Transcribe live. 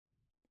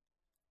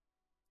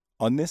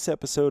On this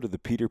episode of the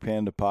Peter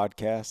Panda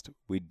Podcast,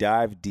 we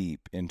dive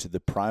deep into the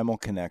primal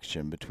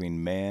connection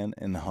between man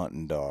and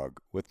hunting dog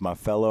with my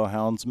fellow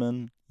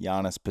houndsman,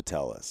 Janis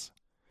Putelis.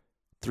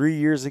 3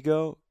 years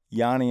ago,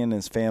 Yani and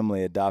his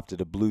family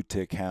adopted a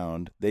bluetick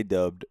hound they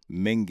dubbed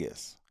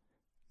Mingus.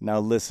 Now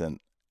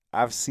listen,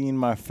 I've seen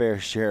my fair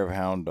share of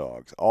hound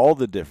dogs, all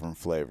the different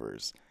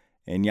flavors,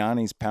 and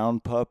Yanni's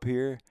pound pup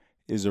here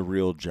is a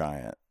real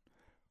giant.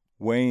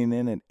 Weighing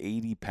in at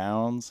 80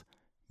 pounds,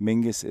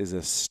 Mingus is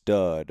a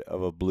stud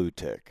of a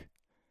bluetick.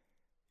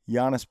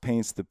 Janis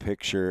paints the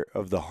picture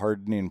of the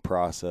hardening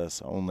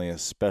process only a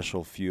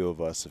special few of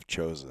us have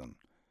chosen.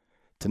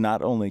 To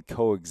not only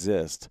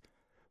coexist,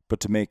 but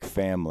to make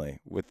family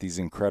with these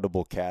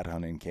incredible cat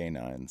hunting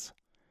canines.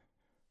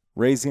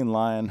 Raising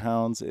lion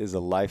hounds is a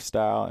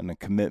lifestyle and a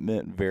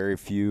commitment very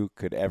few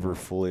could ever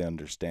fully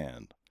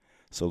understand.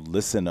 So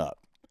listen up.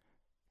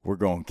 We're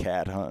going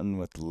cat hunting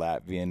with the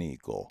Latvian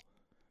Eagle,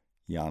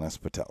 Janis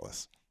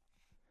Putelis.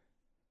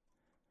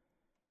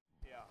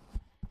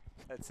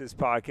 That's his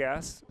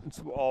podcast. It's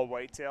all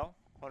whitetail,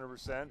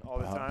 100% all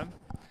the time.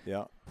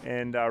 Yeah.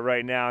 And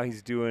right now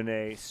he's doing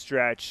a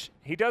stretch.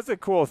 He does a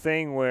cool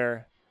thing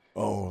where...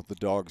 Oh, the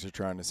dogs are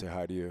trying to say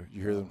hi to you.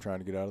 You hear them trying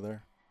to get out of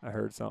there? I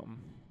heard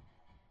something.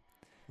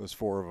 There's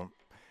 4 of them.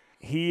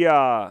 He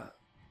Let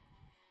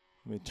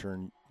me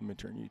turn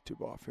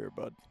YouTube off here,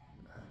 bud.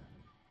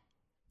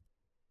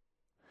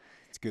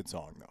 It's a good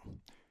song though.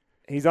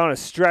 He's on a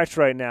stretch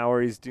right now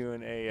where he's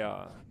doing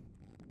a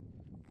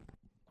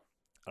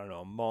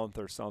a month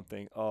or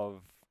something of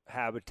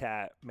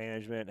habitat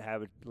management,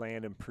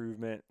 land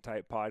improvement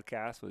type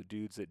podcast with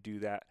dudes that do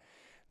that.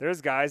 There's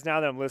guys now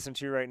that I'm listening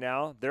to right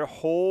now, their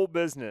whole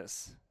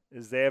business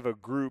is they have a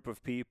group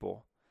of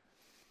people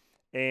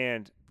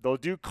and they'll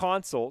do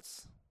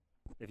consults.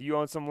 If you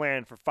own some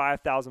land for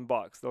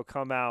 $5,000, they'll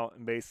come out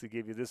and basically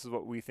give you, this is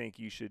what we think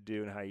you should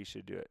do and how you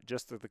should do it,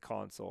 just at the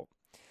consult.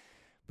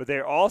 But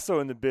they're also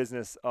in the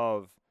business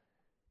of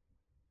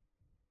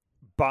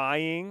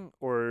buying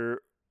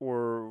or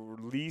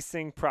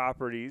leasing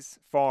properties,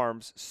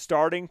 farms,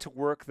 starting to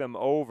work them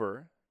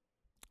over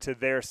to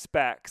their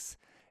specs,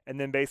 and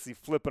then basically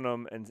flipping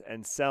them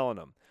and selling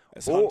them.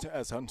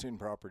 As hunting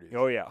properties.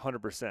 Oh, yeah,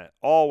 100%.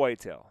 All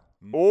whitetail.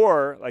 Mm-hmm.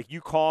 Or, like,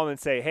 you call them and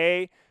say,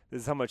 hey,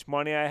 this is how much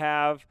money I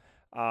have.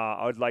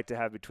 I would like to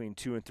have between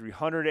 200 and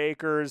 300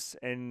 acres,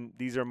 and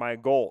these are my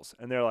goals.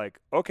 And they're like,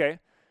 okay.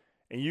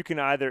 And you can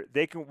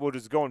we'll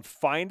just go and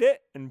find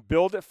it and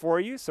build it for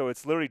you. So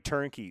it's literally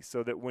turnkey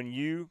so that when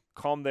you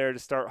come there to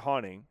start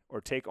hunting or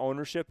take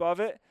ownership of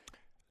it,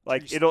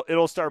 like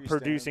it'll start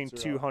producing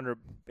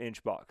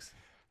 200-inch bucks.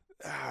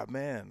 Ah,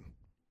 man.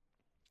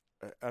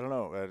 I don't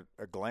know. At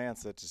a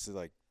glance, that just is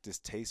like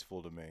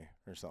distasteful to me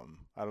or something.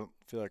 I don't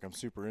feel like I'm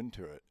super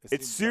into it.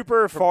 It's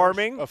super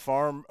farming. A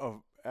farm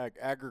of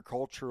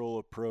agricultural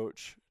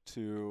approach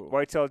to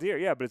whitetail deer.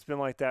 Yeah, but it's been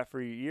like that for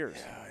years.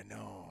 Yeah, I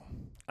know.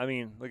 I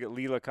mean, look at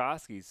Lee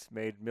Lakoski's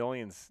made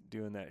millions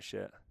doing that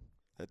shit.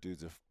 That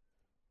dude's a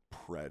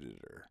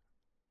predator.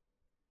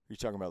 You're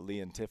talking about Lee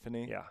and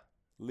Tiffany? Yeah.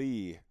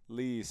 Lee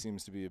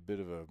seems to be a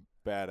bit of a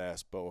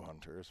badass bow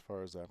hunter as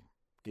far as that.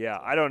 Yeah,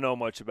 I don't know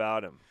much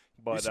about him.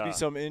 But used to be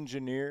some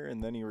engineer,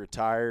 and then he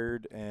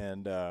retired,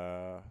 and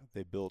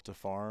they built a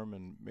farm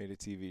and made a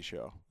TV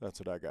show. That's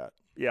what I got.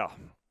 Yeah.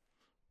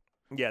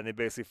 Yeah, and they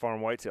basically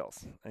farm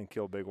whitetails and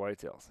kill big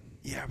whitetails.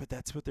 Yeah, but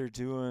that's what they're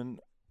doing,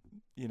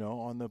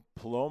 on the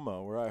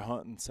Paloma where I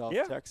hunt in South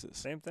Texas.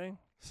 Same thing.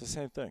 It's the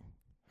same thing.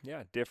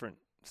 Yeah, different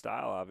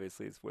style,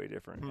 obviously. It's way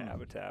different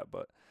habitat,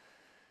 but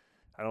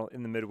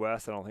in the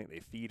Midwest, I don't think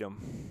they feed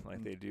them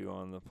like they do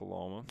on the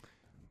Paloma.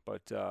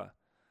 But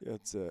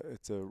it's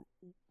interesting.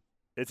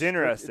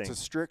 It's a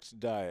strict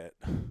diet.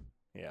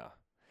 Yeah.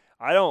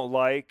 I don't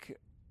like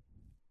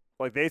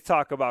they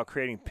talk about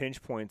creating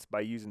pinch points by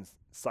using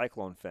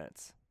cyclone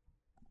fence.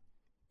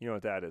 You know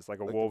what that is?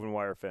 Like a woven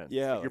wire fence.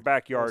 Yeah. Like your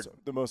backyard.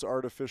 The most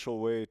artificial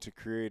way to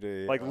create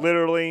a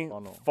literally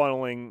funnel.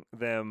 Funneling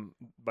them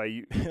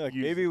by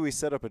maybe we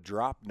set up a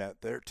drop net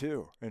there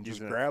too and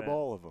just grab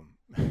all of them.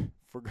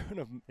 If we're going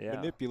to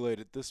manipulate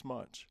it this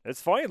much.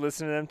 It's funny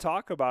listening to them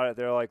talk about it.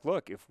 They're like,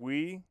 look, if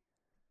you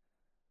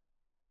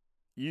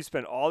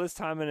spend all this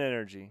time and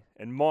energy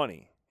and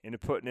money into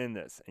putting in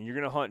this, and you're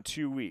going to hunt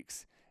 2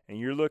 weeks, and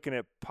you're looking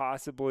at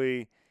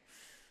possibly,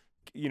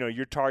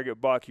 your target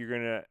buck, he's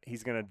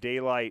going to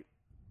daylight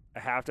a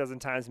half dozen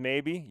times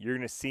maybe. You're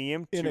going to see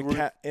him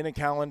in a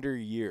calendar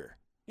year.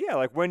 Yeah,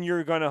 like when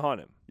you're going to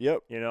hunt him. Yep.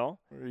 Yeah.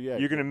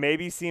 You're going to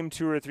maybe see him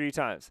 2 or 3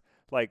 times.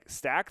 Like,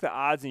 stack the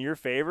odds in your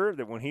favor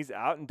that when he's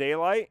out in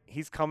daylight,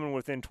 he's coming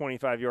within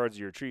 25 yards of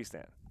your tree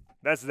stand.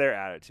 That's their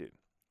attitude.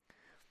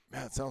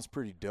 Man, that sounds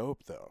pretty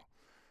dope, though.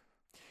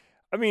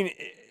 I mean,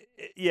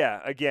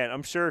 yeah, again,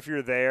 I'm sure if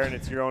you're there and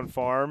it's your own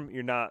farm,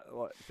 you're not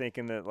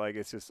thinking that,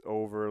 it's just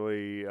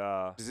overly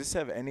Does this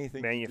have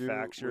anything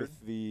manufactured to do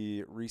with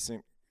the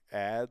recent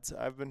ads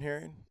I've been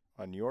hearing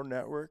on your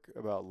network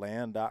about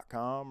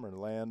land.com or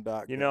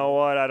land.gov? You know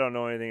what? I don't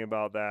know anything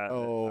about that.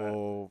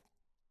 Oh,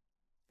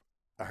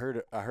 I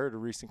heard a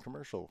recent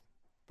commercial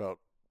about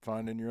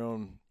finding your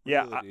own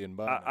Yeah, reality and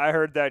buying it. I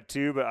heard that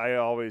too, but I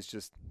always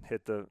just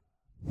hit the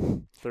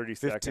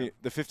 30-second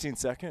The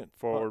 15-second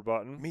forward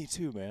button. Me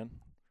too, man.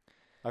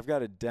 I've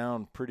got it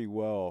down pretty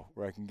well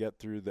where I can get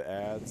through the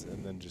ads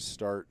and then just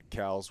start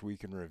Cal's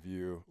Week in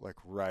Review like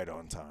right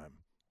on time.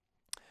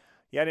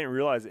 Yeah, I didn't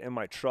realize in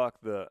my truck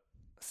the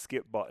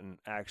skip button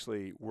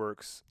actually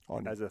works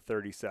as a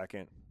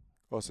 30-second.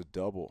 Oh, it's a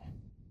double.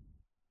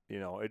 You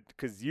know,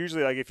 because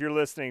usually, like, if you're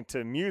listening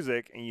to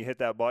music and you hit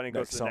that button, it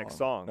goes to the next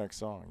song. Next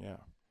song, yeah.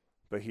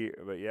 But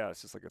yeah,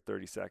 it's just like a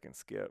 30-second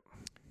skip.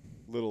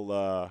 Little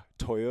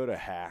Toyota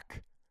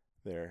hack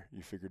there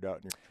you figured out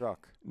in your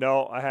truck.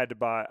 No, I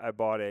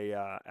bought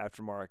a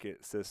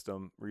aftermarket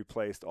system,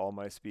 replaced all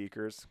my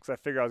speakers because I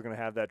figured I was going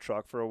to have that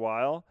truck for a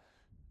while.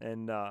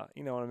 And,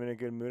 when I'm in a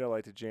good mood, I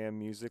like to jam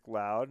music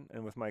loud.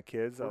 And with my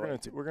kids, we're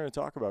going to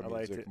talk about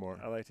music more.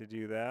 I like to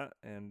do that.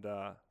 And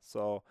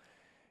so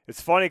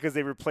it's funny because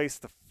they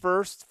replaced the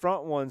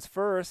front ones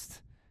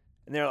first.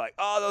 And they're like,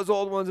 oh, those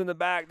old ones in the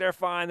back, they're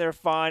fine.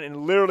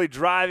 And literally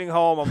driving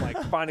home, I'm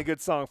like, find a good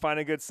song.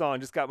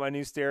 Just got my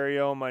new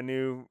stereo, my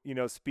new,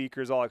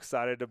 speakers, all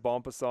excited to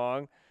bump a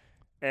song.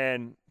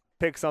 And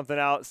pick something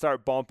out,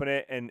 start bumping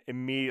it, and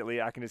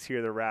immediately I can just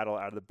hear the rattle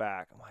out of the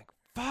back. I'm like,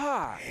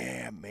 fuck.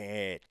 Damn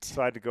it.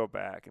 So I had to go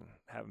back and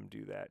have them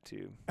do that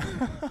too.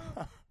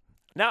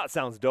 Now it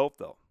sounds dope,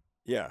 though.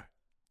 Yeah.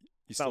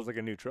 Sounds like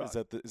a new truck.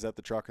 Is that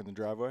the truck in the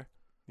driveway?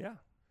 Yeah.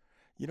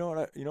 You know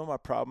what my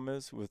problem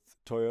is with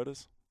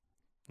Toyotas?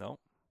 No.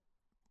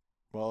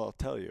 Well, I'll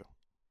tell you.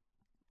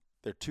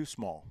 They're too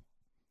small.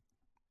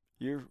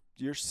 You're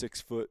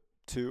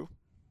 6'2".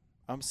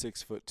 I'm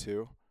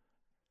 6'2".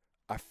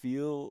 I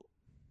feel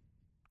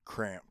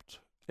cramped.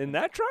 In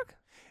that truck?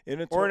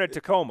 Or in a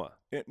Tacoma?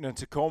 In a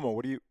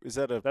Tacoma. Is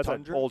that a That's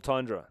Tundra? An old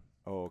Tundra.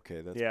 Oh, okay.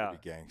 That's pretty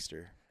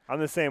gangster. I'm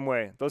the same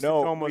way. Those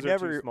Tacomas are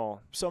too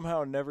small.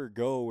 Somehow never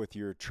go with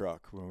your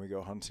truck when we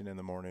go hunting in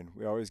the morning.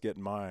 We always get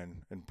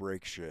mine and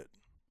break shit.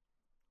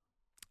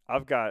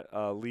 I've got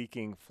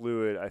leaking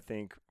fluid, I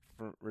think,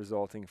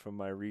 resulting from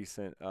my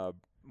recent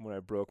when I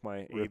broke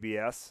my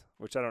ABS,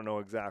 which I don't know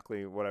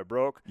exactly what I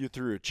broke. You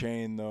threw a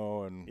chain,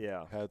 though, and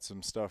had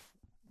some stuff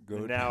go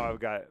and now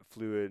I've got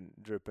fluid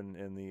dripping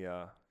in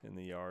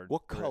the yard.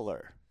 What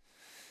color?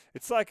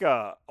 It's like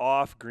a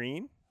off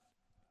green.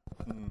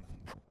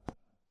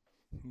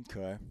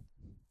 Okay.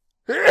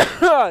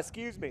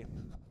 Excuse me.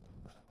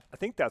 I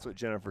think that's what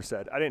Jennifer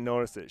said. I didn't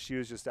notice it. She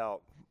was just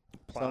out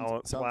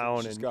plowing.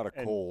 Like she's got a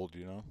cold,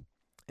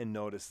 and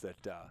noticed that.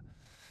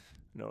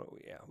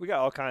 We got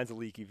all kinds of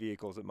leaky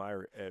vehicles at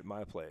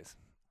my place.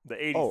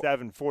 The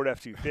 '87 Ford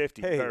F-250.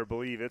 You better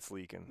believe it's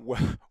leaking.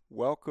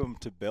 Welcome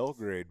to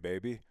Belgrade,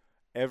 baby.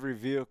 Every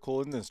vehicle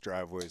in this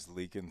driveway is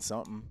leaking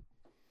something,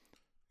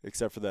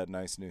 except for that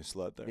nice new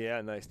sled there.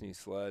 Yeah, nice new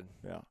sled.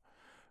 Yeah.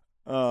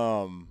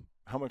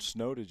 How much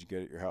snow did you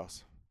get at your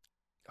house?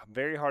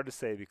 Very hard to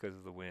say because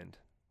of the wind.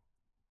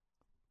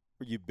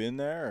 You been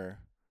there? Or?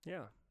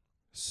 Yeah.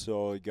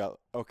 So you got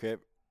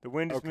The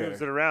wind just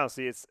moves it around.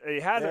 See,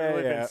 it hasn't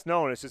really been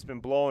snowing. It's just been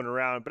blowing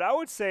around. But I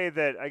would say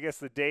that I guess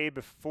the day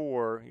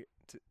before,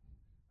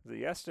 was it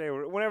yesterday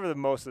or whenever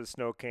most of the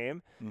snow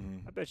came,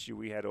 I bet you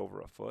we had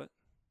over a foot.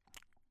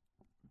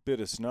 Bit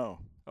of snow.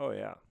 Oh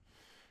yeah.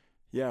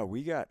 Yeah,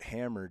 we got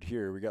hammered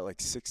here. We got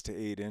like 6 to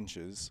 8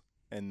 inches,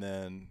 and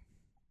then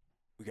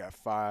we got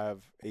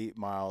 5-8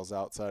 miles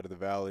outside of the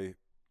valley,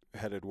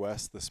 headed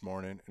west this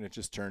morning, and it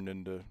just turned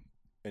into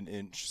an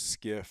inch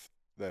skiff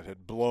that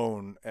had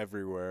blown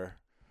everywhere.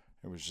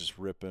 It was just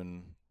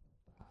ripping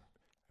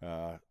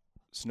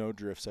snow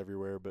drifts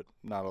everywhere, but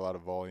not a lot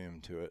of volume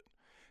to it.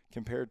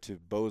 Compared to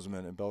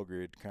Bozeman and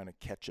Belgrade, kind of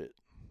catch it.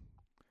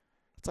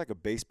 It's like a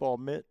baseball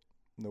mitt,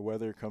 and the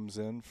weather comes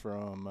in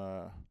from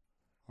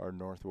our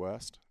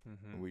northwest,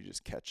 and we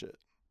just catch it.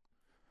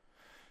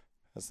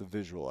 That's the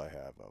visual I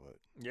have of it.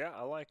 Yeah,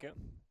 I like it.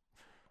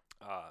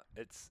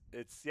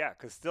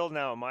 Because still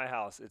now in my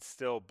house, it's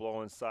still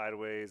blowing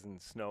sideways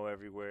and snow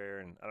everywhere,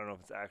 and I don't know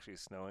if it's actually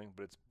snowing,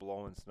 but it's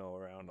blowing snow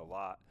around a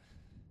lot.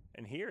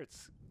 And here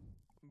it's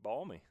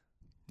balmy.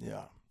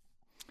 Yeah.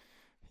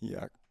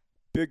 Yeah.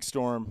 Big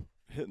storm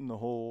hitting the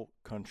whole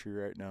country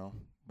right now,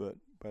 but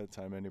by the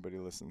time anybody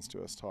listens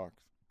to us talk,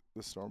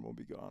 the storm will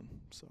be gone.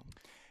 So.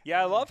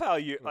 Yeah, I love how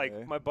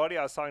my buddy,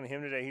 I was talking to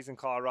him today, he's in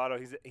Colorado.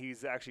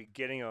 He's actually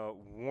getting a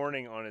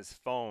warning on his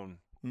phone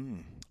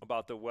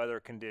about the weather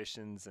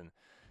conditions, and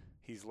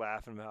he's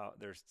laughing about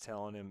they're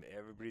telling him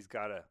everybody's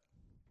got to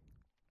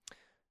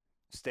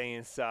stay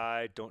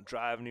inside, don't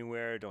drive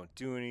anywhere, don't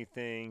do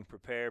anything,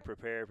 prepare.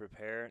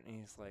 And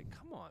he's like,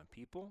 come on,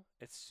 people.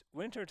 It's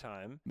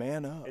wintertime.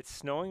 Man up. It's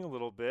snowing a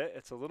little bit.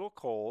 It's a little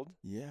cold.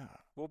 Yeah.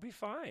 We'll be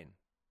fine.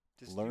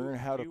 Just learn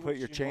how to put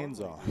your chains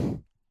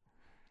on.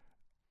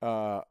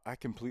 I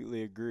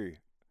completely agree.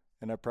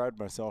 And I pride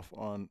myself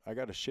on, I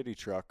got a shitty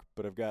truck,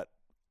 but I've got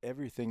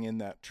everything in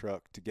that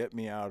truck to get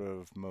me out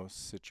of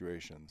most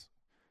situations.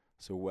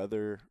 So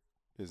weather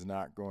is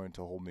not going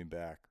to hold me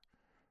back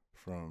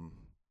from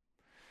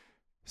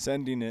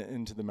sending it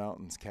into the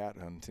mountains cat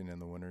hunting in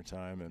the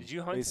wintertime and Did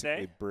you hunt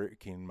basically today?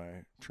 breaking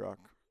my truck.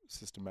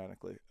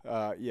 systematically.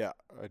 Yeah,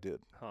 I did.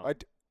 Huh.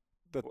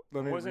 Let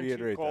me Wasn't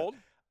reiterate too cold?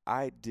 that.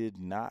 I did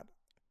not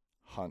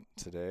hunt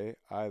today.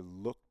 I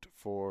looked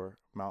for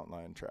mountain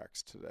lion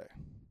tracks today.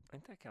 I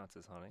think that counts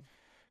as hunting.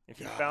 If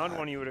you found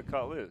one, you would have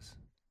cut loose.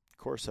 Of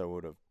course I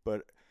would have,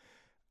 but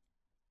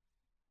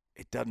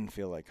it doesn't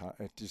feel like hunt.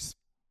 It just,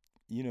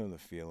 you know the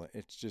feeling.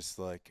 It's just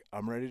like,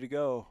 I'm ready to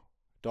go.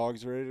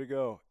 Dog's ready to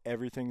go.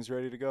 Everything's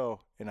ready to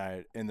go.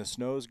 And the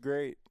snow's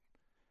great.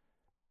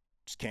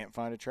 Just can't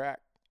find a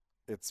track.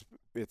 It's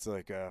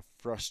like a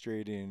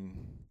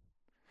frustrating,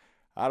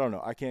 I don't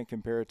know. I can't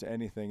compare it to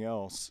anything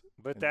else.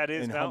 But that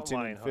is mountain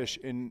lion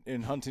hunting.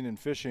 In hunting and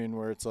fishing,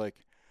 where it's like,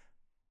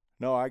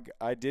 no,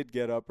 I did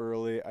get up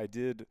early. I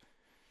did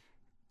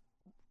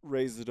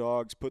raise the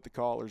dogs, put the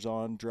collars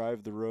on,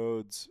 drive the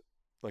roads.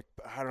 Like,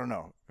 I don't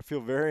know. I feel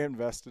very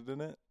invested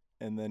in it,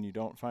 and then you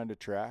don't find a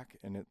track,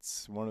 and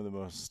it's one of the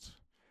most,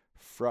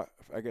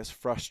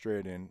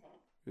 frustrating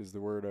is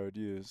the word I would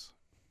use.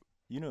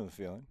 You know the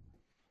feeling.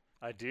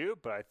 I do,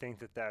 but I think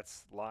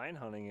that's lion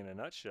hunting in a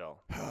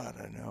nutshell. I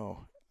don't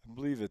know. I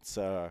believe it's,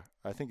 I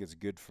think it's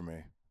good for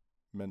me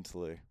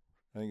mentally.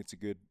 I think it's a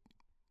good,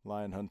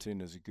 lion hunting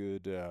is a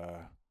good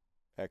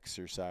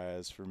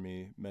exercise for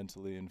me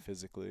mentally and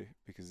physically,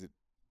 because it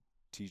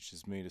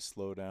teaches me to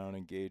slow down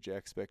and gauge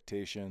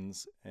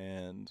expectations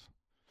and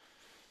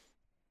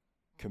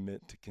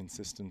commit to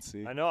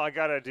consistency. I know I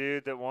got a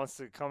dude that wants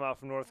to come out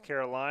from North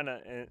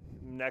Carolina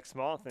next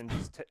month and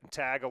just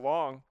tag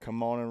along.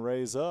 Come on and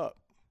raise up.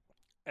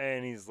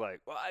 And he's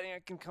like, well, I think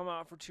I can come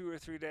out for 2 or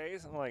 3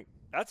 days. I'm like,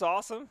 that's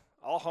awesome.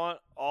 I'll hunt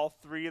all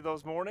 3 of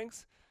those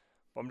mornings.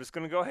 But I'm just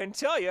going to go ahead and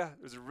tell you,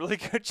 there's a really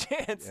good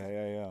chance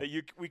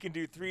that we can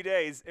do 3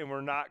 days and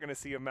we're not going to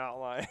see a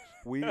mountain lion.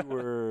 We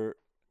were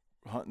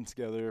hunting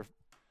together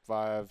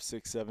 5,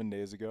 6, 7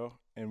 days ago,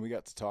 and we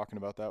got to talking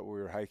about that when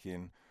we were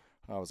hiking.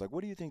 I was like,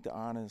 what do you think the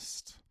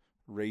honest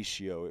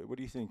ratio, what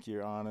do you think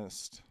your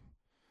honest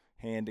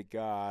hand to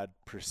God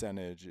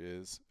percentage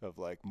is of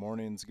like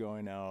mornings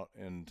going out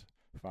and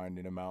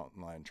finding a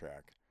mountain lion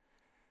track?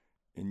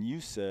 And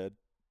you said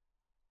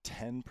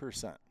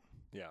 10%.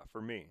 Yeah,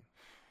 for me.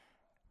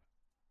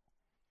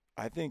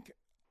 I think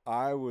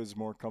I was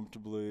more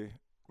comfortable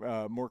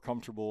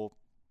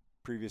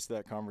previous to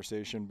that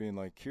conversation being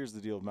like, here's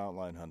the deal of mountain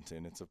lion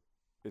hunting. It's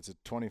a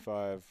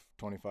 25,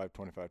 25,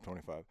 25,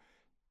 25.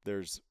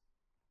 There's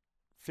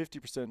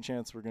 50%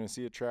 chance we're going to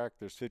see a track.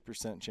 There's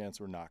 50% chance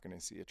we're not going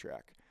to see a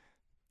track.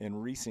 In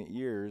recent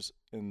years,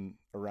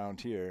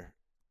 around here,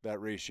 that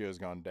ratio has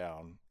gone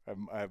down.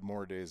 I have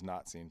more days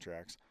not seeing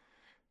tracks.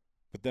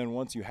 But then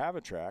once you have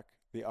a track,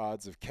 the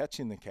odds of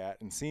catching the cat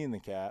and seeing the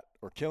cat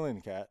or killing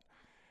the cat,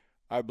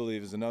 I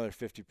believe, is another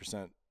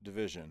 50%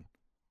 division.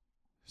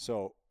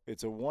 So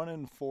it's a 1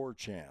 in 4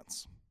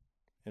 chance,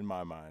 in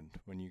my mind,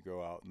 when you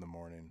go out in the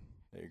morning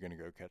that you're going to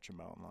go catch a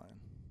mountain lion.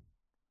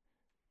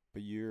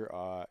 But you're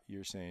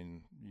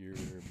saying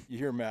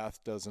your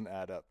math doesn't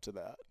add up to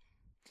that.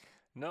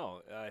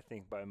 No, I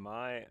think by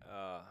my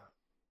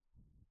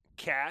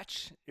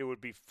catch, it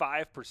would be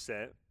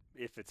 5%.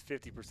 If it's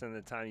 50% of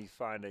the time you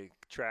find a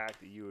track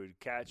that you would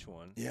catch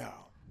one. Yeah.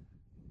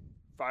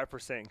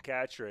 5%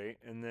 catch rate.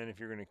 And then if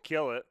you're going to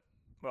kill it,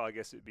 well, I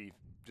guess it'd be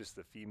just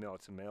the female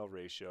to male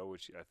ratio,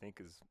 which I think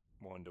is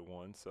 1 to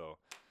 1. So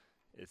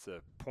it's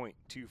a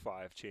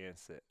 0.25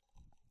 chance that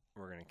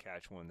we're going to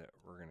catch one that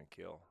we're going to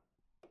kill.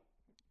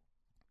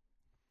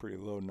 Pretty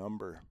low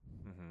number.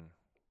 Mm-hmm.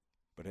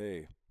 But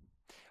hey,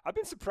 I've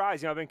been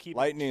surprised. I've been keeping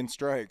lightning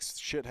strikes.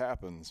 Shit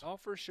happens. Oh,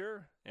 for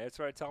sure. That's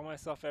what I tell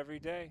myself every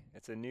day.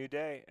 It's a new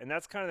day, and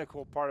that's kind of the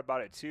cool part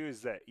about it too.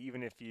 Is that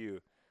even if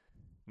you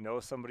know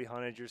somebody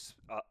hunted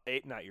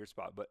not your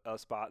spot, but a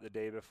spot the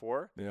day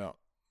before, yeah,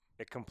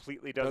 it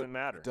completely doesn't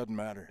matter. It doesn't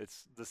matter.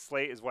 It's the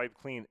slate is wiped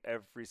clean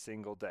every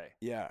single day.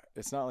 Yeah,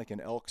 it's not like an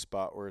elk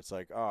spot where it's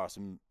like,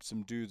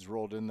 some dudes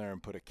rolled in there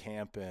and put a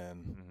camp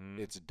in. Mm-hmm.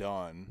 It's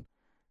done.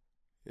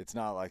 It's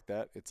not like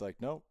that. It's like,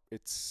 nope,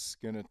 it's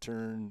going to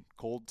turn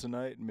cold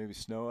tonight and maybe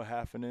snow a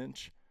half an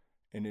inch.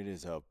 And it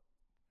is a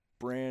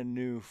brand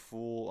new,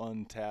 full,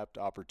 untapped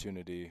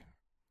opportunity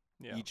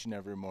each and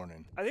every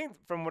morning. I think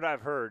from what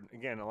I've heard,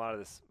 again, a lot of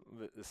this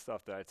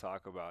stuff that I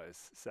talk about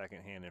is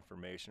secondhand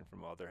information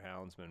from other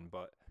houndsmen,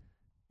 but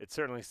it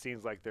certainly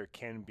seems like there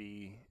can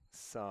be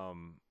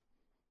some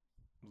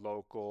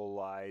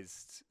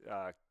localized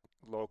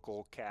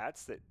local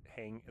cats that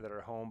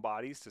are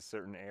homebodies to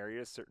certain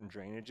areas, certain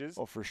drainages.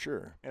 Oh, for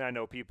sure. And I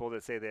know people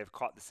that say they have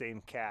caught the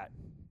same cat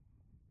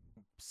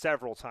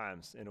several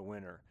times in a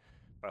winter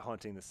by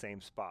hunting the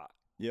same spot.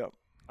 Yep.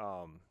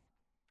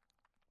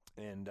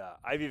 And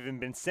I've even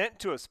been sent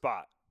to a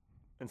spot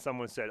and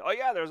someone said, oh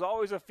yeah, there's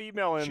always a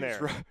female in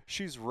there.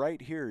 She's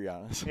right here,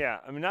 Janis. Yeah.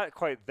 I mean, not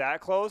quite that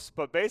close,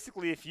 but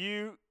basically if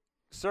you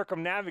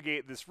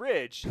circumnavigate this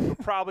ridge, you'll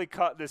probably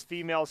cut this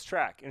female's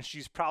track, and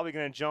she's probably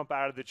going to jump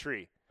out of the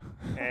tree.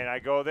 And I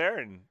go there,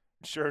 and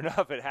sure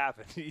enough, it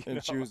happened.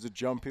 And she was a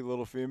jumpy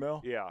little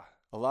female? Yeah.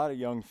 A lot of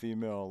young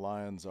female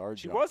lions are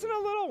jumpy. She wasn't a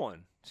little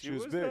one. She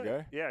was big,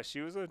 eh? Yeah,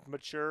 she was a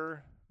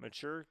mature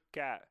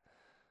cat.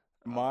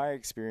 My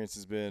experience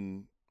has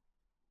been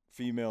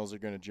females are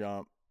going to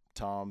jump,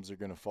 toms are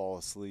going to fall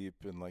asleep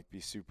and like be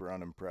super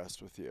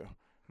unimpressed with you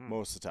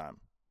most of the time.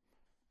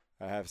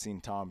 I have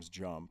seen toms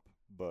jump,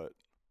 but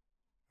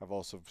I've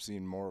also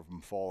seen more of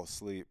them fall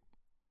asleep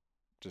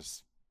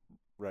just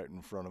right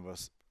in front of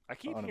us. I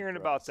keep hearing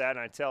about that, and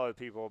I tell other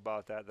people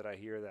about that I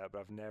hear that, but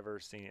I've never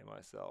seen it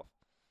myself.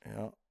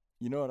 Yeah.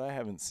 You know what I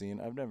haven't seen?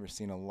 I've never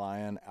seen a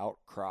lion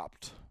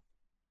outcropped.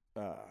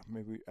 I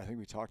think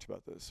we talked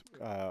about this.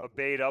 A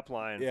bait-up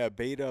lion. Yeah,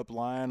 bait-up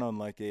lion on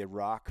like a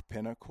rock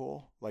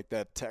pinnacle, like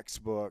that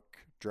textbook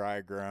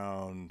dry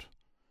ground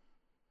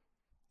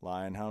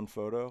lion hound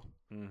photo.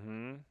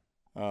 Mm-hmm.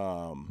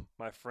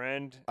 My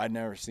friend. I'd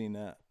never seen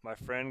that. My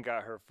friend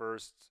got her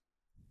first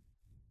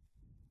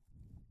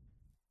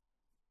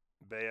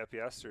bay up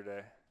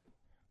yesterday.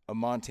 A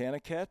Montana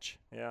catch?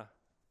 Yeah.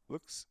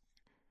 Looks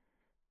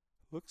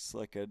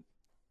like a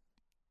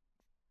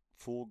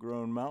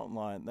full-grown mountain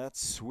lion.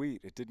 That's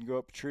sweet. It didn't go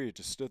up a tree. It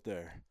just stood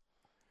there.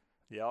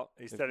 Yep.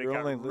 He said it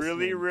got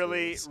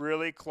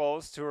really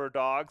close to her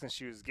dogs, and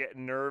she was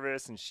getting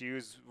nervous, and she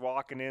was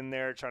walking in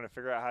there trying to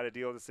figure out how to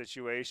deal with the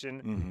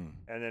situation.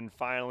 Mm-hmm. And then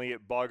finally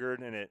it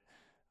buggered, and it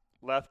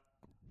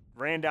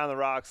ran down the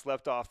rocks,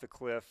 left off the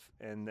cliff,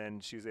 and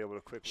then she was able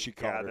to quickly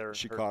gather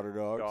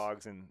her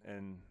dogs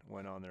and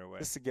went on their way.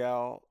 This is the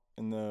gal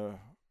in the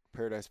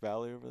Paradise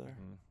Valley over there?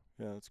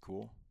 Mm-hmm. Yeah, that's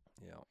cool.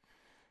 Yeah.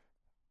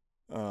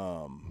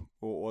 What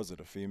was it,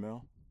 a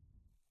female?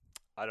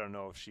 I don't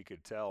know if she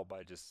could tell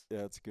by just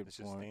that's a good point.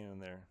 Just standing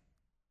there.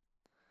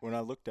 When I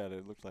looked at it,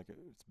 it looked like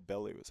its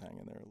belly was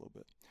hanging there a little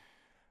bit.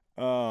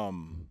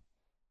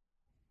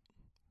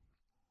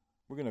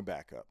 We're gonna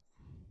back up.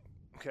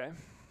 Okay.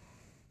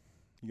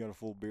 You got a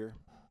full beer?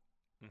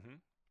 Mm-hmm.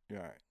 Yeah,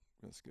 all right.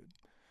 That's good.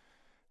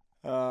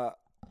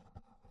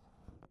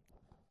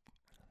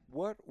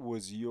 What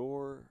was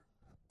your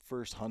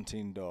first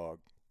hunting dog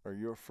or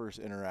your first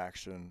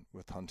interaction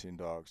with hunting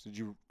dogs? Did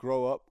you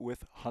grow up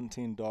with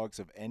hunting dogs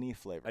of any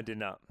flavor? I did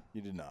not.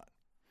 You did not.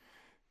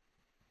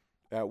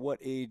 At what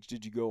age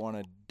did you go on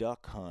a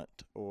duck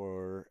hunt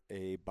or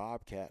a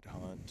bobcat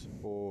hunt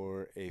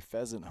or a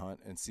pheasant hunt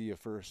and see a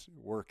first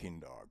working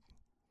dog?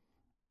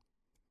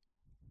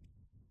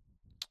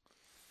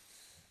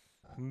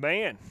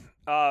 Man,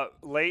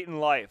 late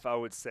in life, I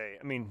would say.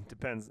 I mean,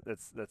 depends.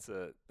 That's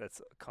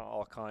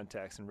all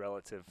context and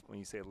relative when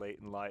you say late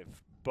in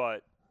life.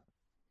 But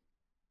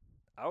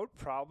I would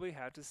probably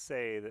have to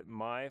say that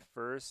my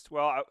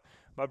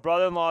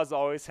brother-in-law's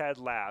always had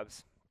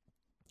labs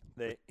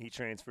that he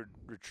trains for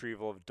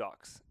retrieval of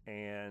ducks.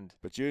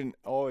 But you didn't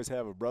always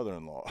have a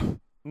brother-in-law.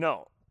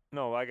 No,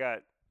 I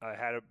had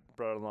a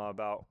brother-in-law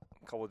about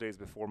a couple of days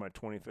before my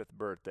 25th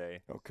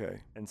birthday. Okay.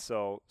 And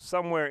so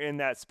somewhere in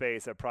that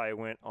space, I probably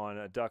went on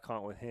a duck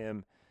hunt with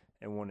him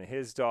and one of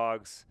his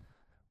dogs.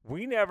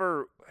 We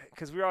never,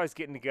 because we were always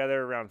getting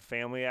together around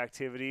family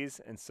activities,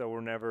 and so we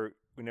never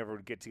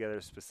would get together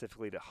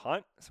specifically to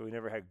hunt, so we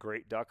never had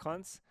great duck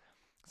hunts.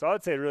 So I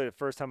would say really the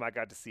first time I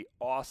got to see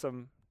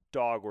awesome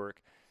dog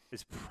work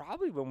is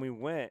probably when we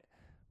went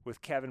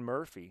with Kevin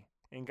Murphy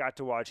and got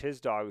to watch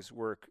his dogs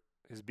work,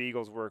 his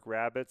beagles work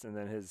rabbits, and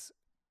then his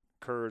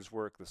curs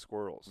work the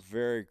squirrels.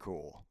 Very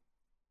cool.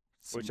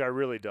 Which I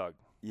really dug.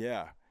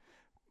 Yeah.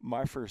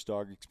 My first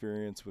dog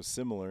experience was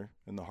similar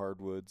in the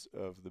hardwoods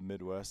of the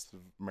Midwest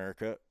of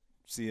America,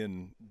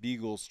 seeing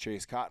beagles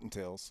chase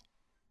cottontails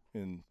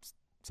in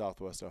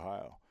Southwest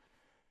Ohio.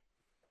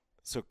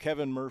 So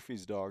Kevin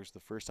Murphy's dogs, the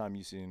first time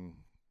you seen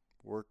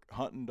work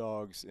hunting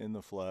dogs in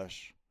the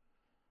flesh,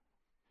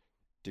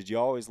 did you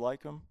always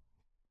like them?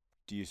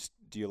 Do you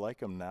like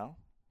them now?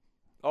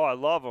 Oh, I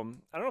love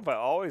them. I don't know if I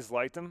always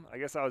liked them. I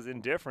guess I was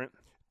indifferent.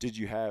 Did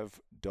you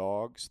have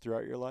dogs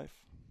throughout your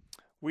life?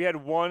 We had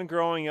one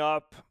growing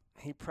up.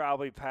 He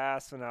probably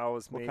passed when I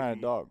was What kind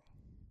of dog?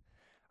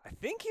 I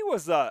think he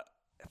was if I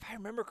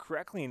remember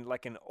correctly,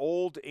 like an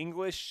old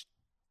English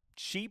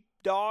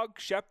sheepdog,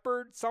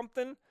 shepherd,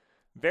 something.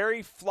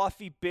 Very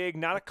fluffy, big,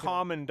 not a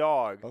common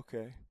dog.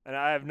 Okay. And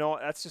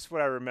that's just what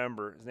I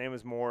remember. His name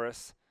was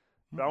Morris.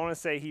 But I want to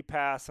say he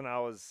passed when I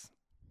was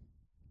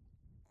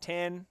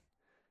 10,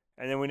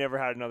 and then we never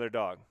had another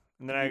dog.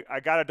 And then I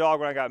got a dog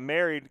when I got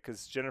married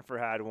because Jennifer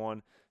had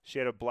one. She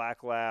had a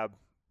black lab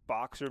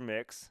boxer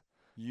mix.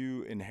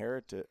 You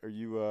inherited, or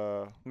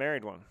you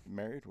married one.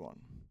 Married one.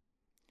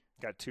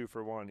 Got 2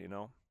 for 1, you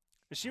know.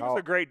 She was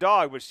a great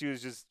dog, but she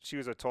was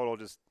a total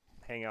just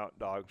hangout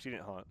dog. She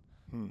didn't hunt.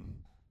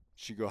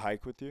 She go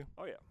hike with you?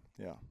 Oh yeah.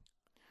 Yeah.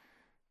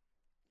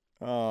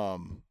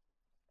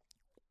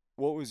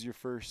 What was your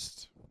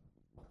first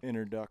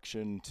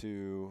introduction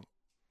to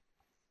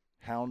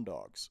hound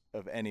dogs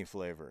of any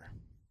flavor?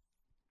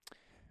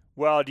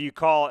 Well, if you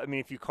call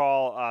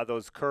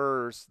those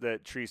curs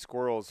that tree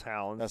squirrels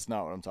hounds. That's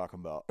not what I'm talking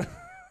about.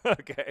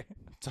 Okay.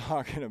 I'm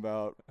talking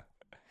about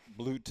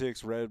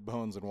blueticks, red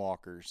bones, and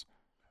walkers.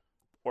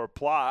 Or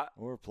plot.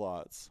 Or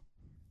plots.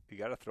 You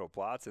got to throw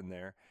plots in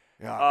there.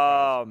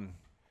 Yeah.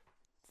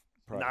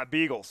 Not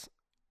beagles.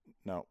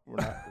 No, we're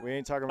not. We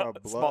ain't talking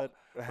about blood.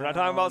 We're not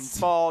talking about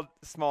small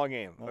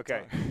game.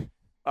 Okay.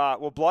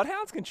 Well,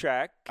 bloodhounds can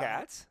track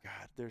cats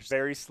God, there's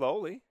very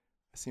slowly.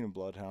 I seen a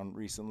bloodhound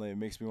recently. It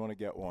makes me want to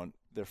get one.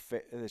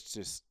 It's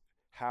just,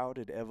 how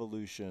did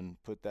evolution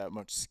put that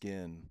much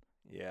skin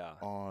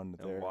on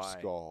And their why?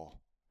 skull?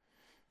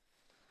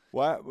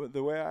 Why?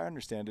 The way I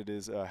understand it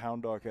is a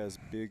hound dog has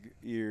big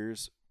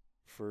ears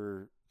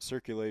for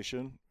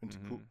circulation and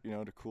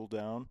to cool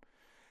down,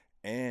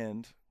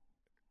 and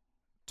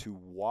to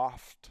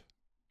waft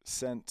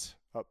scent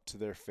up to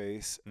their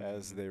face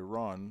as they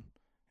run,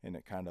 and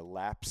it kind of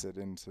laps it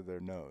into their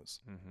nose.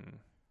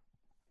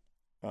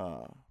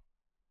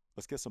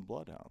 Let's get some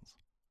bloodhounds.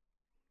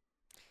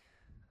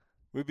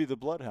 We'd be the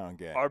bloodhound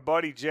gang. Our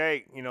buddy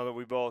Jake, that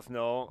we both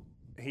know,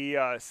 he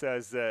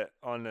says that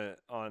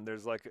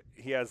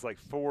he has like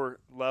 4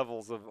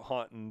 levels of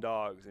hunting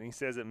dogs, and he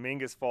says that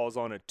Mingus falls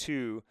on a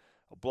 2,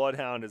 a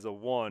bloodhound is a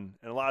 1,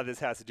 and a lot of this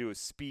has to do with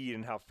speed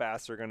and how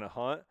fast they're gonna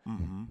hunt.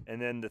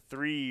 And then the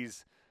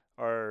 3s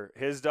are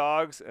his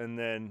dogs, and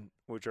then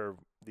which are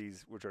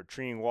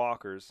treeing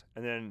walkers,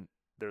 and then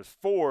there's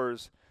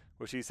 4s,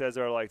 which he says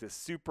are like the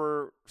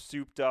super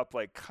souped up,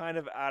 like kind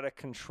of out of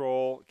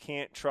control,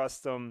 can't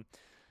trust them.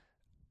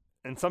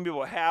 And some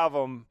people have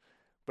them,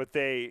 but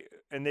they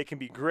can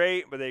be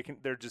great, but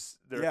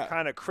they're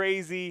kind of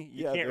crazy.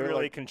 You can't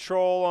really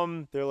control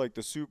them. They're like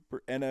the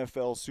super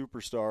NFL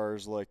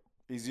superstars. Like,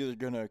 he's either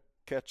gonna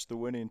catch the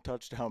winning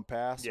touchdown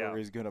pass or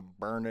he's gonna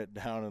burn it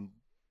down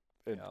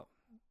and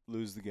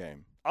lose the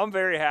game. I'm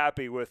very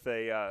happy with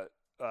a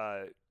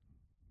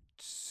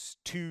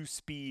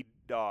 2-speed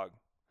dog.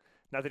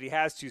 Not that he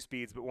has 2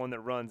 speeds, but one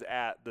that runs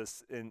at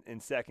this in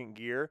second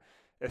gear.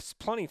 It's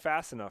plenty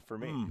fast enough for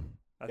me.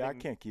 I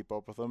can't keep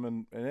up with them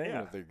in any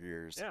of their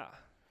gears. Yeah,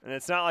 and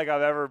it's not like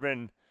I've ever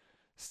been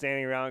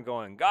standing around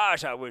going,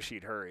 "Gosh, I wish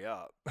he'd hurry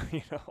up."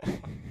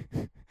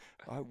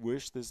 I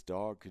wish this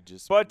dog could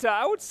just. But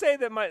I would say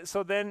that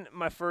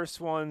my first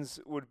ones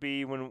would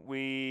be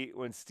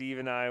when Steve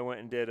and I went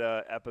and did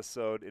a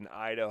episode in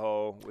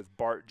Idaho with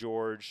Bart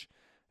George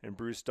and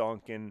Bruce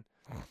Duncan.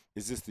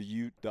 Is this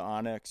the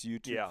Onyx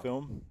YouTube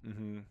film?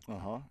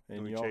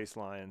 And we chase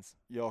lions.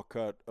 Y'all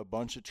cut a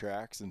bunch of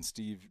tracks, and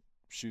Steve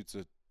shoots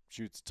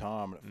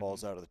Tom, and it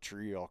falls out of the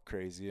tree all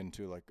crazy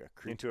into like a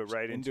creek.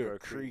 Into a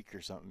creek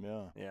or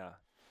something.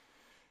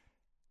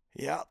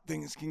 Yeah,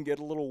 things can get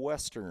a little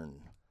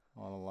western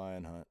on a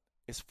lion hunt.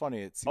 It's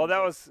funny. It seems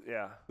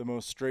the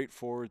most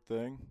straightforward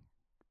thing.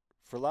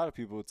 For a lot of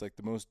people, it's like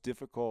the most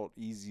difficult,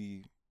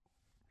 easy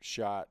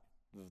shot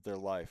of their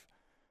life.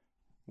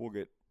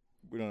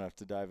 We don't have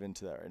to dive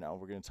into that right now.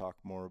 We're going to talk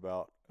more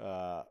about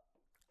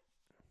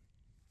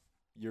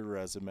your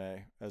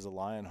resume as a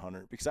lion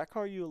hunter, because I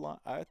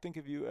think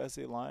of you as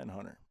a lion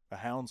hunter, a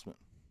houndsman.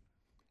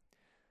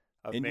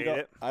 I've made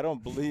it. I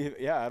don't believe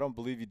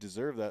you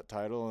deserve that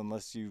title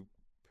unless you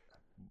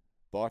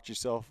bought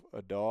yourself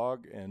a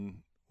dog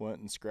and went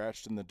and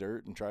scratched in the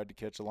dirt and tried to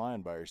catch a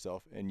lion by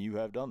yourself, and you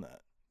have done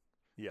that.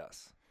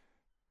 Yes.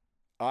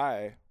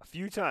 A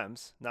few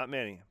times, not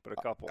many, but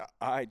a couple.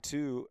 I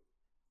too,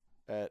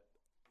 at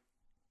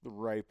the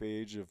ripe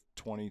age of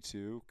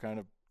 22, kind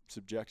of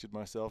subjected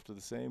myself to the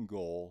same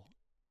goal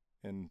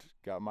and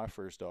got my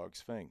first dog,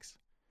 Sphinx.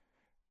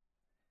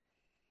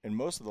 And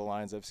most of the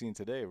lions I've seen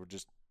today were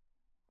just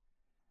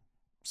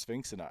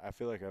Sphinx, and I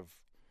feel like I've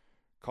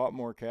caught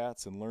more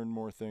cats and learned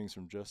more things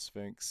from just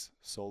Sphinx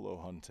solo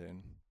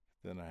hunting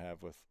than I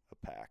have with a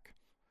pack.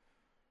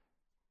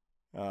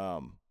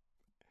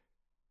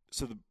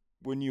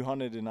 When you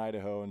hunted in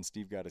Idaho and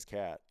Steve got his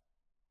cat,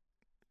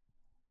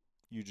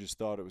 you just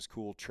thought it was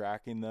cool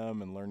tracking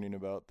them and learning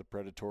about the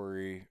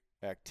predatory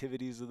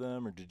activities of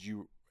them, or did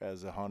you,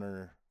 as a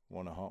hunter,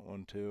 want to hunt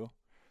one too?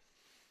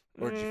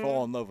 Or did you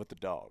fall in love with the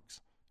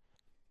dogs?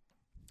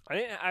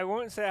 I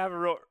wouldn't say I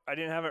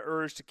didn't have an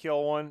urge to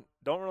kill one.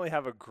 Don't really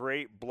have a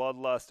great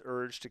bloodlust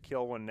urge to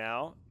kill one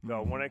now.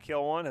 When I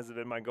kill one, has it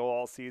been my goal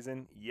all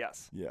season?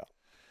 Yes. Yeah.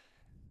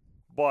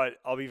 But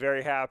I'll be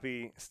very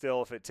happy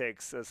still if it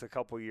takes us a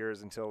couple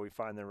years until we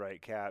find the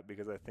right cat,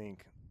 because I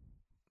think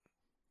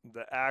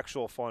the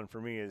actual fun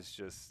for me is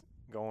just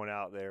going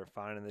out there,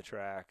 finding the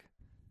track.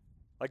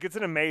 Like, it's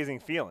an amazing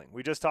feeling.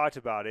 We just talked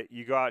about it.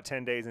 You go out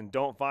 10 days and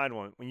don't find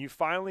one. When you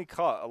finally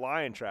cut a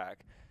lion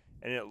track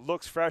and it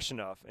looks fresh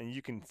enough and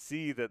you can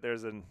see that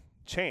there's a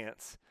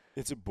chance.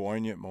 It's a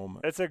poignant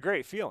moment. It's a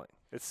great feeling.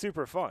 It's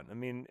super fun. I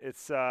mean,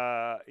 it's,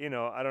 I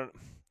don't.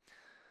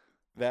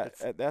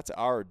 That's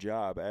our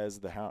job as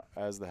the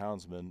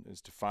houndsman,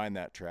 is to find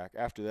that track.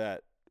 After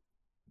that,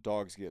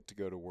 dogs get to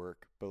go to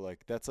work. But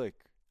that's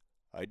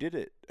I did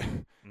it.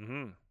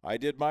 Mm-hmm. I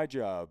did my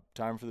job.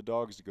 Time for the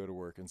dogs to go to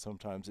work, and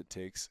sometimes it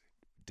takes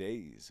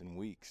days and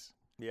weeks.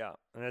 Yeah,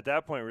 and at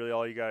that point, really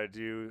all you got to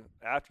do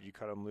after you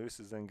cut them loose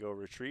is then go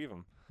retrieve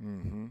them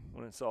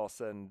when it's all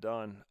said and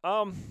done.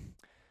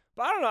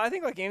 But I don't know. I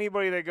think like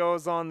anybody that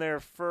goes on their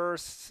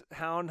first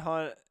hound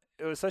hunt,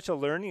 it was such a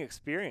learning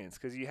experience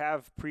because you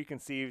have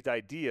preconceived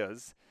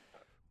ideas,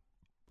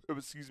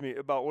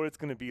 about what it's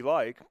going to be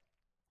like.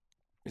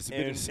 It's a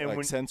bit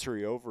of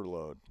sensory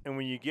overload. And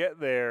when you get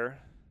there,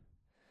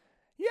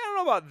 Yeah, I don't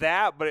know about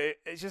that, but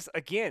it's just,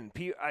 again,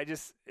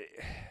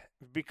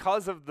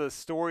 because of the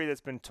story that's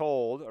been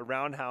told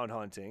around hound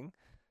hunting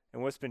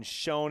and what's been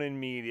shown in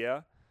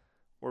media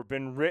or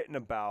been written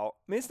about,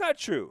 I mean, it's not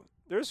true.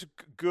 There's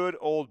good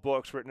old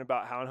books written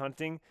about hound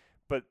hunting,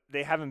 but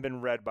they haven't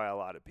been read by a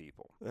lot of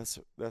people. That's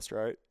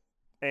right.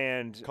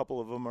 And A couple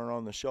of them are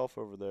on the shelf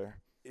over there.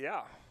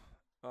 yeah.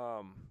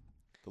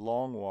 The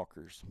Long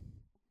Walkers.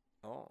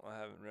 Oh, I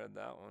haven't read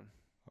that one.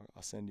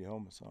 I'll send you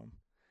home with some.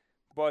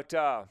 But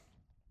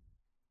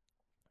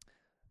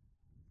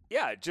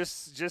yeah,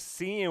 just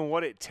seeing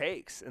what it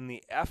takes and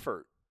the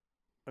effort.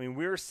 I mean,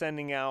 we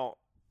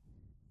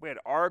had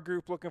our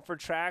group looking for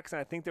tracks, and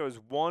I think there was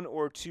one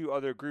or two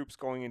other groups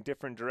going in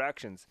different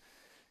directions.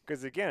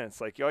 Because again,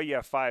 it's like, you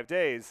have 5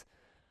 days,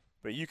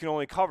 but you can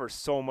only cover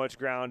so much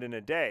ground in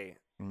a day.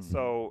 Mm-hmm.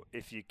 So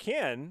if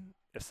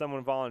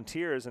someone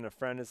volunteers and a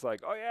friend is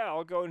like, oh yeah,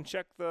 I'll go and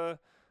check the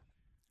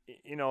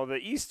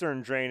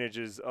eastern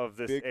drainages of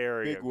this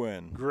area. Big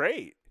win.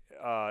 Great.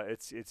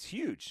 It's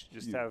huge.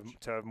 Just to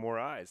have more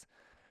eyes.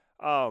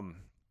 I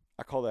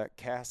call that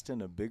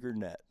casting a bigger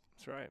net.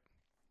 That's right.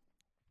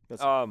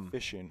 That's a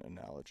fishing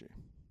analogy.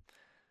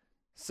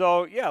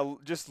 So yeah,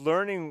 just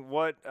learning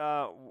what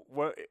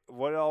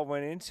all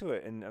went into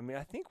it, and I mean,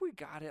 I think we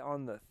got it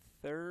on the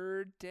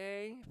 3rd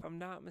day, if I'm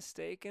not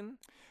mistaken.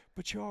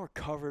 But you all were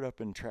covered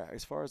up in track.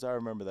 As far as I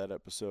remember that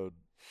episode,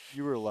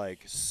 you were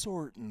like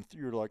sorting.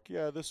 You were like,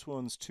 yeah, this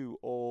one's too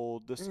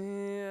old.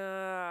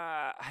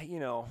 Yeah,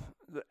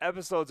 the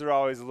episodes are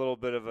always a little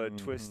bit of a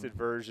twisted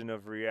version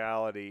of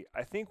reality.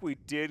 I think we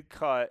did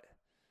cut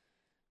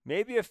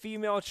maybe a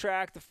female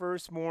track the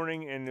first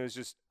morning, and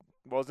it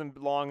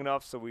wasn't long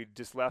enough, so we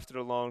just left it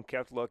alone,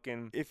 kept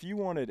looking. If you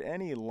wanted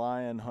any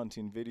lion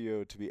hunting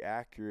video to be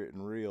accurate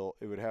and real,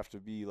 it would have to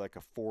be like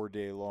a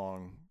 4-day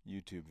long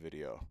YouTube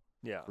video.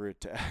 Yeah. For it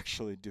to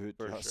actually do it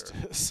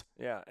justice.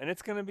 Sure. Yeah, and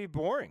it's going to be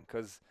boring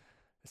because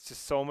it's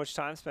just so much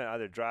time spent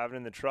either driving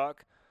in the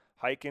truck,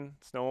 hiking,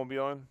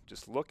 snowmobiling,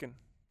 just looking.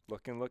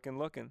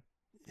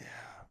 Yeah.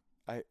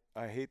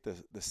 I hate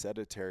the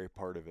sedentary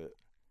part of it.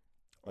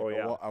 Like,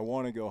 I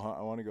want to go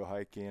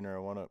hiking, or I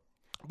want to.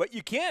 But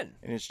you can.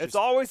 And it's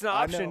always an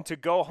option to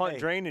go hunt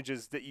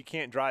drainages that you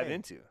can't drive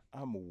into.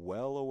 I'm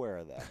well aware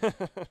of that.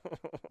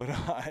 But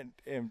I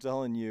am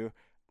telling you,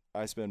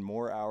 I spend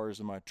more hours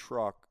in my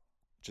truck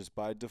just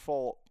by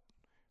default,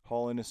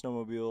 hauling a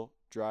snowmobile,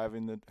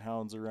 driving the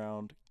hounds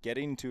around,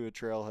 getting to a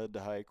trailhead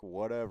to hike,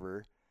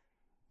 whatever,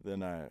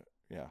 than I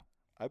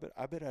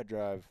bet I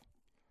drive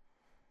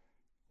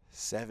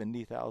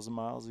 70,000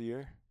 miles a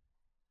year.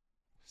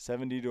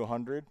 70 to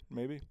 100,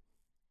 maybe.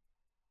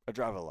 I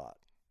drive a lot.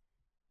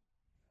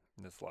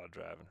 That's a lot of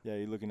driving. Yeah,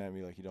 you're looking at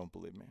me like you don't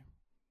believe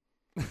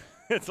me.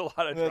 It's a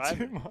lot of driving. That's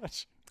too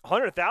much.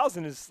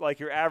 100,000 is like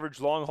your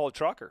average long haul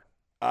trucker.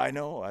 I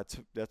know.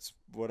 That's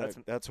what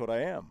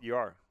I am. You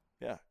are.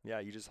 Yeah. Yeah,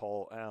 you just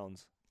haul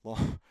hounds.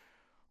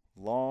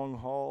 Long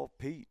haul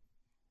Pete.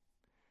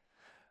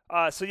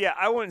 So yeah,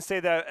 I wouldn't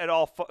say that at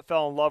all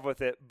fell in love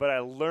with it, but I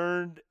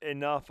learned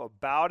enough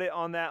about it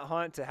on that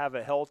hunt to have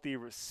a healthy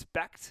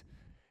respect.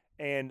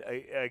 And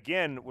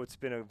again, what's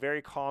been a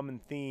very common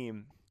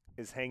theme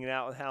is hanging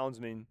out with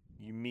houndsmen.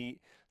 You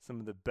meet some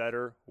of the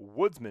better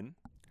woodsmen,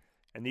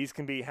 and these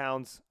can be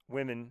hounds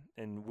women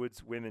and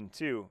woods women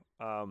too.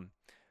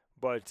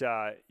 But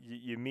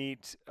you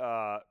meet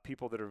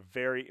people that are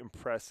very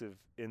impressive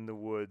in the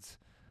woods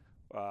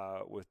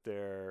with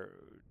their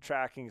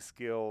tracking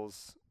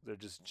skills, their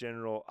just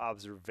general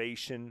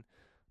observation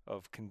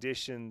of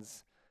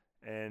conditions,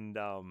 and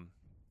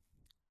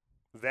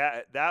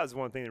that was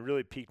one thing that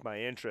really piqued my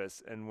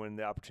interest. And when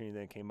the opportunity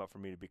then came up for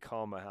me to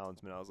become a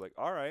houndsman, I was like,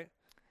 all right,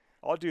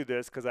 I'll do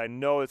this because I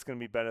know it's going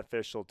to be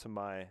beneficial to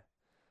my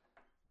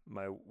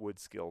wood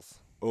skills.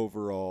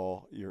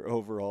 Your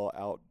overall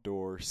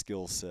outdoor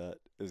skill set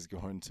is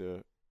going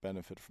to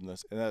benefit from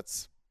this. And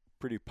that's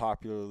pretty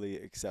popularly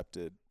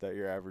accepted, that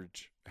your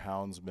average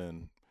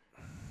houndsman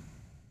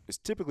is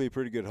typically a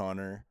pretty good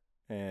hunter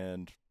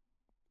and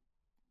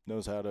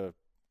knows how to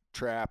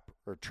trap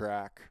or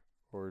track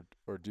or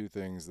do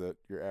things that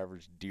your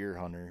average deer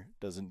hunter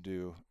doesn't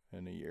do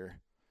in a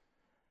year.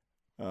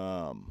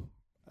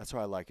 That's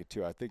why I like it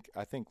too. I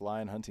think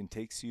lion hunting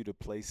takes you to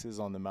places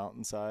on the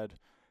mountainside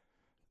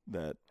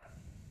that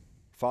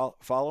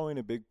following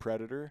a big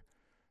predator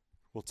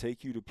will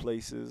take you to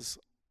places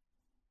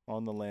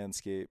on the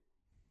landscape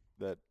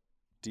that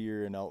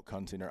deer and elk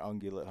hunting or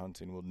ungulate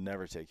hunting will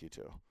never take you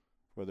to,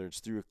 whether it's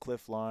through a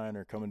cliff line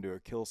or coming to a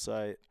kill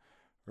site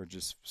or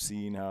just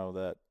seeing how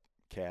that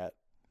cat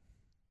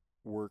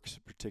works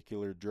a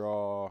particular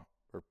draw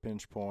or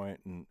pinch point.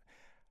 And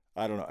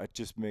I don't know, it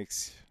just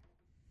makes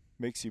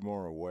you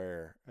more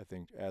aware, I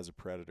think, as a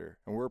predator.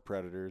 And we're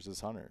predators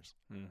as hunters.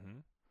 Mm-hmm.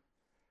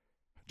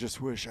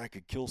 Just wish I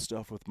could kill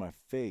stuff with my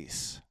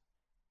face.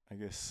 I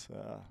guess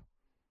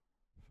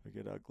if I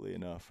get ugly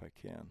enough, I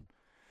can.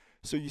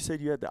 So you said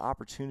you had the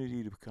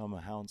opportunity to become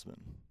a houndsman.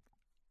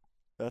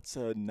 That's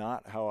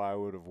not how I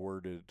would have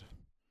worded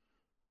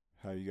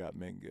how you got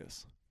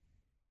Mingus.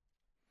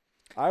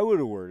 I would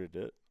have worded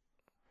it.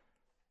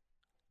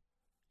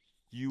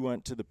 you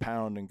went to the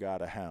pound and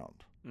got a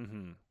hound.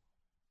 Mm-hmm.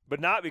 But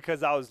not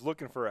because I was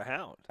looking for a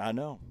hound. I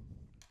know.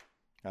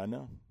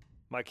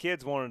 My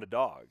kids wanted a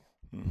dog.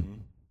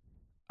 Mm-hmm.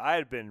 I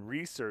had been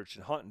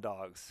researching hunting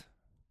dogs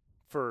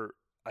for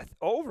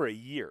over a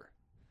year,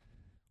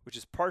 which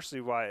is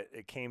partially why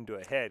it came to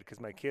a head, because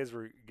my kids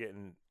were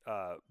getting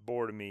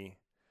bored of me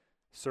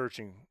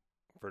searching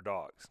for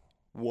dogs.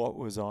 What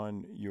was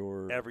on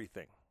your...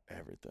 Everything.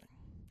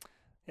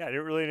 Yeah, I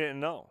really didn't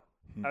know.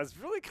 I was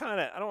really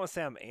kind of, I don't want to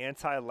say I'm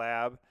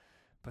anti-lab,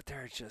 but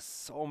there are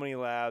just so many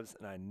labs,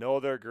 and I know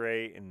they're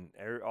great, and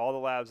all the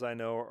labs I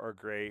know are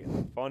great,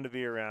 and fun to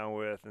be around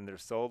with, and they're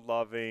so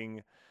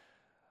loving.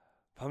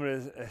 A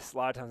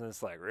lot of times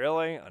it's like,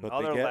 really?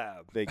 Another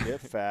lab? They get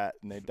fat,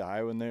 and they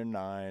die when they're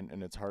 9,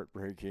 and it's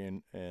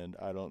heartbreaking, and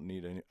I don't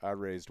need any. I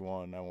raised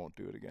one. I won't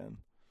do it again.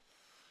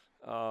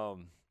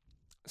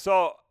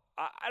 So,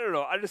 I don't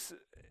know.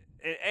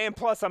 And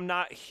plus, I'm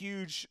not a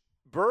huge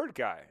bird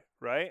guy,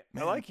 right?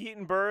 Man. I like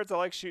eating birds. I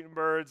like shooting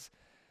birds.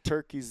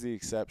 Turkey's the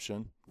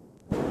exception.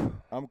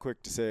 I'm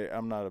quick to say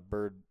I'm not a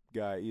bird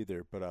guy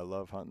either, but I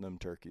love hunting them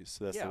turkeys.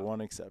 So that's the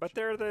one exception. But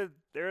they're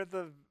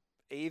the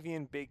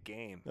avian big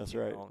game. That's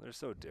right. They're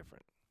so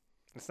different.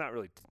 It's not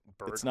really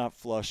bird. It's not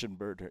flushing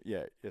bird.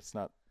 Yeah, it's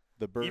not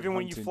the bird. Even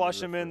when you flush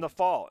them in the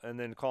fall and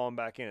then call them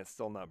back in, it's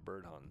still not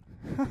bird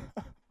hunting.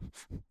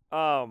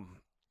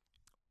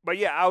 But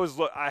yeah,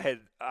 I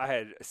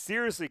had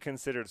seriously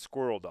considered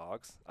squirrel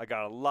dogs. I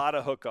got a lot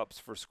of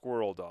hookups for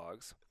squirrel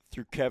dogs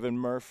through Kevin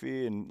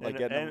Murphy and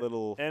getting a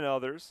little and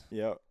others.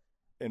 Yeah,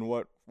 and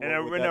what and I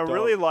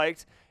really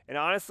liked. And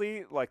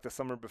honestly, like the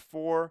summer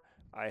before,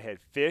 I had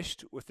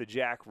fished with the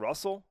Jack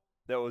Russell.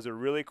 That was a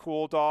really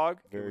cool dog.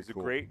 It was a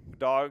great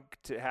dog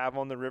to have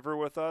on the river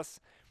with us.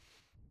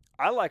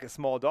 I like a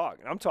small dog,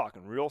 and I'm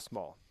talking real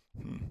small.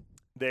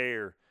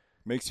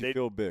 Makes you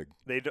feel big.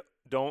 They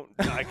don't,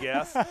 I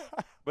guess,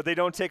 but they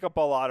don't take up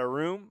a lot of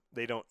room.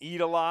 They don't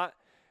eat a lot.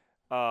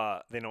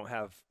 They don't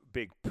have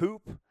big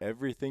poop.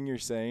 Everything you're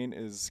saying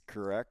is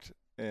correct,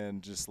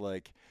 and just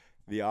like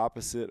the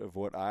opposite of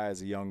what I,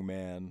 as a young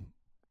man,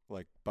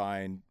 like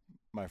buying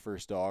my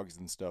first dogs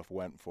and stuff,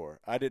 went for.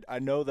 I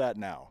know that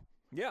now.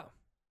 Yeah.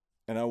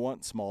 And I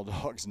want small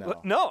dogs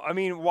now. No, I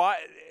mean, why?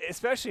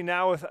 Especially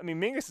now with,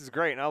 Mingus is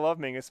great, and I love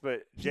Mingus,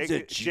 but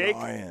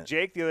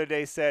Jake the other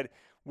day said,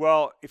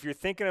 well, if you're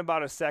thinking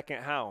about a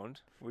second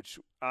hound, which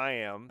I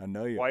am, I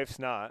know you. Wife's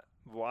not,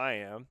 well, I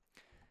am.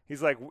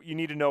 He's like, you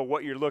need to know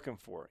what you're looking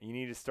for. You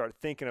need to start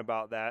thinking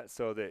about that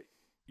so that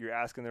you're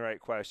asking the right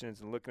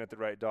questions and looking at the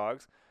right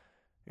dogs.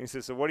 And he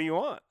said, so what do you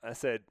want? I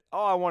said,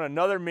 I want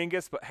another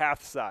Mingus, but half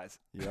the size.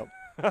 Yep.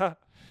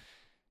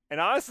 And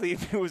honestly,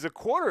 if it was a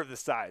quarter of the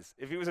size,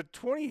 if it was a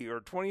 20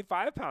 or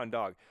 25 pound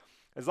dog,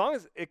 as long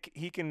as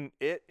she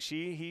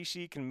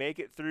can make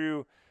it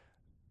through,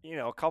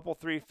 a couple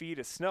 3 feet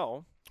of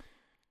snow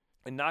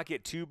and not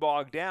get too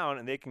bogged down,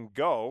 and they can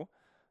go,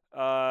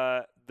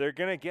 they're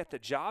going to get the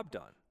job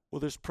done. Well,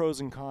 there's pros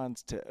and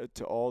cons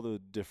to all the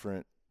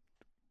different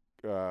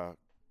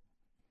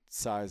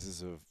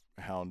sizes of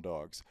hound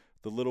dogs.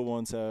 The little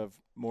ones have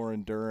more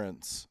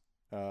endurance,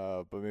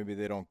 but maybe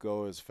they don't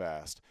go as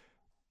fast.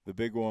 The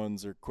big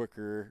ones are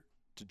quicker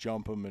to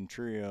jump them and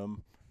tree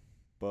them,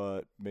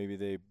 but maybe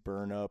they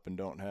burn up and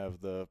don't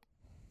have the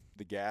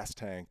gas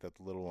tank that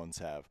the little ones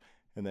have.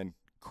 And then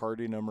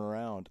carting them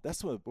around.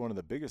 That's one of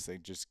the biggest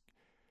things, just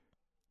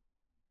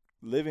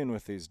living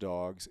with these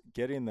dogs,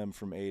 getting them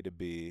from A to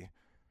B.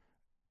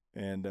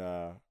 And,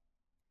 they're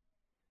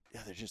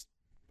just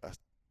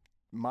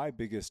my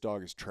biggest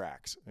dog is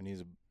Trax, and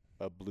he's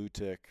a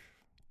bluetick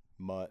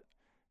mutt,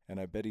 and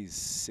I bet he's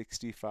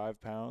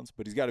 65 pounds,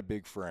 but he's got a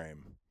big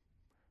frame.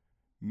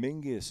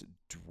 Mingus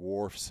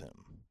dwarfs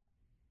him.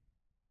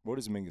 What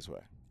does Mingus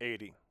weigh?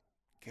 80.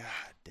 God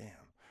damn.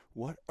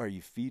 What are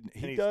you feeding?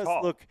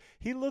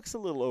 He looks a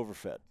little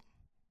overfed.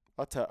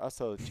 I'll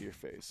tell it to your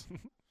face.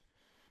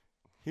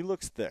 He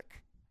looks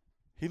thick.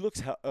 He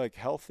looks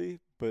healthy,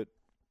 but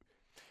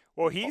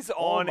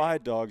all my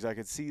dogs, I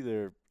could see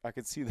their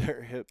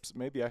hips.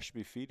 Maybe I should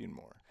be feeding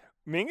more.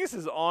 Mingus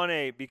is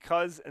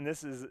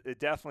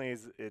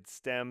it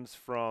stems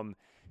from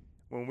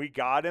when we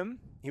got him,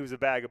 he was a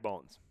bag of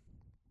bones.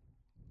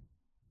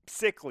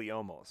 Sickly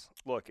almost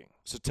looking.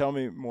 So tell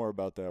me more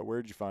about that.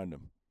 Where'd you find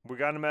him? We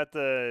got him at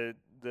the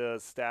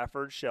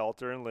Stafford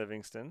shelter in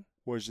Livingston.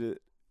 Was it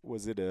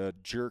a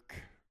jerk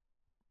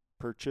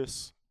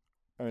purchase?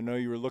 I know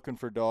you were looking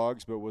for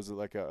dogs, but was it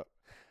like a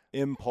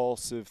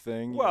impulsive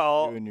thing you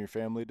and your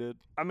family did?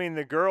 I mean,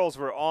 the girls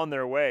were on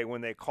their way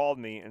when they called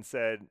me and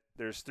said,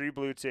 there's 3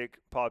 bluetick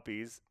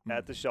puppies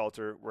at the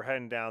shelter. We're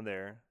heading down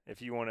there.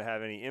 If you want to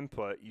have any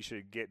input, you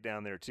should get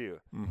down there too.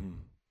 Mm-hmm.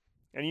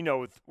 And,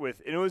 and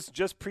it was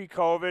just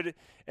pre-COVID.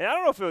 And I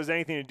don't know if it was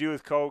anything to do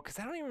with COVID, because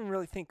I don't even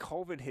really think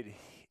COVID had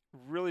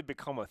really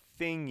become a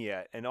thing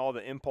yet. And all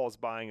the impulse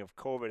buying of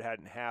COVID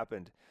hadn't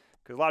happened,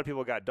 because a lot of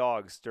people got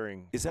dogs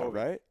during Is that COVID.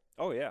 right?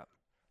 Oh, yeah.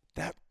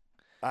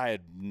 I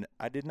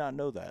did not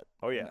know that.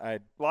 Oh, yeah. A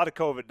lot of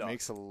COVID dogs.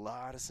 Makes a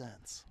lot of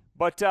sense.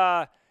 But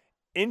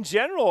in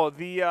general,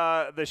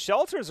 the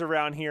shelters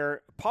around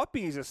here,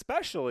 puppies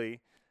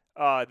especially,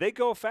 they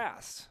go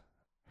fast,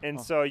 and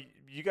so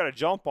you got to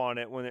jump on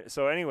it when.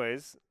 So,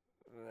 anyways,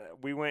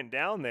 we went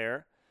down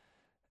there,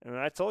 and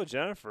I told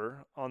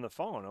Jennifer on the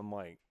phone, I'm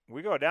like,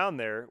 we go down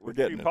there with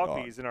 3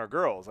 puppies and our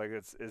girls, like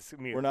it's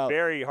gonna be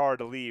very hard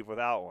to leave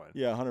without one.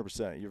 Yeah,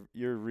 100%.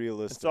 You're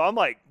realistic. And so I'm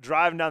like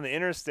driving down the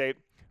interstate,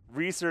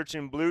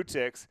 researching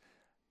blueticks.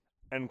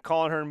 And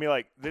calling her and be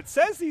like, it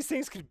says these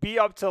things could be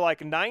up to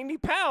like 90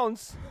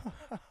 pounds.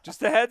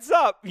 Just a heads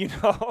up, you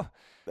know.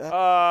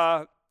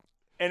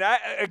 And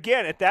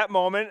again, at that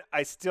moment,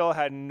 I still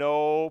had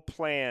no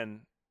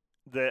plan.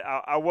 That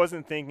I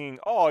wasn't thinking,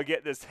 oh, I'll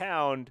get this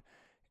hound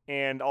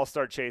and I'll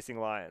start chasing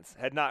lions.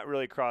 Had not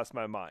really crossed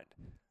my mind.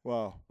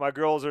 Wow. My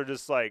girls are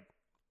just like,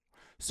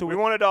 so we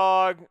want a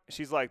dog.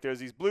 She's like, there's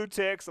these blue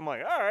ticks. I'm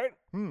like, all right.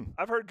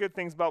 I've heard good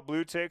things about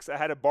blue ticks. I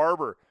had a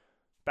barber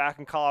back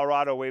in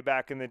Colorado way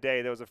back in the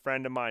day. There was a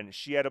friend of mine.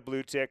 She had a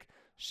blue tick.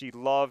 She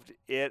loved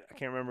it. I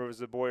can't remember if it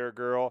was a boy or a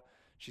girl.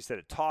 She said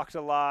it talked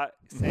a lot,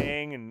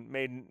 sang, and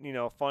made,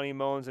 funny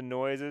moans and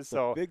noises.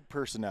 So big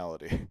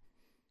personality.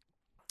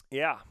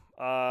 Yeah.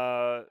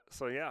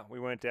 We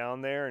went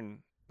down there, and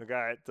the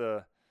guy at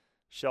the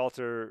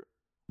shelter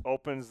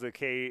opens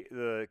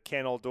the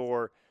kennel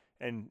door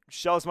and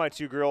shoves my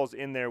 2 girls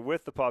in there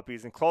with the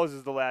puppies and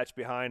closes the latch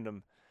behind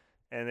them.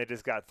 And they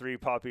just got 3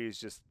 puppies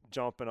just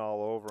jumping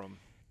all over them.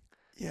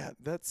 Yeah,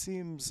 that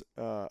seems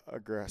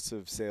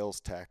aggressive sales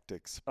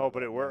tactics. Oh,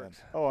 but it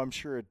worked. Oh, I'm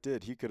sure it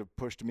did. He could have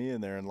pushed me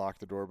in there and locked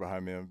the door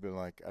behind me and been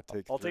like, I'll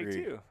take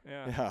 2.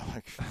 Yeah. Yeah,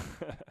 like,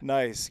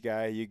 nice,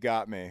 guy. You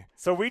got me.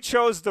 So we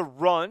chose the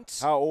runt.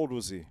 How old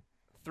was he?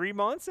 3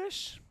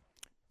 months-ish.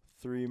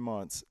 3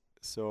 months.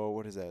 So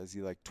what is that? Is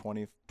he like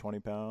 20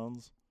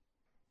 pounds?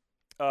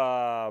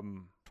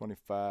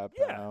 25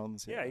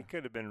 pounds? Yeah, he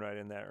could have been right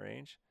in that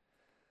range.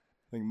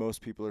 I think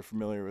most people are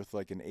familiar with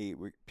like an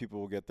 8-week. People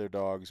will get their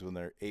dogs when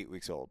they're 8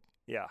 weeks old.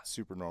 Yeah,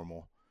 super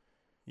normal.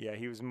 Yeah,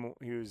 he was a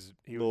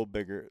little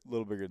bigger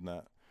than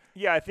that.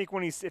 Yeah, I think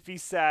if he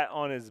sat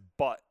on his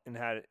butt and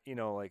had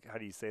like, how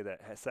do you say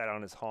that? Sat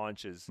on his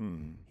haunches,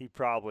 he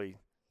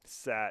probably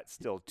sat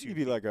still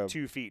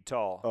 2 feet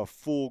tall. A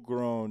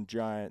full-grown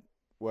giant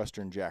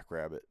Western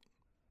jackrabbit.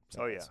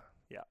 Oh yeah.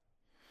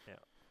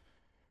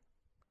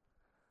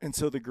 And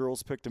so the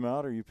girls picked him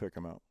out, or you pick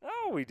him out?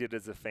 Oh, we did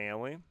as a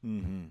family.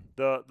 Mm-hmm.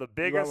 The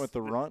biggest. You went with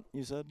the runt,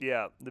 you said?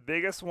 Yeah, the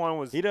biggest one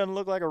was. He doesn't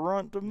look like a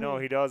runt to me. No,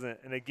 he doesn't.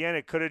 And again,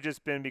 it could have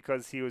just been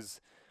because he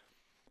was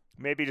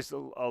maybe just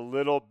a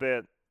little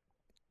bit.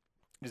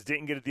 Just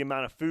didn't get the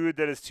amount of food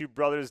that his 2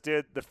 brothers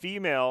did. The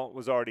female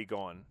was already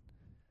gone,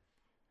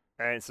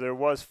 and so there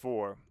was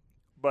 4,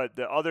 but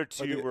the other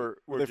 2 were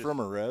they from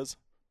a res?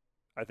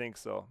 I think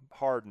so.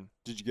 Harden.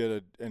 Did you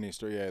get any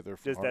story? Yeah, they're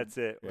from Harden. That's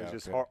it. It was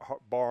just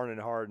Barn and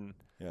Harden.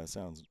 Yeah,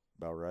 sounds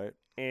about right.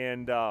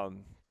 And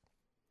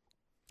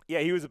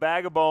he was a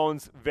bag of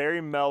bones, very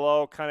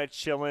mellow, kind of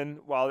chilling.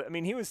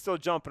 He was still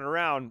jumping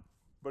around,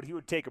 but he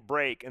would take a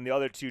break, and the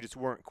other 2 just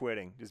weren't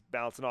quitting, just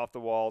bouncing off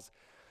the walls,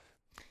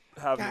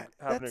 having a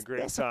great time.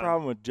 That's the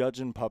problem with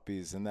judging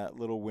puppies in that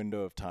little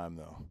window of time,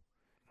 though,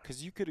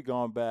 because you could have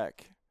gone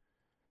back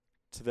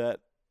to that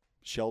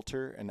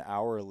shelter an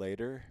hour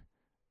later,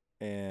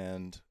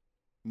 and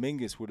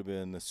Mingus would have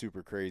been the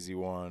super crazy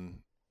one,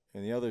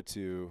 and the other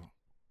 2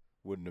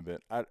 wouldn't have been.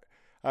 I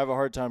have a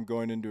hard time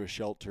going into a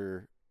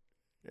shelter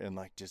and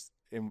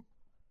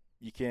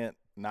you can't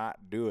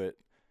not do it,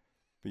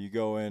 but you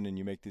go in and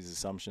you make these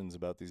assumptions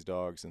about these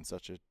dogs in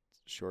such a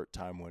short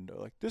time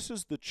window. Like, this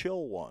is the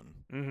chill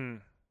one. Mm-hmm.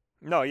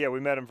 No, yeah, we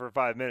met him for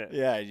 5 minutes.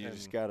 Yeah, you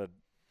gotta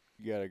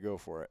go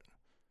for it.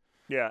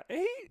 Yeah,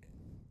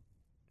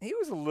 he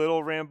was a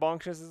little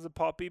rambunctious as a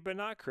puppy, but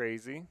not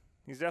crazy.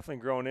 He's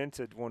definitely grown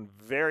into one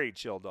very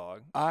chill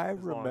dog. I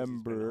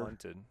remember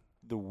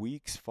the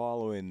weeks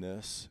following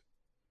this,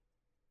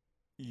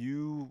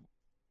 you,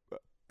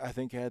 I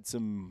think, had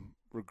some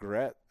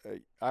regret.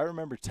 I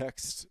remember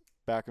texts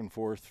back and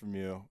forth from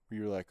you where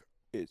you were like,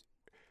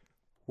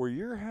 were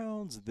your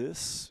hounds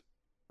this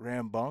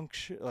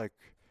rambunctious? Like,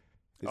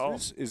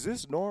 is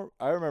this normal?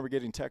 I remember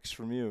getting texts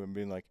from you and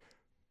being like,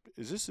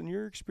 is this in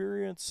your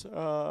experience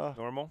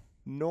normal?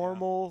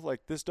 Yeah.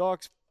 Like, this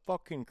dog's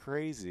fucking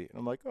crazy. And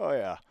I'm like, oh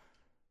yeah,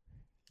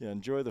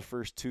 enjoy the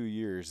first 2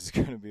 years. It's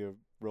gonna be a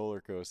roller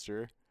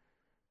coaster.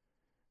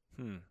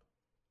 I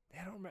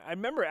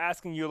remember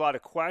asking you a lot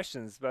of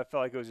questions, but I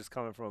felt like it was just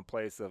coming from a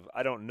place of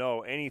I don't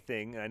know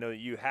anything, and I know that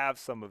you have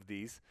some of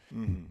these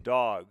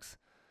dogs.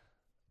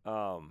 He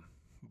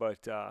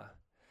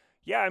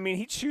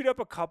chewed up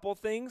a couple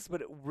things,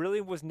 but it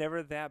really was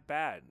never that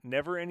bad.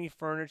 Never any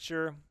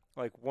furniture,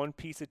 like one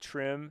piece of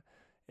trim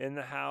in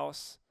the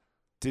house.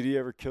 Did he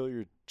ever kill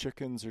your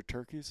chickens or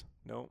turkeys?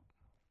 No.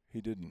 He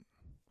didn't.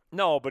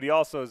 No, but he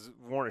also has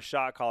worn a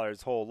shot collar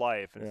his whole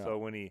life, and so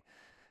when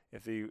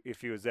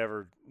if he was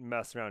ever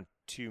messing around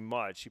too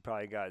much, he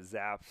probably got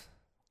zapped.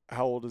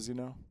 How old is he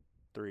now?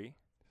 3.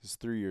 This is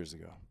 3 years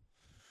ago.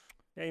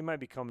 Yeah, he might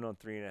be coming on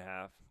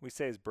 3.5. We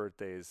say his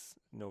birthday is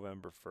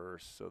November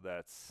 1st, so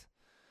that's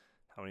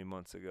how many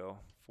months ago?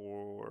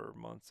 4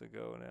 months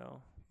ago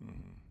now.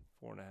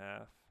 Mm-hmm.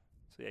 4.5.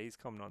 So, yeah, he's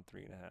coming on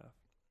 3.5.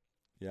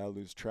 Yeah, I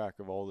lose track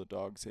of all the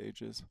dogs'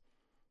 ages.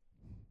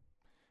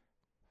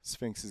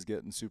 Sphinx is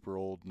getting super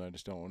old, and I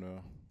just don't want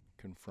to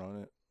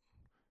confront it.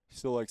 He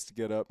still likes to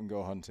get up and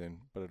go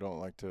hunting, but I don't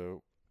like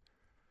to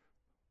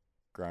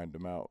grind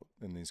him out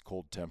in these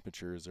cold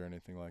temperatures or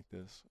anything like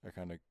this. I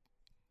kind of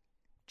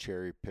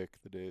cherry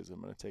pick the days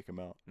I'm going to take him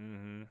out.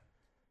 Mm-hmm.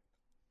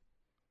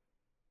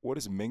 What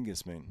does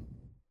Mingus mean?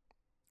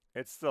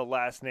 It's the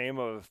last name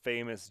of a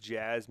famous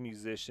jazz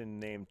musician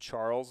named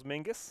Charles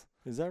Mingus.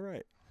 Is that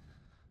right?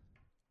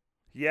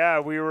 Yeah,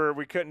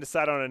 we couldn't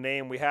decide on a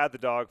name. We had the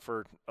dog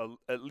for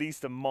at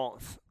least a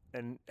month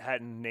and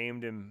hadn't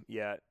named him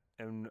yet.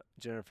 And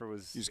Jennifer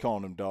was... You just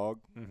calling him Dog?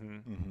 Mm-hmm.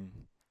 Mm-hmm.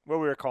 Well,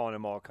 we were calling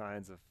him all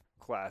kinds of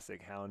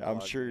classic hound I'm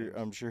dog sure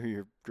names.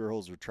 your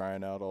girls were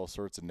trying out all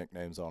sorts of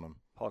nicknames on him.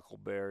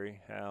 Huckleberry,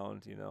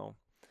 Hound,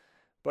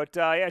 But,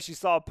 yeah, she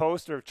saw a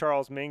poster of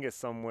Charles Mingus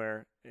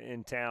somewhere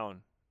in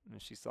town.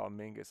 And she saw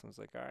Mingus and was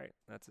like, all right,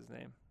 that's his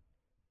name.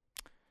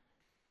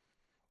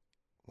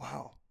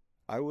 Wow.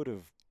 I would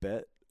have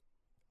bet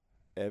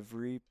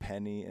every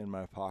penny in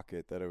my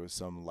pocket that it was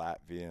some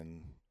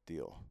Latvian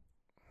deal.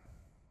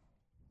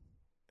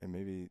 And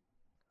maybe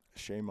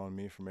shame on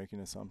me for making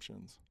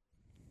assumptions.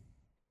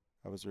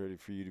 I was ready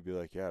for you to be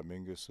like, yeah,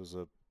 Mingus was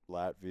a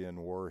Latvian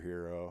war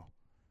hero.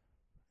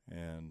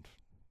 And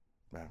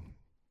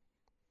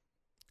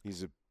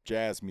he's a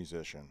jazz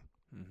musician.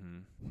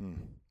 Mm-hmm.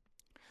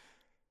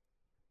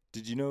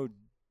 Did you know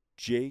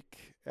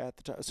Jake at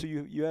the time? So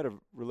you had a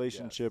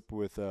relationship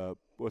with,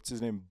 what's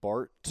his name,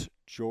 Bart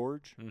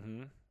George?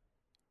 Mm-hmm.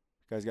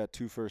 Guy's got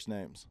 2 first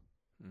names.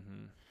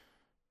 Mm-hmm.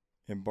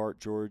 And Bart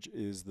George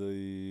is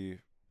the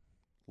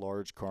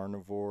large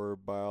carnivore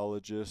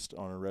biologist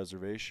on a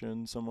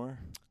reservation somewhere?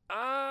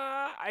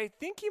 I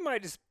think he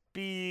might just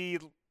be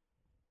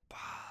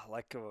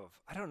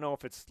I don't know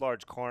if it's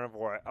large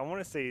carnivore. I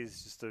want to say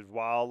he's just a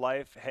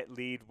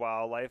lead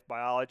wildlife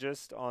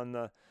biologist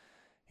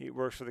he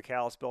works for the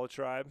Kalispell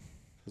tribe.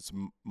 It's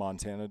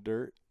Montana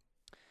dirt?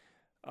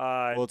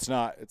 Well, it's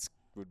not. It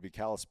would be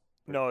Kalispell.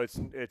 No, it's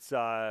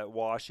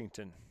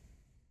Washington.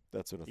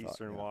 That's what I thought.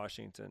 Eastern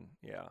Washington,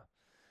 yeah.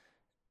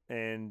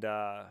 And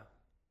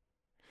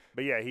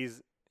but yeah,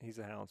 he's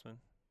a houndsman.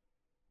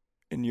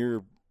 And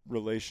your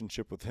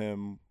relationship with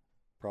him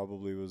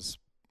probably was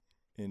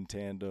in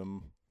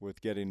tandem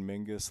with getting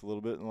Mingus a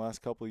little bit in the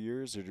last couple of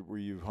years, or were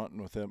you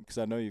hunting with him? Because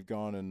I know you've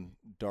gone and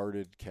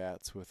darted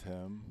cats with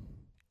him.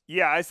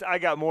 Yeah, I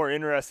got more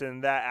interested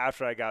in that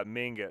after I got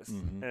Mingus,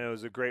 Mm-hmm. and it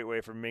was a great way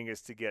for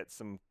Mingus to get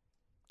some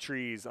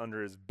trees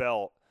under his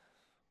belt,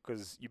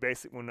 because you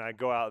basically, when I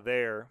go out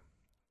there,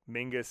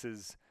 Mingus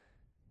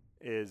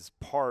is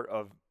part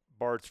of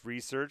Bart's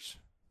research.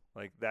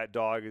 Like, that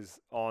dog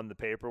is on the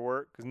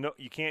paperwork, because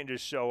you can't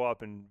just show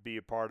up and be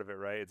a part of it,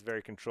 right? It's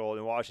very controlled.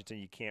 In Washington,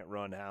 you can't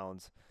run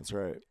hounds. That's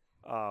right.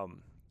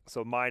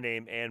 So my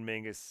name and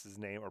Mingus's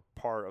name are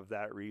part of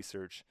that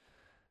research,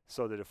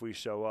 so that if we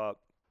show up,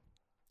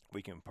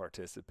 we can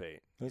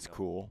participate. That's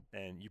cool.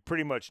 And you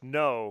pretty much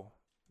know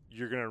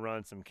you're going to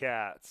run some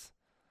cats.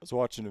 I was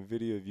watching a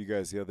video of you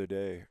guys the other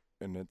day,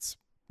 and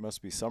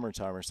must be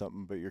summertime or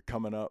something, but you're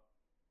coming up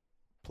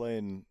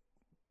playing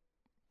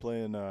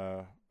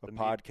a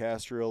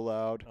podcast real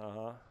loud.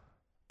 Uh-huh.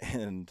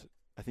 And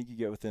I think you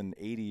get within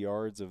 80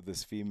 yards of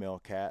this female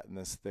cat in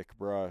this thick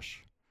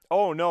brush.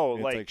 Oh, no.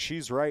 It's like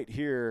she's right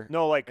here.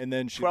 No, like and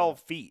then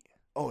 12 feet.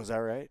 Oh, is that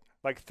right?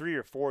 Like 3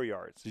 or 4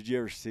 yards. Did you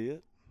ever see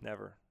it?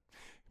 Never.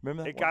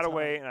 Remember that it got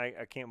away, and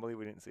I can't believe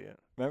we didn't see it.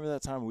 Remember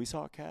that time we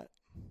saw a cat?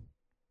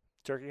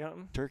 Turkey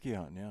hunting? Turkey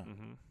hunting, yeah.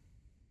 Mm-hmm.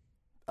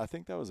 I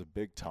think that was a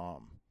big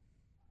tom.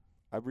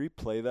 I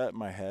replay that in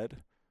my head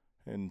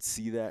and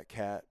see that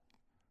cat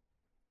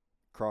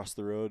cross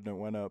the road, and it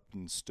went up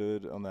and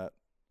stood on that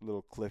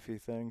little cliffy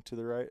thing to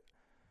the right.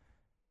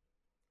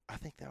 I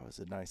think that was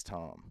a nice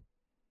tom.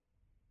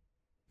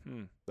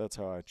 That's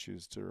how I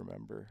choose to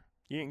remember.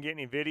 You didn't get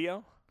any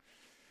video?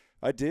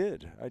 I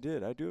did. I do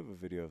have a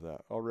video of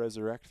that. I'll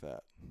resurrect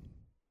that.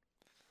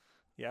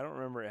 Yeah, I don't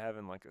remember it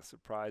having like a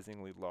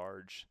surprisingly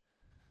large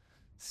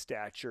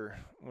stature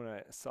when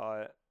I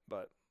saw it,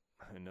 but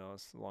who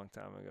knows, a long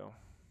time ago.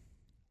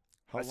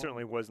 I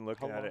certainly wasn't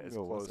looking at it as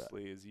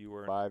closely as you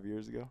were. 5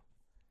 years ago?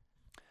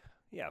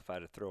 Yeah, if I had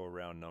to throw a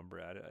round number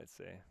at it, I'd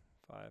say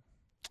 5.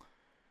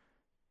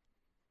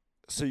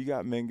 So you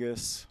got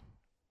Mingus.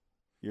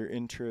 Your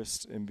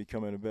interest in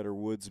becoming a better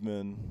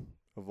woodsman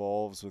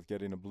evolves with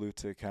getting a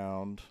bluetick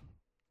hound,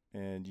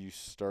 and you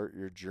start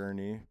your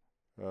journey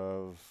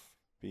of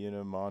being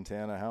a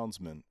Montana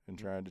houndsman and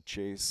trying to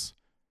chase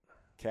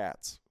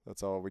cats.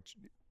 That's all.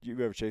 You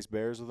ever chase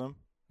bears with them?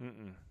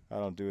 Mm-mm. I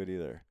don't do it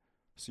either.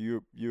 So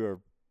you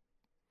are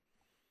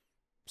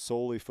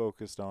solely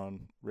focused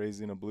on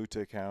raising a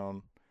bluetick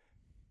hound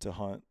to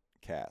hunt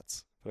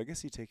cats. But I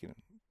guess you're taking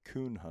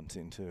coon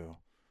hunting too.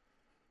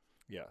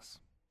 Yes.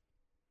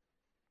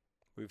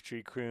 We've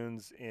treed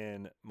coons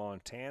in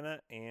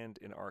Montana and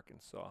in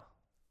Arkansas.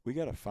 We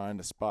got to find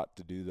a spot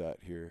to do that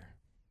here.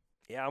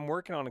 Yeah, I'm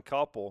working on a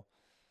couple.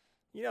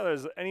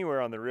 There's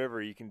anywhere on the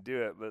river you can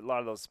do it, but a lot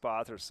of those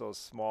spots are so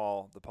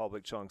small, the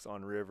public chunks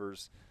on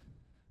rivers,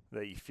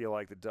 that you feel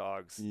like the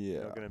dog's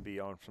going to be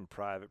on some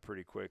private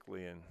pretty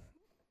quickly, and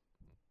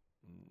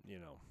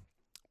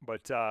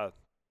But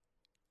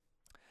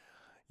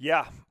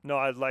yeah, no,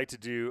 I'd like to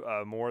do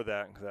more of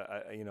that because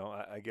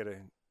I get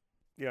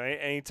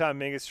anytime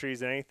Mingus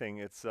trees anything,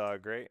 it's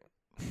great.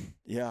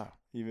 Yeah,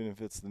 even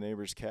if it's the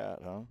neighbor's cat,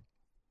 huh?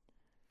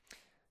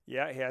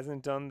 Yeah, he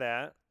hasn't done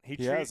that.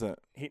 He hasn't.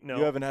 No.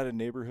 You haven't had a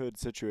neighborhood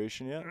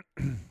situation yet?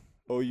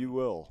 Oh, you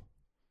will.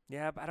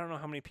 Yeah, but I don't know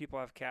how many people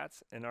have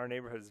cats, and our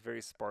neighborhood is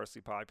very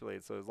sparsely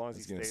populated. So as long as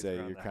he stays around the house. I was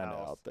going to say, you're kind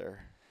of out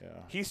there.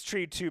 Yeah. He's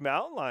treed 2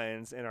 mountain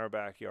lions in our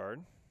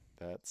backyard.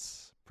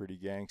 That's pretty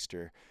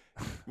gangster.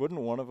 Wouldn't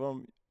one of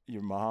them,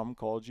 your mom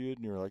called you,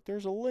 and you were like,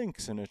 "There's a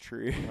lynx in a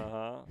tree."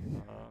 Well,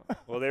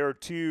 there were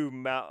 2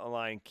 mountain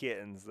lion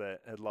kittens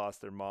that had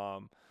lost their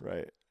mom.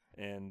 Right.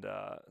 And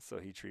so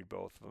he treated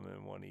both of them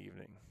in one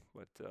evening.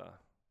 But,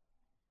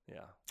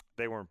 yeah,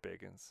 they weren't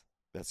big ones.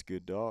 That's a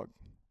good dog.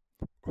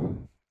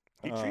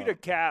 He treated a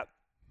cat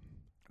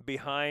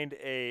behind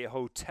a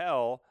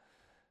hotel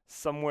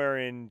somewhere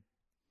in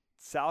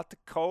South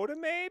Dakota,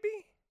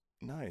 maybe?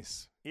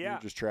 Nice. Yeah. You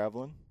were just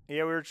traveling?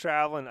 Yeah, we were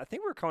traveling. I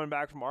think we were coming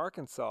back from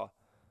Arkansas.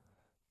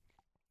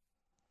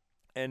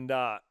 And,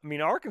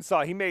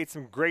 Arkansas, he made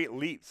some great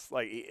leaps.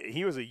 Like,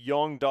 he was a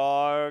young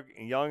dog,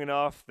 young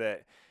enough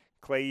that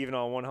Clay, even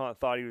on one hunt,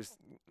 thought he was,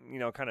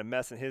 kind of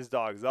messing his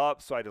dogs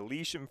up. So I had to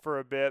leash him for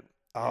a bit.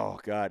 Oh,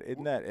 God.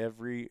 Isn't that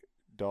every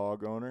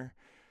dog owner?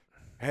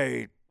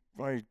 Hey,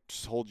 why don't you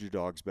just hold your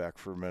dogs back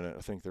for a minute?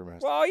 I think they're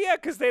messing. Well, yeah,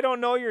 because they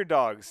don't know your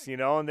dogs,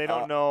 and they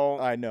don't know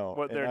I know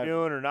what they're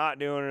doing or not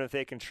doing, and if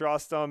they can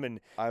trust them. And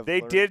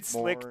they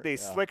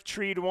slick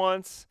treed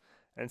once,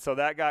 and so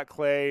that got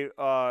Clay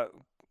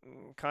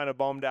kind of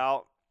bummed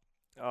out.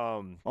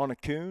 On a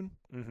coon?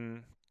 Mm-hmm.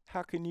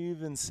 How can you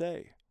even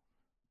say?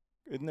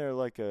 Isn't there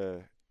like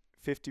a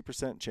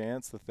 50%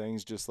 chance the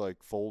thing's just like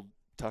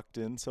tucked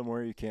in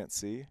somewhere you can't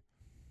see?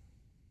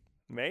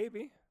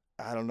 Maybe.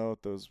 I don't know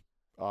what those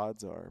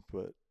odds are,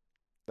 but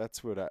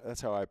that's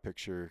how I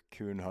picture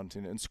coon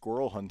hunting and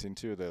squirrel hunting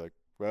too. They're like,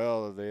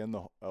 well, are they in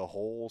a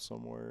hole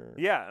somewhere?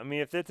 Yeah,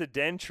 if it's a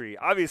den tree,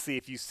 obviously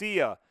if you see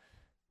a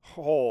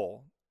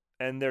hole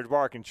and they're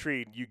barking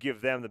tree, you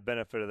give them the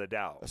benefit of the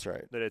doubt. That's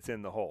right. That it's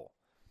in the hole.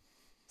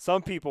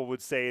 Some people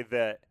would say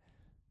that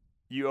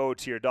you owe it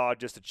to your dog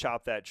just to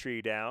chop that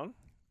tree down.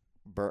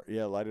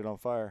 Light it on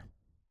fire.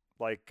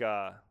 Like,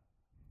 where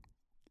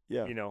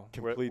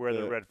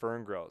the red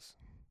fern grows.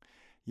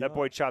 That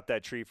boy chopped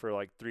that tree for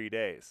like 3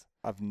 days.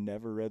 I've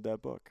never read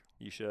that book.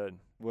 You should.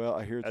 Well,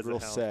 I hear it's real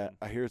sad.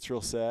 I hear it's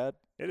real sad.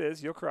 It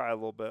is. You'll cry a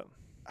little bit.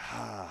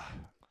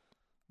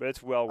 But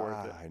it's well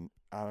worth it.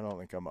 I don't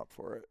think I'm up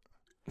for it.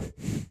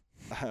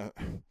 To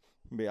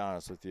be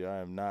honest with you, I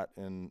am not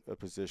in a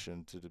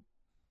position to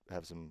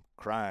have some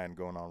crying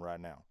going on right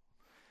now.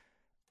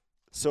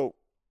 So,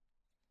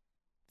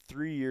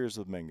 3 years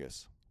with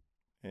Mingus,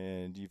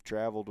 and you've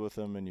traveled with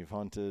him and you've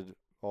hunted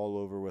all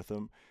over with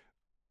him.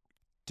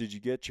 Did you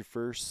get your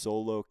first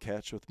solo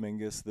catch with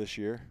Mingus this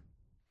year?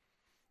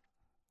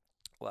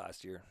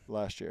 Last year.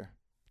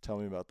 Tell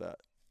me about that.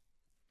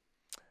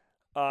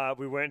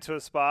 We went to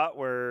a spot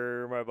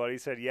where my buddy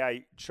said, yeah,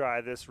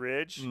 try this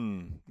ridge,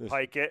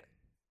 hike it,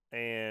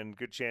 and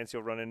good chance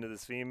you'll run into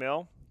this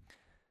female.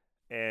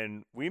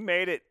 And we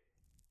made it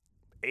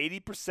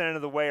 80%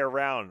 of the way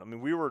around.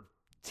 We were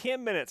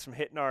 10 minutes from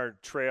hitting our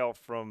trail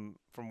from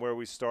where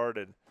we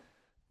started.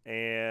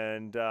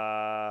 And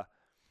it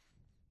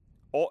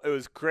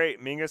was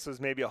great. Mingus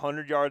was maybe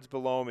 100 yards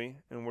below me,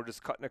 and we're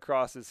just cutting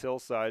across this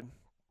hillside.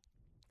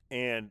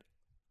 And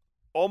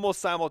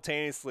almost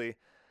simultaneously,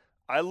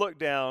 I look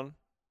down,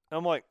 and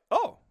I'm like,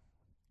 oh,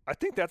 I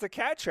think that's a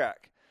cat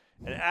track.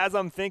 And as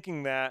I'm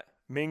thinking that,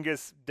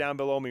 Mingus down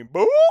below me,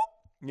 boop!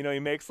 He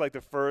makes like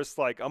the first,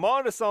 I'm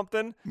on to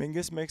something.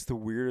 Mingus makes the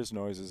weirdest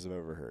noises I've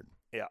ever heard.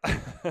 Yeah.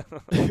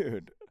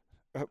 Dude,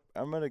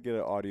 I'm going to get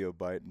an audio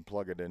bite and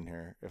plug it in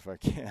here if I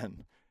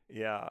can.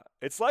 Yeah.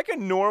 It's like a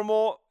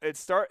normal,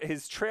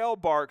 his trail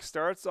bark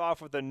starts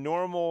off with a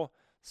normal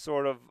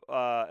sort of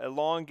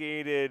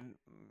elongated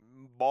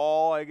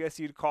ball, I guess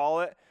you'd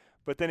call it.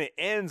 But then it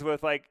ends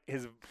with like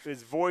his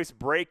voice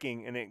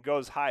breaking and it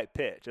goes high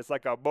pitch. It's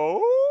like a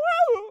boo.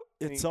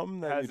 It's something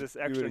that you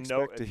would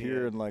expect to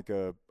hear in like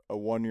a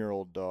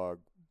 1-year-old dog,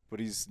 but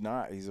he's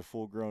not. He's a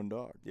full-grown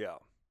dog. Yeah.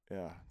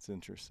 Yeah, it's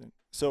interesting.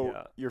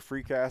 So you're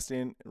free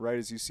casting right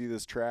as you see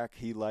this track.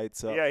 He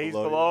lights up. Yeah, he's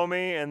below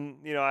me, and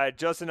I had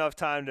just enough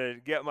time to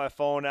get my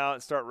phone out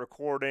and start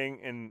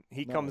recording. And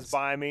he comes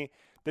by me.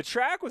 The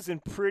track was in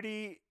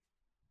pretty.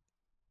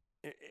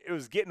 It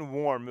was getting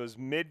warm. It was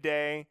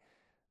midday.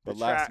 But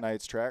last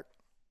night's track.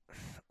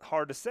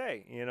 Hard to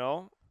say,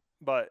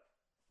 but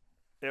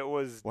it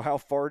was. Well, how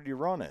far did you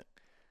run it?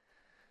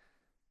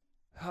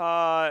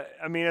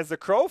 As the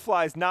crow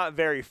flies, not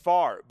very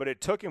far, but it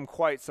took him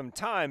quite some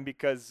time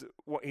because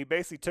he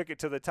basically took it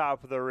to the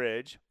top of the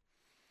ridge,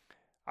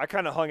 I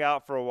kind of hung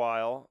out for a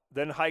while,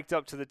 then hiked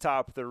up to the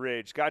top of the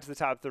ridge, got to the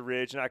top of the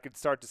ridge, and I could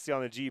start to see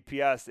on the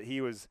GPS that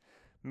he was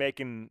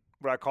making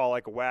what I call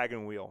like a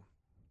wagon wheel.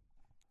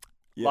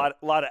 Yeah.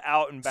 Lot of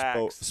out and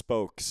backs.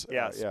 Spokes.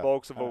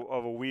 Spokes of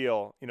a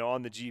wheel,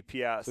 on the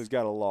GPS. So he's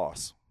got a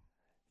loss.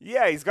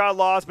 Yeah, he's got a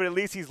loss, but at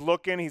least he's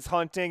looking, he's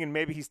hunting, and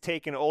maybe he's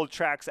taking old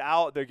tracks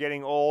out. They're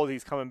getting old.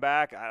 He's coming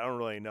back. I don't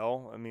really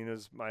know. I mean, it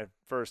was my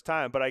first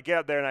time. But I get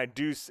up there, and I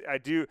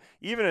do,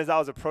 even as I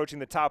was approaching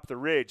the top of the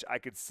ridge, I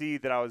could see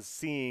that I was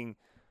seeing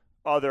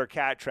other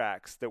cat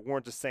tracks that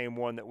weren't the same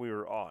one that we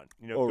were on,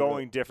 going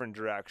really? different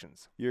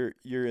directions. You're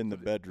in the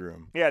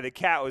bedroom. Yeah, the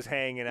cat was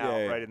hanging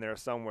out right in there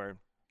somewhere.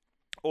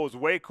 What was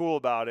way cool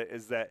about it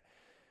is that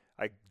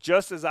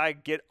just as I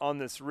get on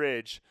this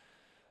ridge,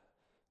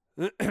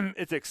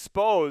 it's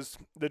exposed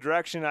the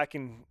direction I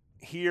can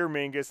hear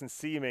Mingus and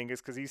see Mingus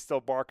because he's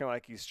still barking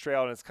like he's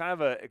trailed. And it's kind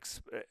of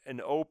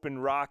an open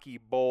rocky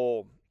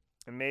bowl,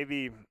 and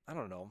maybe, I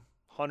don't know,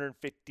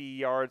 150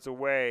 yards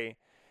away,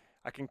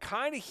 I can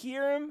kind of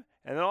hear him,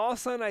 and then all of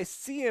a sudden I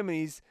see him, and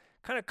he's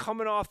kind of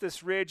coming off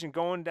this ridge and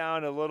going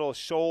down a little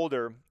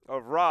shoulder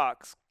of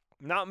rocks,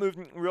 not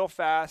moving real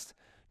fast,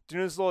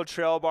 doing his little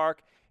trail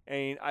bark,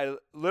 and I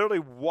literally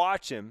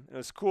watch him. It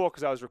was cool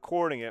because I was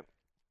recording it.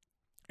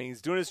 And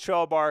he's doing his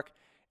trail bark,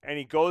 and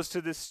he goes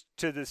to this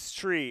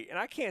tree, and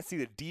I can't see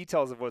the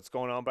details of what's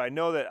going on, but I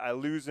know that I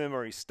lose him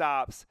or he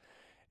stops,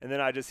 and then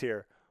I just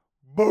hear,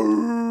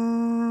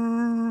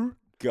 boo,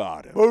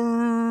 got him.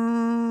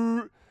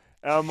 Boo.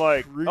 And I'm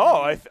like,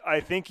 I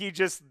think he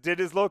just did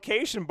his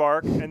location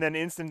bark, and then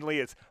instantly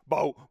it's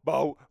bow,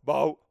 bow,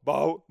 bow,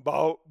 bow,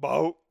 bow,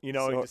 bow. He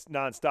just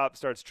nonstop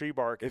starts tree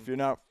barking. If you're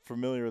not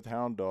familiar with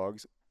hound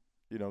dogs,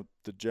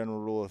 the general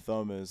rule of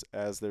thumb is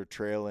as they're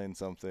trailing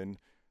something,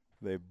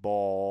 they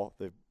bawl,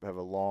 they have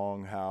a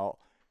long howl,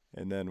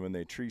 and then when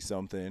they tree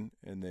something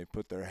and they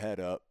put their head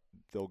up,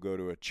 they'll go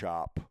to a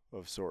chop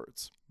of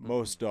sorts.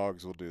 Most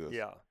dogs will do this.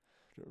 Yeah.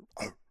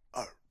 Arr,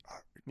 arr,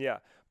 arr. Yeah.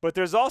 But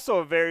there's also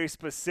a very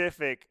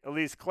specific, at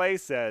least Clay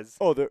says.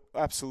 Oh,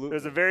 absolutely.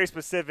 There's a very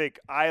specific,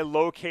 I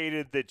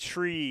located the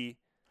tree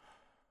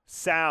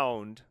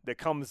sound that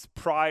comes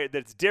prior,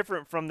 that's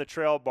different from the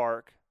trail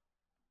bark,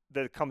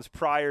 that comes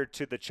prior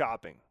to the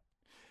chopping.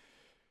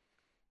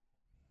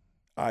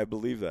 I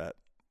believe that.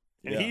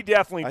 And he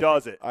definitely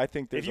does it. I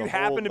think there's if you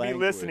happen to be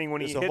listening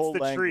when he hits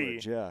the tree.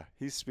 Yeah,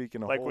 he's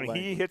speaking a like whole when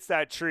language. he hits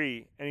that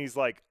tree and he's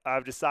like,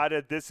 I've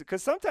decided this,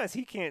 because sometimes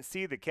he can't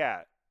see the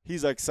cat.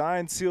 He's like,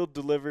 signed, sealed,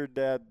 delivered,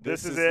 Dad.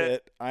 This is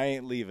it. I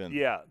ain't leaving.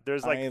 Yeah,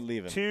 there's like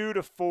 2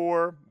 to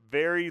 4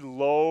 very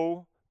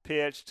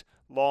low-pitched,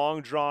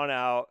 long,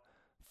 drawn-out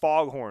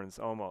foghorns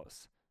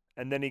almost.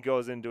 And then he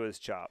goes into his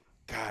chop.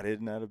 God,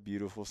 isn't that a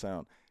beautiful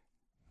sound?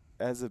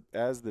 As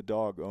the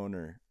dog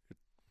owner,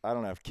 I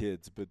don't have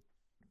kids, but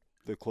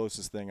the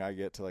closest thing I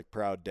get to like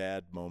proud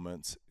dad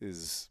moments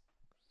is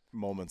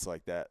moments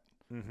like that.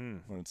 Mm-hmm.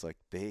 When it's like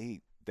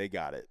they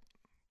got it.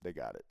 They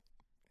got it.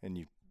 And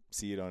you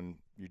see it on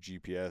your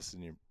GPS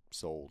and you're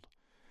sold.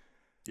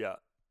 Yeah.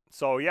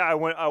 So yeah,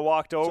 I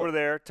walked over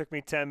there. It took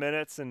me 10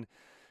 minutes and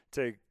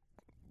to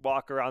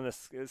walk around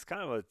this. It's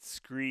kind of a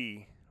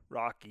scree,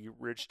 rocky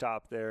ridge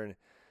top there, and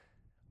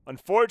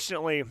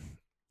unfortunately,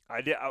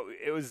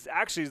 it was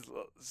actually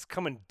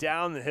coming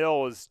down the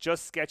hill was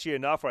just sketchy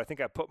enough where I think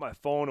I put my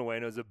phone away,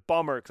 and it was a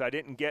bummer because I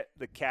didn't get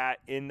the cat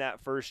in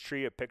that first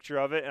tree, a picture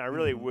of it, and I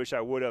really wish I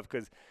would have,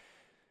 because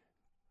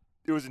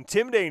it was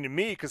intimidating to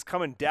me, because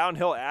coming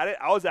downhill at it,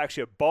 I was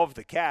actually above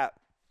the cat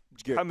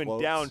coming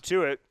down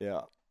to it.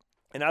 Yeah.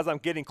 And as I'm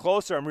getting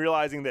closer, I'm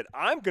realizing that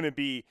I'm going to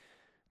be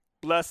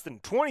less than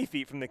 20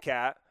 feet from the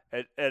cat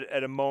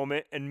at a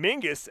moment, and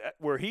Mingus,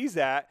 where he's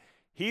at,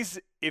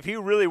 if he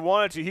really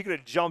wanted to, he could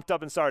have jumped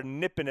up and started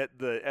nipping at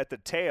the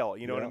tail.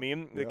 You know what I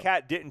mean? The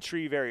cat didn't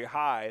tree very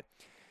high.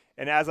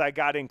 And as I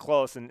got in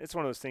close, and it's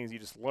one of those things you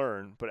just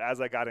learn, but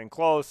as I got in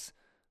close,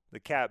 the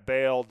cat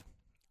bailed.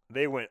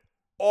 They went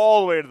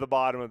all the way to the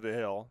bottom of the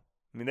hill.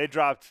 I mean, they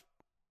dropped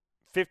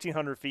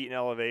 1,500 feet in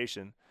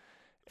elevation.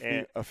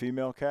 And a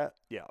female cat?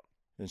 Yeah.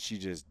 And she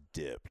just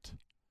dipped.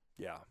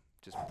 Yeah.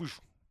 Just whoosh.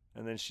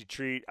 And then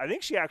I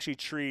think she actually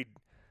treed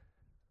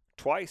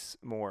twice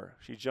more.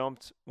 She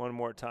jumped one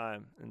more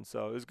time, and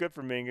so it was good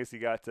for Mingus. He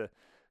got to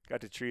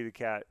tree the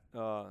cat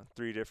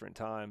 3 different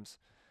times,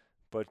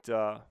 but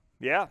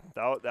yeah,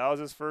 that was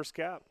his first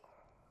cap.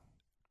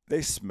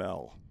 They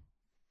smell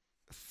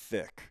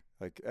thick.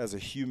 Like as a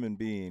human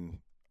being,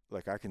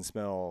 like I can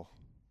smell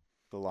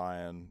the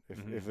lion.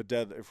 If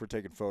we're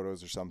taking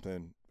photos or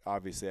something,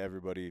 obviously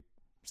everybody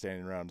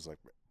standing around is like,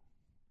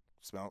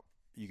 smell.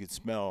 You can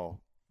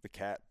smell the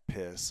cat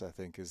piss. I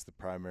think is the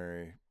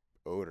primary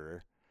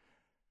odor.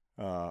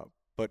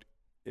 But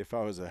if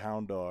I was a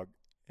hound dog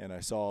and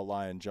I saw a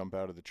lion jump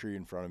out of the tree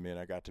in front of me and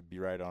I got to be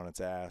right on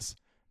its ass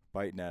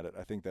biting at it,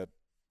 I think that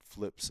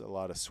flips a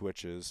lot of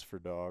switches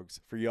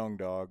for young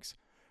dogs.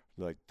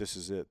 Like, this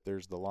is it,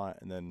 there's the lion,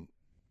 and then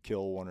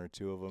kill 1 or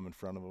 2 of them in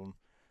front of them,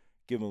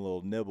 give them a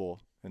little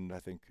nibble, and I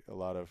think a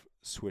lot of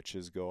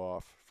switches go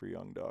off for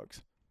young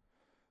dogs.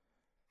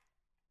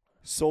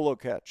 Solo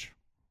catch.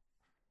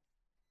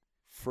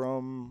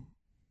 from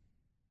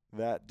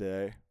that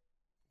day,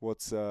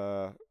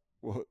 tell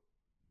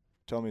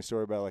me a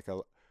story about like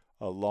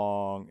a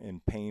long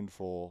and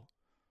painful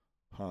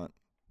hunt.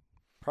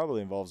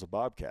 Probably involves a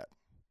bobcat.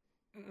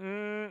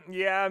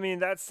 Yeah, I mean,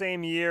 that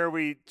same year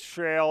we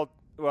trailed,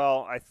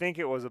 well, I think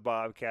it was a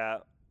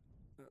bobcat.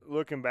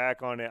 Looking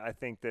back on it, I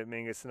think that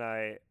Mingus and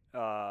I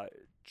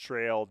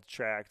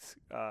tracked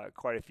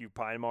quite a few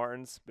pine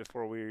martens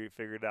before we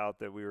figured out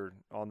that we were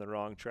on the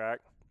wrong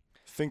track.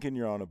 Thinking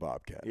you're on a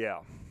bobcat. Yeah.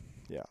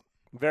 Yeah.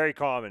 Very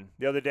common.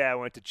 The other day I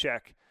went to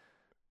check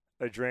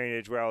a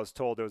drainage where I was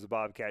told there was a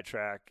bobcat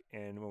track,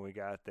 and when we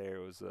got there,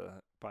 it was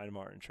a pine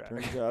marten track.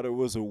 Turns out it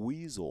was a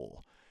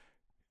weasel.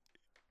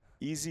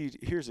 Easy.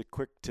 Here's a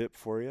quick tip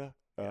for you.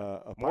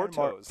 More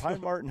toes.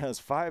 Pine marten has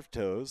 5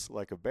 toes,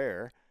 like a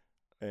bear,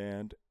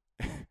 and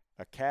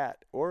a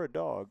cat or a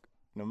dog,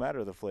 no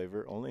matter the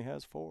flavor, only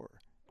has 4.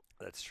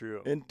 That's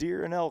true. And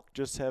deer and elk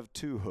just have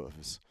 2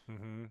 hooves.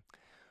 Mm-hmm.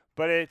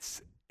 But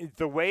it's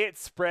the way it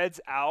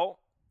spreads out.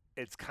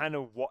 It's kind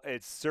of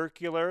it's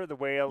circular the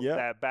way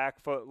that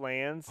back foot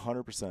lands.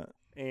 100%.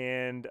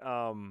 And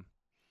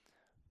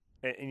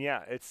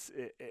yeah,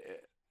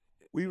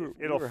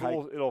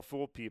 it'll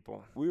fool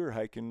people. We were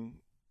hiking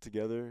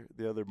together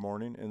the other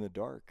morning in the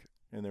dark,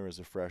 and there was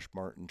a fresh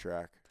marten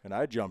track, and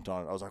I jumped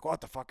on it. I was like,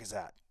 "What the fuck is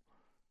that?"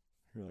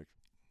 You're like,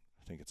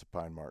 "I think it's a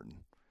pine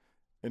marten,"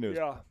 and it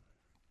was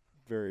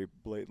very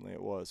blatantly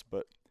it was.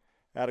 But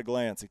at a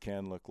glance, it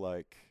can look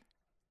like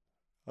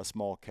a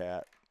small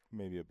cat,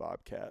 maybe a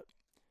bobcat.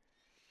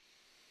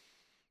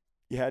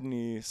 You had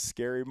any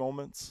scary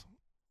moments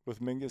with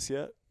Mingus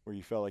yet, where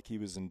you felt like he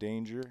was in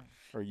danger,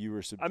 or you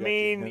were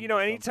subjecting him to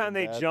anytime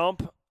they bad?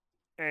 jump,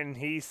 and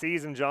he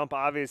sees them jump,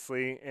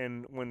 obviously,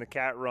 and when the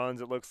cat runs,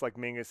 it looks like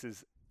Mingus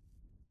is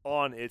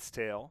on its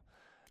tail.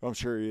 I'm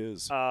sure he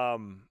is.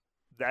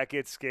 That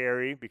gets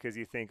scary because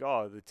you think,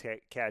 oh, the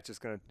cat's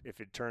just going to,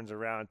 if it turns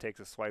around and takes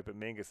a swipe at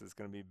Mingus, it's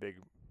going to be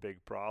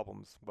big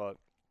problems. But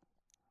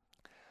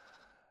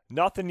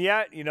nothing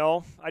yet,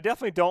 I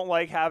definitely don't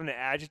like having an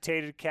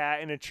agitated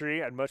cat in a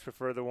tree. I'd much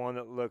prefer the one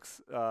that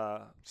looks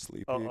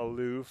sleepy,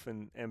 aloof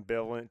and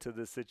ambivalent to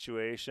the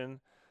situation.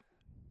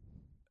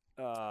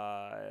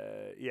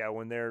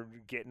 When they're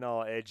getting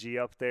all edgy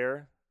up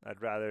there,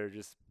 I'd rather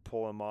just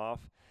pull them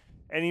off.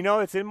 And,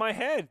 it's in my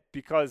head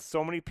because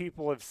so many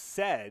people have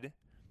said,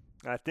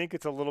 I think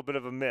it's a little bit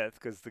of a myth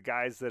because the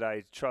guys that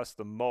I trust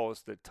the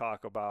most that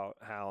talk about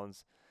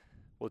hounds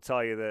will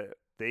tell you that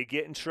they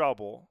get in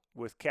trouble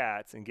with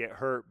cats and get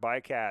hurt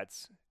by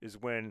cats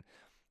is when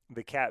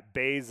the cat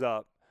bays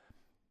up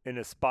in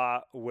a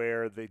spot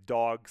where the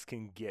dogs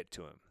can get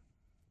to him.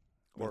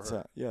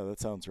 That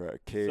sounds right. A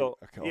cave,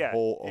 it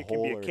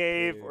can be a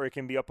cave, or it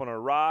can be up on a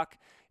rock.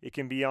 It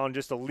can be on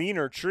just a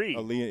leaner tree.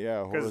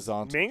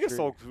 Horizontal Mingus tree.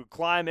 will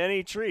climb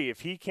any tree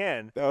if he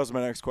can. That was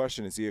my next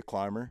question. Is he a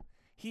climber?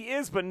 He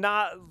is, but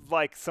not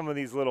like some of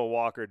these little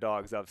walker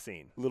dogs I've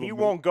seen. He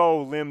won't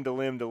go limb to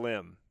limb to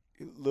limb.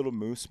 Little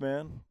Moose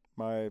Man,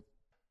 my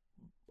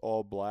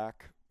all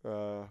black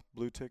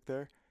bluetick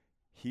there,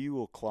 he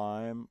will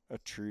climb a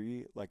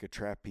tree like a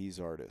trapeze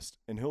artist.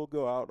 And he'll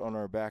go out on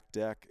our back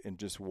deck and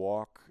just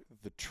walk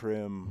the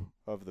trim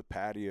of the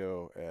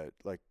patio at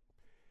like,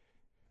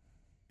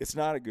 it's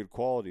not a good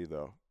quality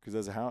though, because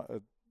as a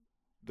hound,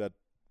 that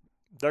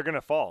they're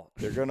gonna fall.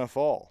 They're gonna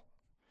fall.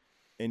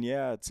 And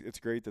yeah, it's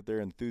great that they're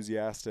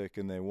enthusiastic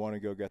and they want to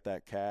go get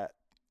that cat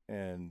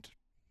and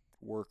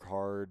work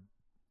hard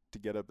to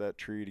get up that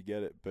tree to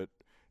get it, but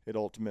it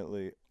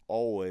ultimately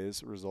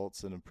always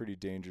results in a pretty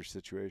dangerous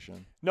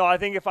situation. No, I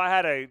think if I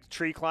had a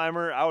tree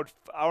climber, I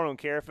don't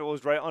care if it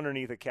was right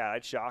underneath a cat,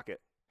 I'd shock it.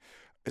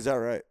 Is that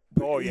right?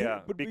 Oh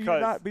yeah, but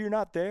you're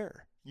not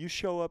there. You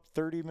show up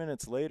 30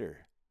 minutes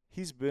later.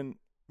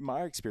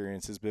 My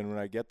experience has been when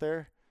I get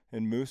there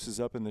and Moose is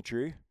up in the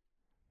tree,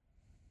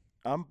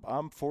 I'm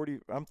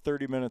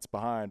 30 minutes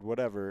behind,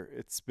 whatever.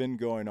 It's been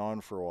going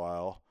on for a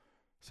while.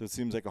 So it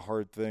seems like a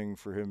hard thing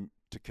for him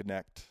to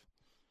connect.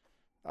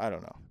 I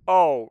don't know.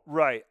 Oh,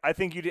 right. I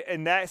think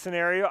in that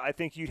scenario, I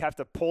think you'd have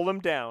to pull him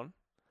down,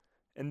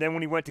 and then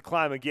when he went to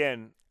climb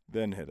again,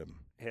 then hit him.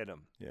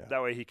 Yeah.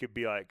 That way he could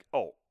be like,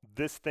 oh,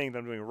 this thing that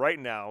I'm doing right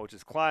now, which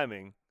is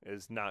climbing,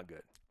 is not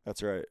good.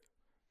 That's right.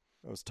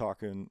 I was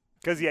talking.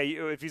 Because,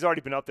 if he's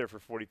already been up there for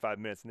 45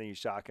 minutes and then you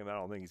shock him, I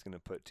don't think he's going to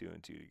put 2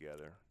 and 2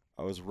 together.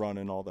 I was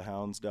running all the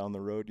hounds down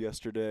the road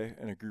yesterday,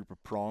 and a group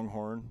of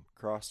pronghorn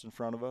crossed in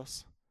front of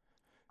us,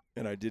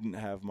 and I didn't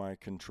have my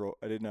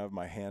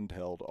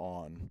handheld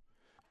on,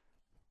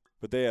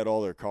 but they had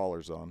all their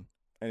collars on.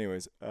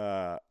 Anyways,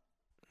 I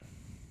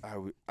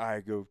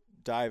go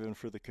diving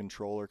for the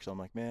controller because I'm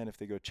like, man, if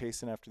they go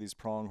chasing after these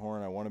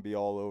pronghorn, I want to be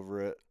all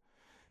over it.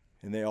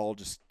 And they all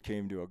just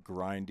came to a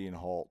grinding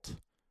halt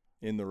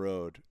in the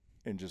road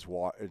and just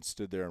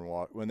stood there and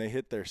watched. When they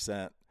hit their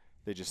scent,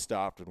 they just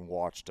stopped and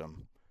watched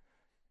them.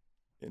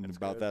 And That's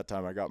about good. that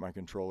time, I got my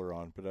controller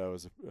on, but that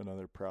was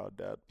another proud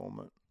dad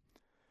moment.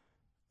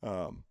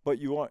 But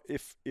you want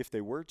if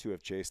they were to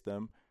have chased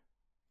them,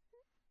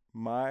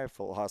 my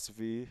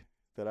philosophy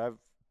that I've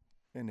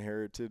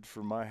inherited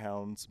from my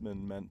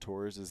houndsman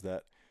mentors is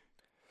that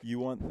you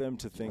want them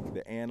to think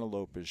the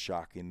antelope is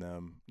shocking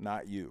them,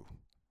 not you.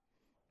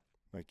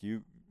 Like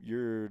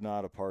you're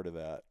not a part of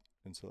that.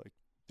 And so like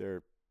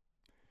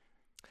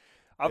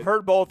I've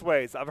heard both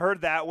ways. I've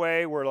heard that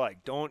way where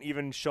like don't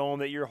even show them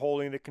that you're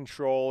holding the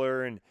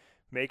controller and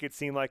make it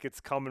seem like it's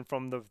coming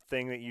from the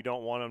thing that you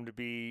don't want them to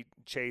be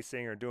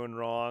chasing or doing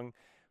wrong.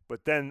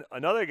 But then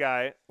another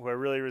guy who I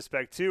really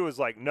respect too is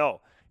like,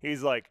 no.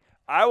 He's like,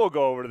 I will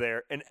go over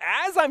there, and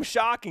as I'm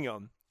shocking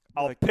him,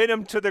 I'll like, pin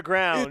him to the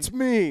ground. It's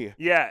me.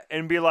 Yeah,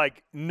 and be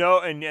like, no,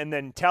 and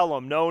then tell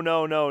him no,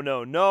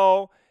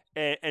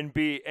 and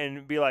be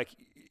like,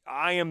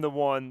 I am the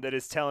one that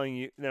is telling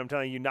you that I'm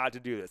telling you not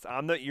to do this.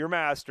 I'm your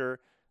master,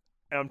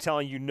 and I'm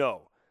telling you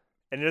no.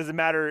 And it doesn't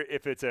matter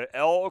if it's an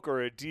elk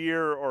or a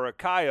deer or a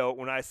coyote.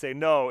 When I say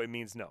no, it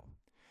means no.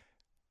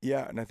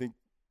 Yeah, and I think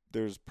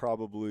there's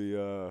probably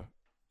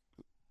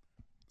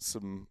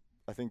some.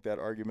 I think that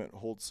argument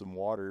holds some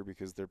water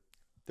because they're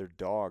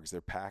dogs,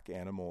 they're pack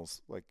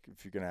animals. Like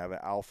if you're gonna have an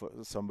alpha,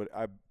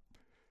 I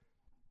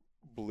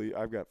believe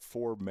I've got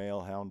 4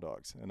 male hound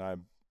dogs, and I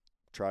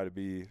try to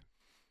be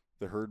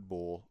the herd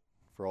bull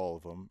for all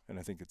of them. And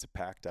I think it's a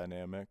pack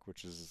dynamic,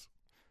 which is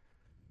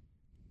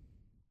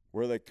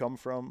where they come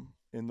from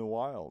in the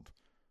wild.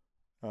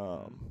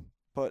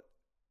 But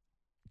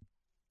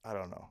I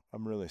don't know.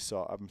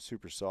 I'm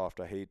super soft.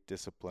 I hate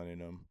disciplining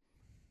them.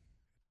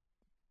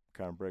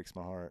 Kind of breaks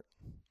my heart.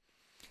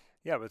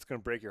 Yeah, but it's going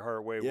to break your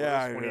heart way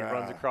worse when he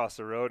runs across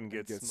the road and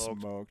gets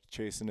smoked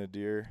chasing a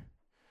deer.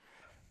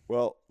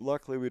 Well,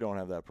 luckily we don't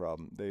have that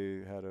problem.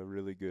 They had a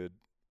really good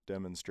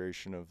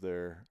demonstration of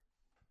their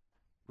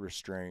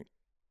restraint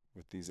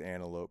with these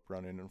antelope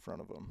running in front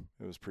of them.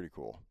 It was pretty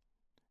cool.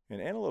 And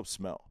antelope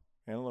smell.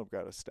 Antelope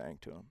got a stank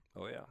to them.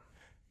 Oh, yeah.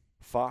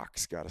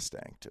 Fox got a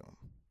stank to them.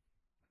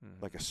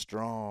 Mm-hmm. Like a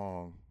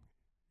strong,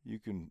 you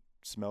can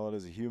smell it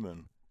as a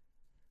human.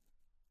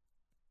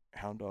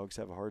 Hound dogs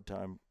have a hard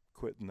time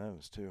quitting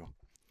those too.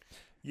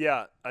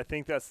 Yeah, I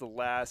think that's the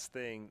last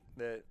thing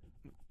that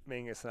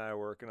Mingus and I are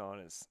working on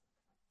is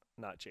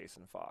not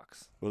chasing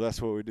fox. Well,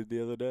 that's what we did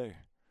the other day.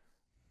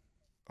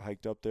 I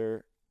hiked up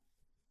there.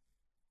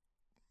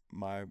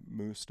 My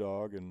moose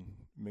dog and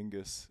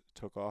Mingus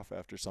took off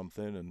after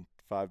something, and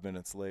 5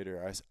 minutes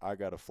later I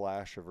got a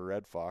flash of a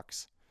red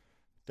fox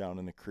down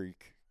in the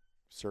creek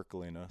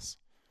circling us.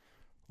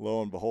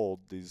 Lo and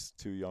behold, these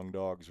 2 young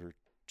dogs were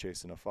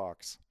chasing a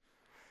fox,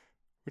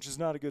 which is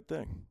not a good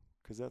thing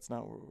because that's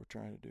not what we're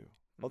trying to do.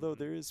 Mm-hmm. Although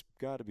there is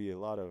got to be a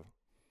lot of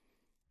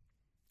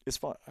 – it's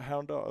fun. A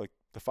hound dog, like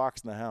the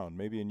fox and the hound.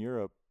 Maybe in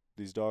Europe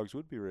these dogs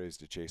would be raised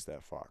to chase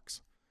that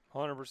fox.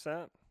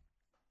 100%.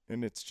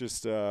 And it's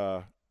just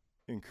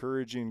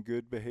encouraging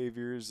good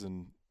behaviors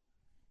and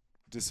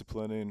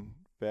disciplining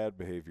bad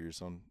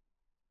behaviors on.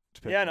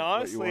 Yeah, and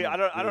honestly, I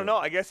don't know.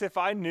 I guess if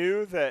I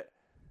knew that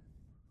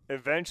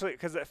eventually,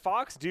 because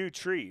fox do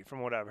tree,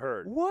 from what I've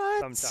heard. What?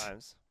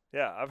 Sometimes.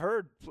 Yeah, I've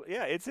heard.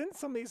 Yeah, it's in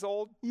some of these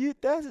old.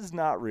 That is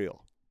not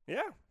real.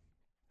 Yeah.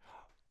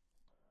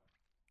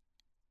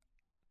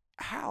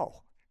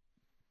 How?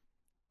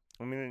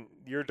 I mean,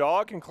 your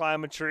dog can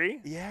climb a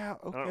tree. Yeah,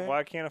 okay.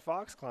 Why can't a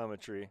fox climb a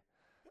tree?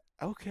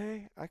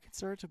 Okay, I can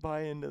start to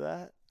buy into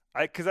that.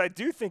 Because I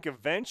do think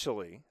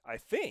eventually,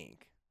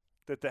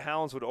 that the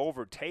hounds would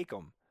overtake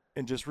them.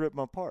 And just rip them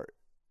apart.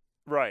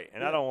 Right,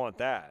 and yeah. I don't want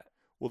that.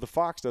 Well, the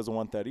fox doesn't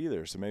want that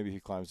either, so maybe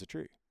he climbs the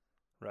tree.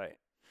 Right.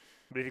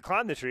 But if you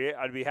climb the tree,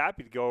 I'd be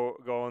happy to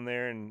go in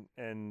there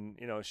and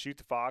shoot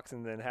the fox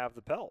and then have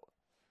the pelt.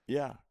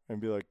 Yeah,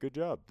 and be like, good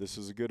job. This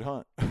is a good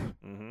hunt.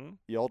 Mm-hmm.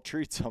 Y'all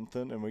treat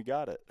something, and we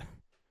got it.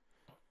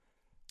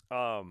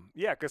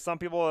 Yeah, because some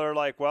people are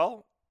like,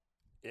 well,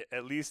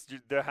 at least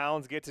the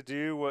hounds get to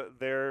do what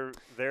they're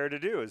there to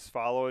do, is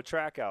follow a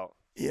track out.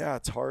 Yeah,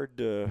 it's hard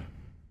to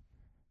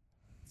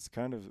 – it's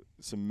kind of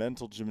some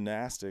mental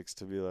gymnastics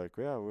to be like,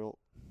 yeah, well,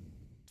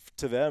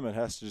 to them it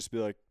has to just be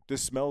like,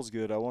 this smells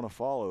good. I want to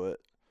follow it.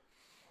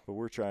 But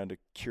we're trying to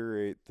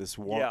curate this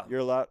one. Yeah.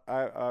 You're allowed.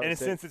 And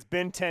since it's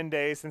been 10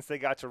 days since they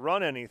got to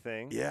run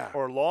anything, yeah,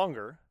 or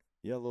longer,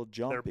 yeah, a little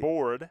jumpy. They're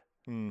bored.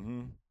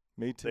 Mm-hmm.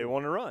 Me too. They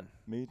want to run.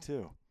 Me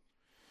too.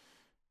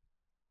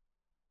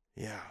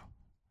 Yeah.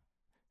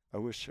 I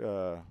wish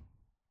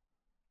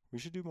we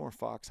should do more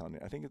fox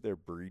hunting. I think they're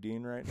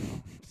breeding right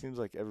now. Seems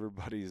like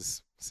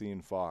everybody's seeing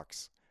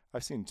fox.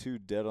 I've seen 2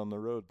 dead on the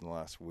road in the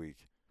last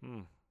week.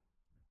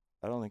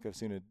 I don't think I've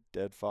seen a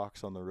dead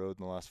fox on the road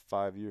in the last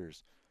 5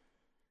 years.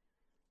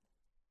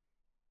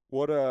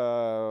 What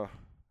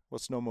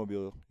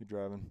snowmobile you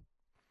driving?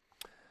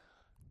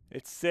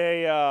 It's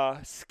a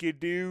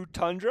Skidoo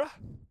Tundra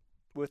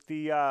with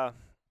the a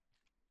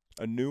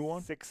new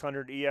one?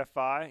 600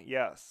 EFI.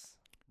 Yes.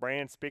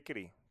 Brand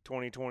Spickety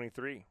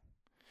 2023.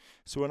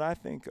 So when I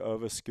think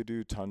of a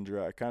Skidoo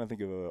Tundra, I kind of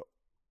think of a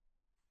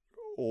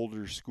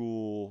older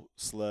school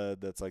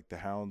sled that's like the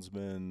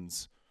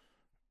Houndsman's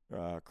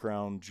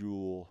crown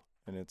jewel,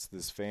 and it's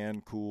this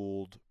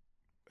fan-cooled,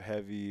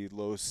 heavy,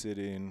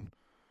 low-sitting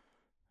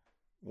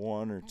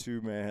 1 or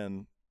 2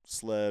 man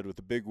sled with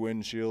a big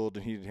windshield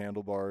and heated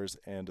handlebars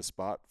and a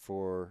spot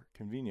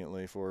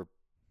conveniently for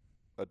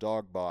a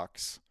dog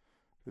box.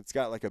 It's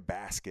got like a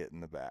basket in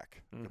the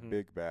back, a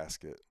big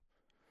basket.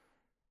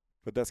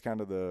 But that's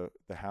kind of the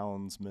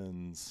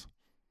houndsman's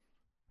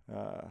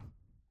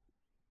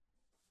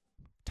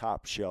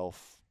top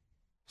shelf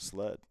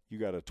sled. You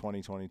got a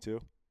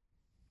 2022?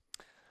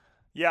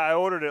 Yeah, I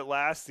ordered it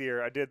last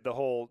year. I did the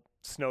whole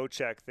snow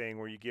check thing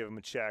where you give them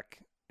a check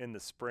in the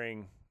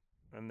spring,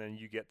 and then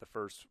you get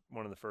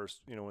one of the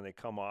first, when they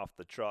come off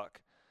the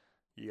truck,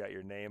 you got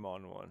your name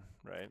on one,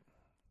 right?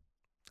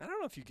 I don't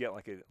know if you get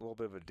like a little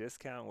bit of a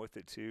discount with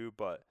it too,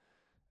 but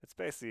it's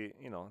basically,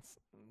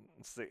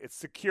 it's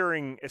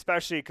securing,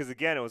 especially because,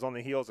 again, it was on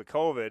the heels of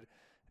COVID,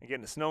 and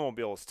getting a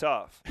snowmobile was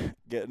tough.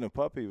 Getting a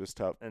puppy was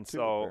tough. And too,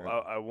 so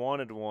I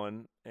wanted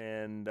one,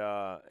 and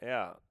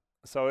yeah.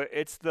 So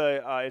it's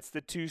the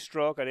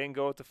 2-stroke. I didn't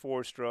go with the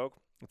 4-stroke.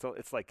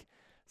 It's like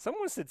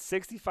someone said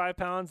 65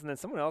 pounds, and then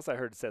someone else I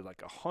heard said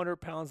like 100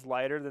 pounds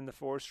lighter than the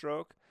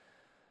 4-stroke.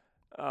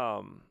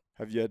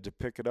 Have you had to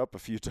pick it up a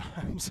few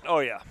times? Oh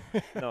yeah,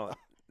 no,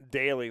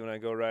 daily when I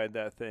go ride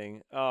that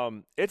thing.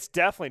 It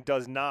definitely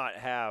does not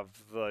have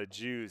the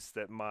juice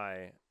that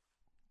my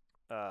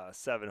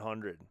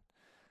 700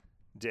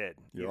 did.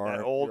 Your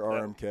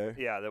RMK?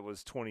 That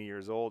was 20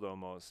 years old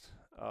almost.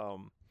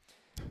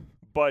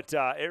 But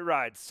it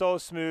rides so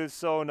smooth,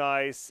 so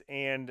nice,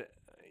 and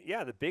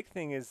yeah, the big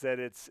thing is that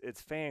it's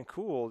fan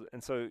cooled,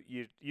 and so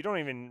you don't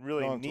even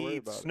really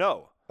need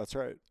snow. That's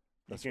right.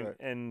 Right.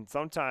 And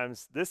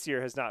sometimes this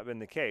year has not been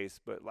the case,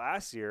 but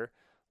last year,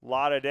 a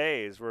lot of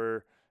days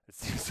where it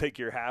seems like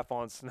you're half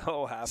on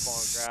snow, half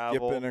on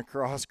gravel. Skipping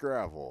across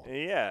gravel.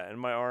 Yeah, and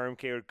my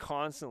RMK would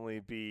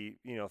constantly be,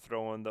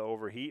 throwing the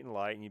overheating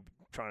light, and you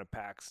trying to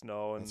pack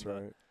snow in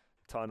the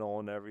tunnel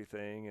and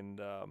everything.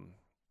 And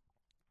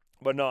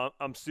but no,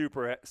 I'm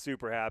super,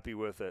 super happy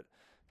with it,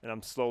 and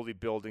I'm slowly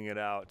building it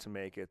out to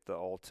make it the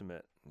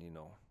ultimate,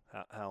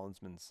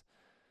 houndsman's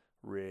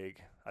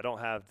rig. I don't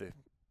have the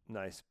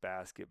nice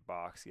basket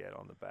box yet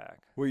on the back.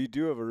 Well, you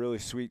do have a really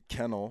sweet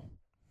kennel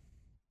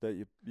that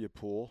you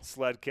pull.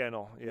 Sled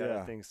kennel. Yeah,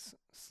 that thing's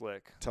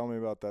slick. Tell me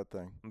about that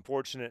thing. I'm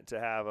fortunate to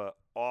have an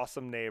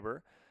awesome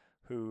neighbor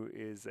who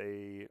is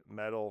a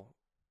metal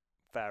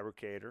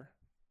fabricator.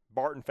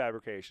 Barton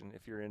Fabrication,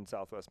 if you're in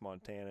Southwest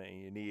Montana and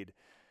you need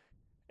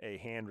a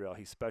handrail.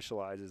 He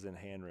specializes in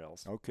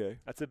handrails. Okay.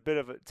 That's a bit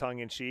of a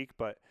tongue-in-cheek,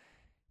 but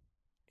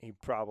he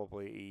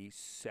probably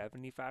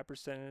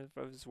 75%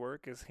 of his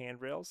work is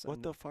handrails.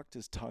 What the fuck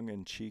does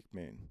tongue-in-cheek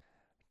mean?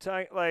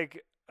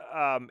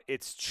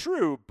 It's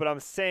true, but I'm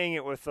saying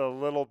it with a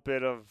little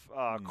bit of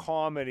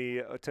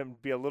comedy to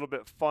be a little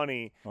bit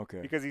funny. Okay.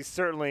 Because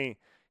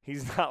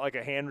he's not like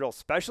a handrail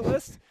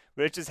specialist,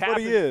 but it just happens.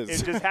 But he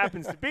is. It just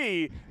happens to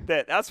be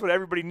that's what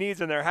everybody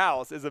needs in their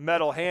house is a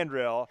metal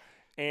handrail,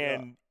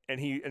 and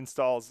he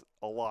installs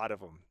a lot of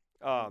them.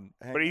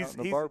 But he's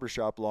in the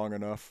barbershop long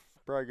enough,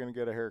 probably gonna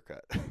get a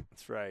haircut.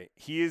 That's right.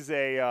 He is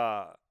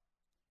a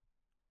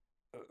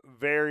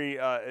very.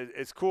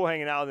 It's cool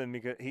hanging out with him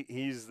because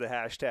he's the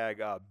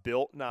hashtag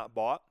built not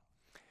bought.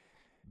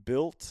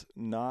 Built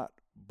not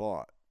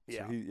bought.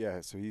 Yeah.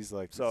 So he's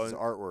like, this is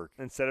artwork.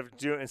 Instead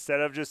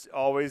of just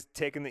always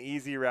taking the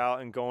easy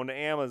route and going to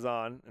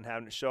Amazon and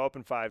having it show up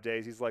in 5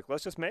 days, he's like,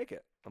 let's just make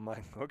it. I'm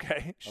like,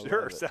 okay,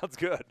 sure, sounds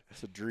good.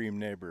 It's a dream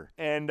neighbor.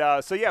 And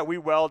we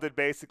welded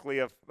basically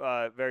a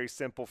very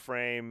simple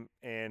frame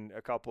and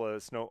a couple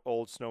of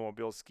old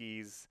snowmobile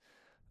skis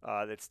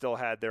that still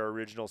had their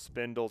original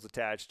spindles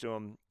attached to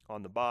them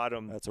on the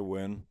bottom. That's a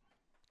win.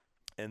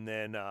 And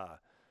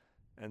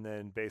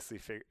then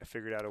basically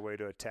figured out a way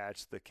to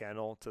attach the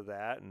kennel to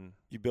that. And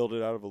you built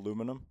it out of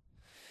aluminum?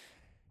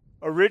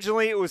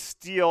 Originally, it was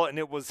steel, and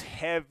it was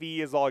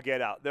heavy as all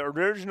get out. The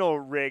original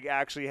rig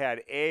actually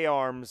had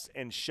A-arms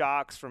and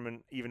shocks from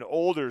an even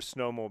older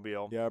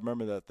snowmobile. Yeah, I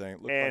remember that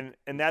thing.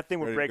 And that thing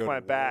would break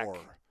my back.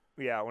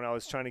 Yeah, when I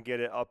was trying to get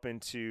it up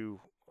into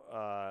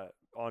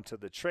onto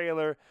the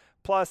trailer.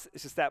 Plus,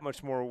 it's just that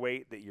much more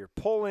weight that you're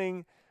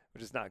pulling,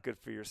 which is not good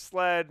for your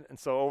sled. And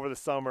so over the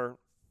summer,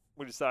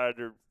 we decided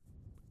to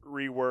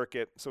rework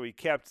it. So we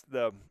kept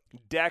the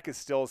deck is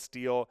still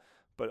steel,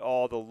 but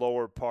all the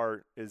lower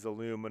part is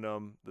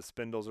aluminum. The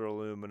spindles are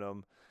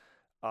aluminum,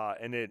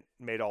 and it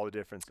made all the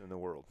difference in the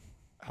world.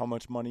 How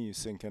much money you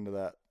sink into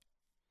that?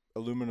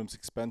 Aluminum's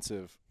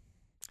expensive.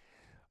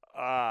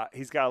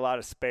 He's got a lot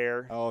of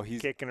spare.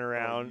 He's kicking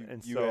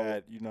around,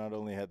 you not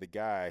only had the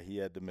guy, he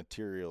had the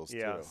materials too.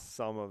 Yeah,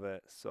 some of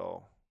it.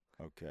 So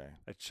okay,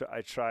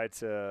 I try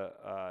to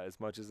as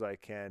much as I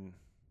can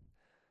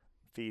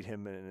feed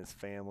him and his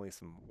family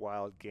some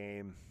wild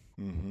game.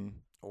 Mm-hmm.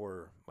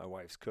 Or my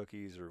wife's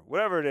cookies, or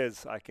whatever it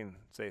is I can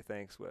say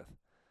thanks with.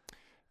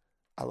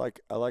 I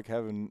like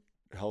having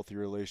healthy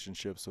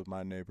relationships with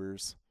my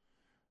neighbors.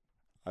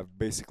 I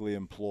basically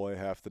employ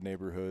half the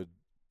neighborhood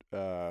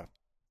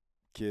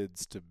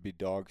kids to be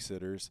dog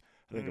sitters.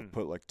 I think I've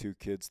put like 2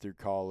 kids through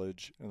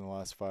college in the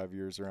last 5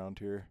 years around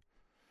here.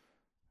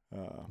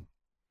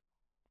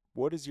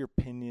 What is your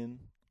opinion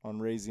on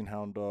raising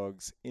hound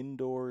dogs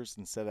indoors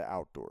instead of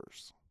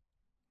outdoors.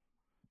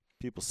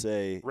 People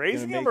say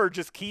raising them or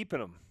just keeping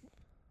them.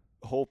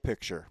 Whole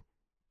picture.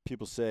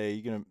 People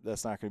say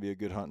that's not going to be a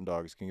good hunting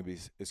dog. It's going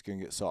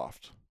to get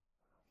soft.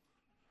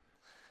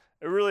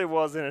 It really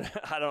wasn't.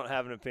 I don't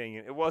have an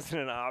opinion. It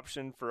wasn't an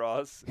option for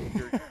us.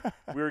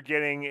 We're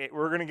going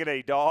to get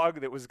a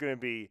dog that was going to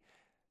be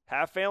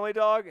half family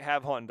dog,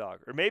 half hunting dog,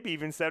 or maybe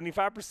even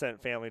 75%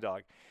 family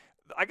dog.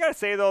 I got to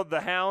say, though,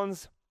 the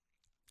hounds,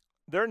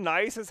 they're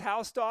nice as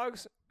house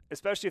dogs,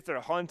 especially if they're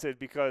hunted,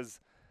 because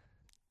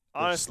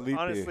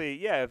honestly,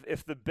 yeah,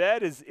 if the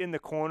bed is in the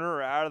corner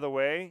or out of the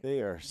way,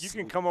 you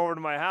can come over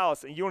to my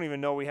house and you don't even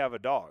know we have a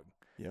dog.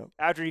 Yep.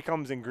 After he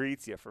comes and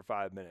greets you for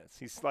 5 minutes.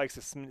 He likes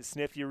to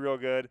sniff you real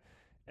good,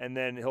 and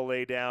then he'll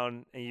lay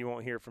down, and you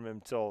won't hear from him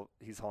until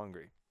he's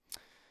hungry.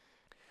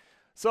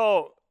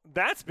 So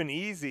that's been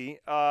easy.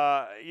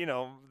 Obviously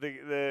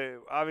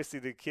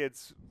the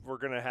kids, we're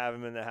going to have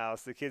him in the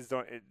house. The kids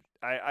don't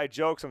I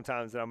joke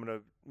sometimes that I'm going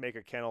to make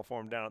a kennel for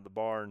him down at the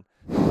barn,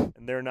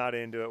 and they're not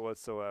into it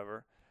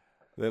whatsoever.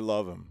 They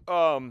love him.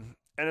 And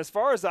as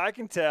far as I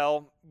can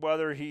tell,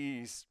 whether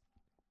he's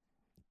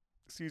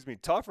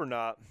tough or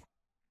not,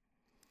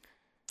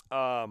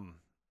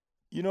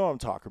 you know what I'm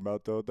talking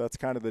about, though. That's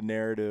kind of the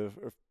narrative.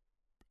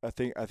 I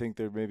think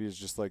there maybe is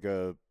just like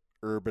a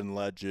urban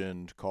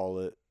legend, call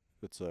it.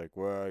 It's like,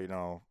 well,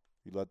 you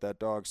let that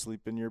dog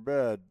sleep in your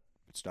bed,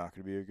 it's not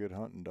going to be a good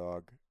hunting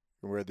dog.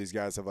 And where these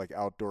guys have like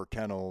outdoor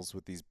kennels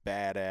with these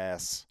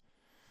badass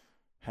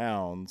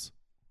hounds.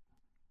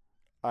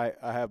 I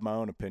have my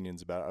own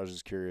opinions about it. I was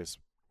just curious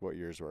what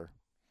yours were.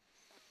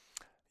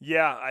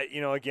 Yeah,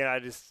 I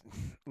just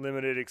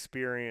limited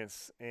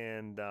experience,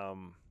 and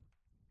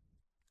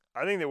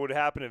I think that would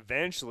happen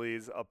eventually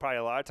is probably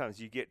a lot of times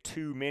you get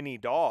too many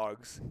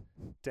dogs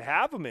to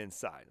have them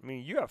inside. I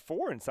mean, you have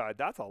 4 inside.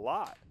 That's a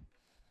lot.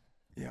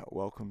 Yeah,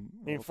 welcome.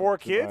 I mean, 4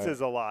 kids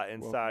is a lot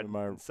inside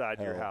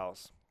your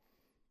house.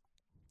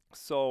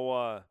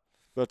 So,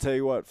 but I'll tell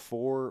you what,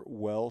 4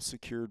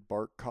 well-secured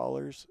bark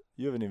collars.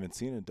 You haven't even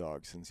seen a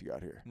dog since you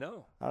got here.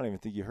 No. I don't even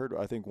think you heard.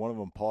 I think one of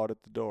them pawed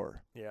at the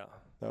door. Yeah.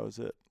 That was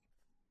it.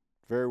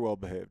 Very well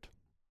behaved.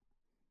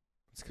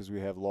 It's because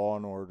we have law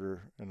and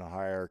order and a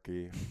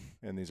hierarchy,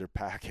 and these are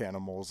pack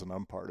animals, and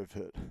I'm part of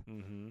it.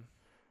 Mm-hmm.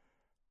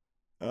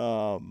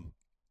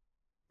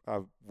 I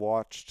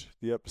watched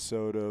the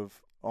episode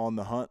of On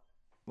the Hunt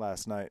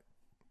last night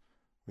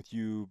with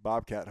you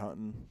bobcat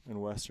hunting in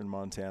western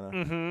Montana.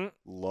 Mm-hmm.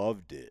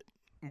 Loved it.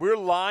 We're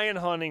lion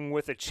hunting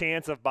with a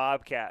chance of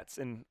bobcats,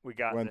 and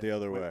went the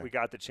other way. We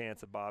got the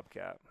chance of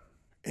bobcat.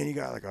 And you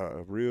got like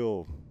a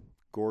real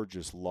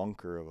gorgeous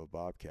lunker of a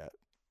bobcat.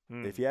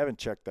 If you haven't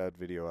checked that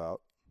video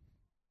out,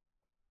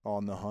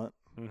 On the Hunt.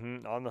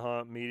 Mm-hmm. On the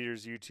Hunt,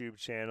 Meteor's YouTube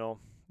channel.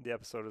 The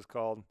episode is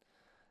called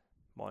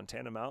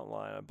Montana Mountain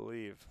Lion, I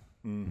believe.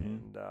 Mm-hmm.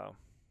 And,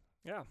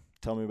 yeah.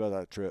 Tell me about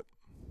that trip.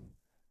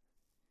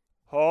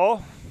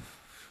 Oh,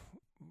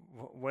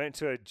 went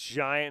to a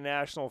giant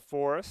national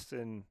forest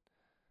in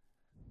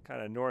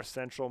kind of north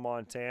central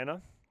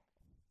Montana.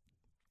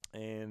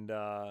 And,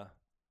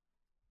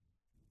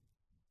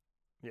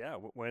 yeah,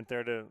 went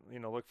there to,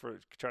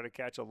 try to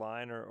catch a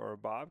lion or a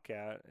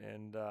bobcat.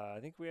 And I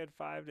think we had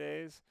 5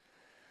 days,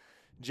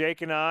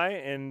 Jake and I,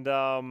 and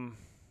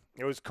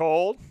it was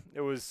cold.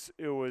 It was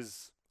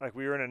like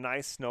we were in a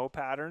nice snow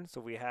pattern, so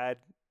we had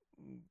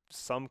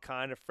some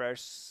kind of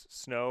fresh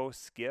snow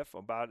skiff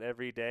about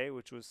every day,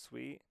 which was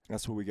sweet.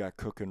 That's what we got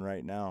cooking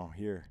right now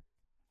here.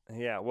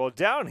 Yeah, well,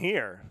 down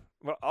here,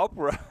 up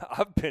where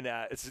I've been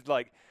at, it's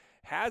like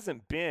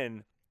hasn't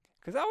been.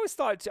 Because I always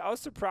thought, I was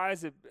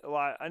surprised at a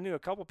lot. I knew a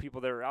couple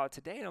people that were out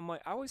today, and I'm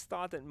like, I always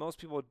thought that most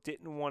people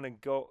didn't want to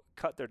go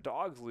cut their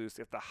dogs loose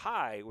if the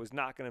high was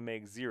not going to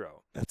make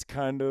 0. That's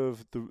kind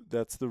of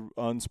that's the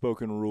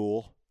unspoken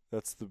rule.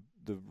 That's the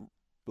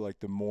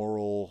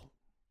moral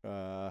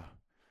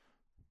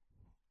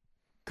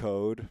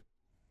code.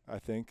 I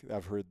think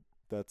I've heard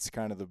that's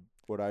kind of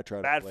what I try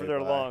to bad play for their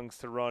by. lungs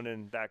to run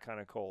in that kind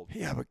of cold.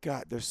 Yeah, but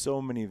God, there's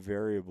so many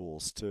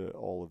variables to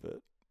all of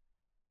it.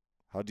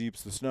 How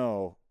deep's the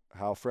snow?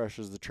 How fresh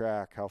is the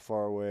track? How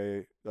far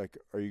away? Like,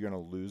 are you going to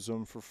lose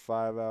them for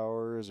 5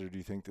 hours, or do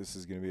you think this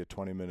is going to be a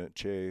 20-minute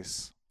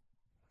chase?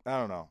 I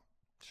don't know.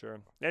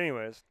 Sure.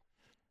 Anyways,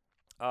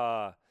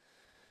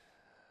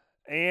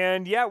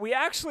 and yeah,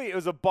 it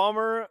was a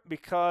bummer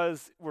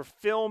because we're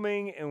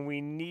filming and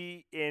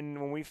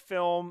when we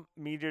film,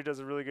 Meteor does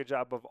a really good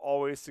job of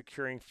always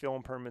securing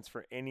film permits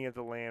for any of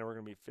the land we're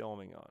going to be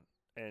filming on.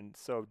 And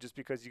so just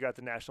because you got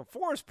the National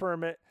Forest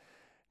permit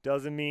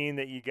doesn't mean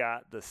that you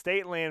got the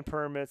state land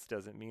permits,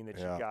 doesn't mean that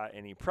you got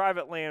any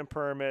private land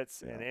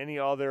permits and any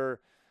other,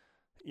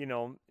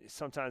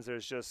 sometimes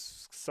there's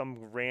just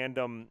some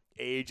random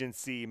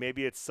agency.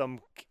 Maybe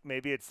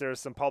there's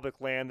some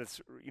public land that's,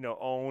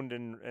 owned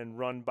and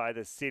run by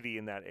the city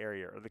in that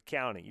area or the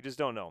county. You just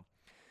don't know.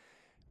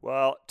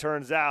 Well, it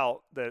turns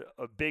out that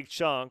a big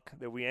chunk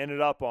that we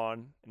ended up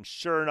on, and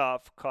sure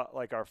enough, caught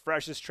like our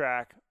freshest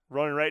track,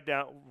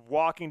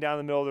 walking down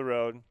the middle of the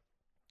road,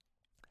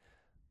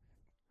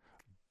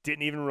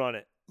 Didn't even run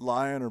it.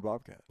 Lion or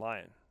bobcat?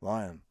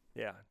 Lion.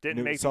 Yeah.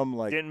 Didn't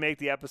make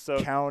the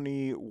episode.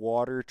 County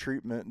water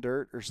treatment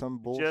dirt or some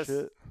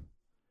bullshit.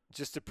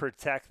 Just to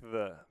protect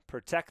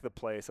the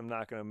place. I'm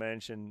not going to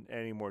mention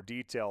any more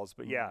details,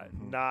 but yeah,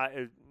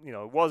 it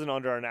wasn't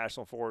under our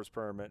national forest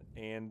permit,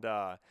 and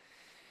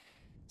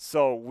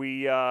so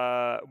we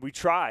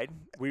tried.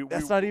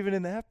 That's not even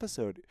in the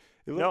episode.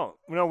 No,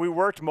 we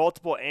worked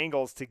multiple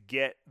angles to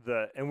get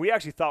and we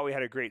actually thought we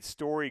had a great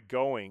story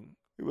going.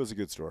 It was a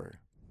good story.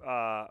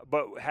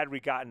 But had we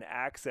gotten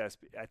access,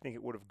 I think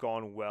it would have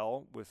gone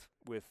well with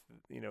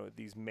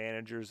these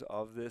managers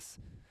of this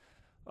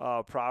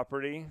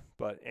property.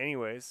 But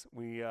anyways,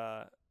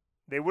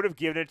 they would have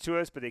given it to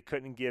us, but they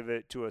couldn't give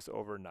it to us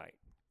overnight.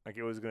 Like,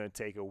 it was going to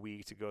take a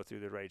week to go through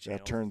the right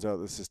channels. That turns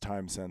out this is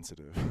time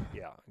sensitive.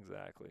 Yeah,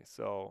 exactly.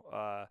 So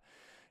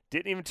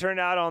didn't even turn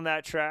out on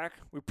that track.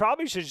 We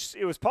probably should.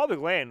 It was public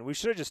land. We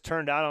should have just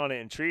turned out on it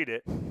and treated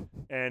it,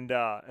 and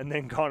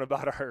then gone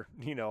about our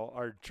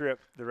trip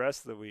the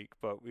rest of the week.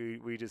 But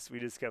we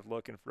just kept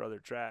looking for other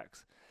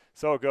tracks.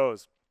 So it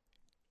goes.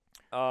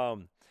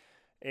 And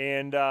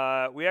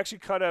we actually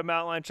cut a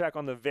mountain lion track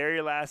on the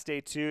very last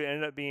day too. It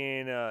ended up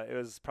being it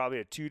was probably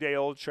a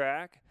 2-day-old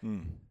track.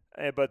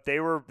 But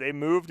they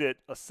moved it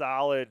a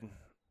solid,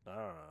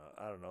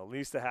 I don't know, at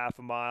least a half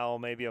a mile,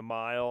 maybe a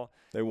mile.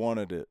 They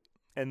wanted it.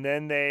 And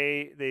then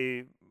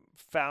they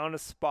found a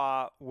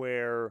spot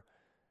where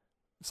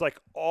it's like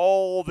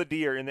all the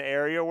deer in the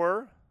area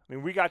were. I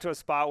mean, we got to a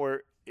spot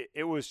where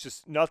it was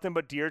just nothing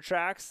but deer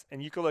tracks,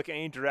 and you could look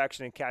any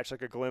direction and catch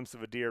like a glimpse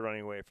of a deer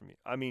running away from you.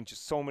 I mean,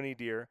 just so many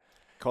deer.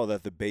 Call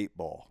that the bait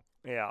ball.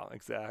 Yeah,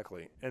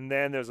 exactly. And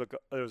then there's a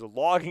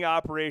logging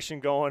operation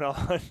going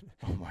on.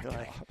 Oh my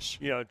gosh.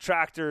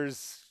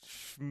 Tractors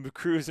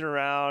cruising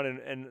around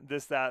and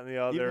this, that, and the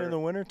other. Even in the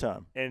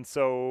wintertime. And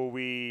so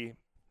we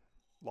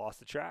lost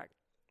the track.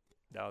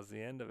 That was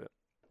the end of it.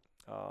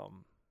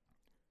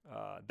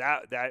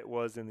 That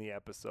was in the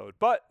episode.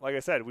 But like I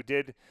said, we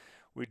did.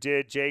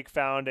 Jake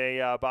found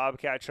a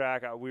bobcat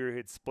track. We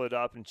had split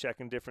up and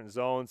checking different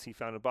zones. He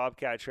found a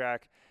bobcat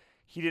track.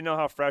 He didn't know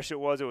how fresh it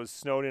was. It was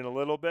snowed in a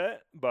little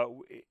bit, but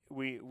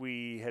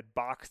we had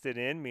boxed it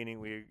in, meaning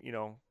we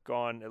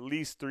gone at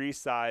least 3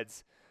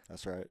 sides.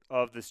 That's right.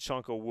 Of this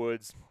chunk of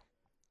woods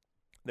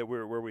that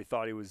where we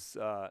thought he was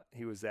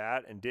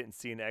at, and didn't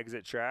see an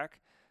exit track.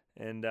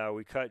 And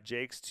we cut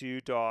Jake's 2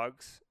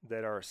 dogs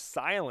that are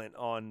silent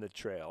on the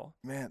trail.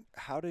 Man,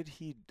 how did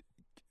he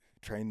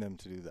train them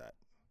to do that?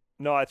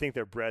 No, I think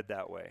they're bred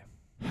that way.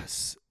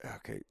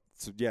 Okay,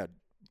 so yeah,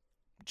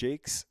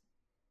 Jake's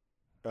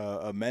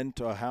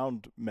a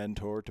hound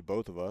mentor to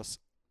both of us,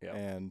 yep.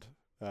 And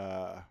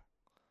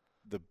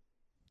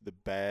the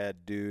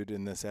bad dude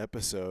in this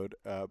episode.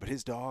 But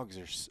his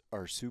dogs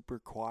are super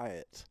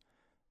quiet,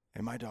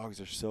 and my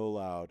dogs are so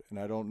loud, and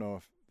I don't know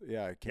if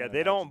I can't. Yeah,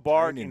 they don't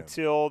bark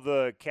until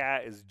the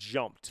cat is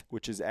jumped,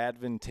 which is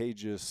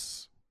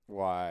advantageous.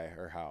 Why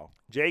or how?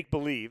 Jake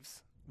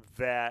believes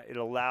that it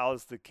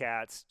allows the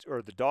cats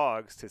or the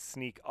dogs to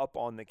sneak up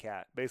on the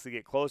cat, basically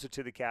get closer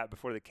to the cat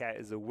before the cat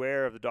is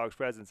aware of the dog's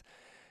presence.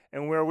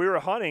 And where we were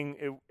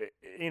hunting,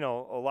 a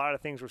lot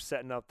of things were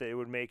setting up that it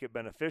would make it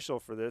beneficial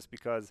for this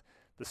because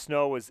the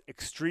snow was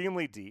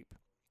extremely deep.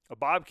 A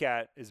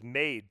bobcat is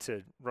made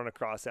to run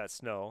across that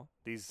snow.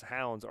 These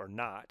hounds are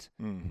not.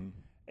 Mm-hmm.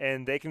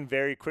 And they can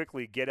very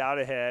quickly get out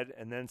ahead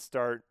and then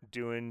start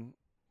doing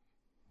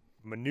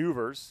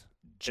maneuvers.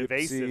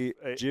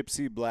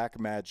 Gypsy black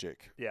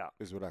magic. Yeah,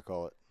 is what I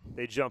call it.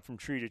 They jump from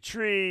tree to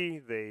tree.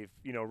 They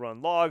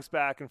run logs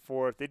back and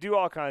forth. They do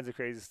all kinds of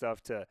crazy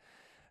stuff to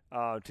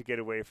get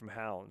away from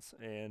hounds.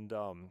 And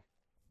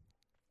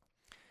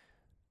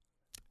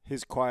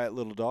his quiet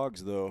little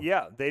dogs, though.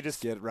 Yeah, they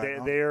just get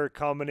right. They're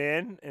coming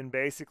in, and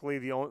basically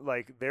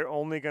they're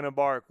only going to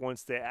bark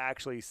once they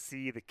actually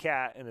see the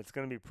cat, and it's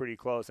going to be pretty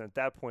close. And at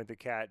that point, the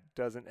cat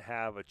doesn't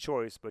have a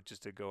choice but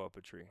just to go up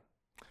a tree.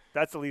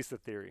 That's at least the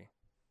theory.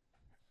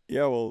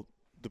 Yeah, well,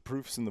 the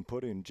proof's in the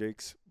pudding.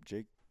 Jake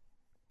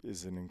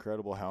is an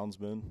incredible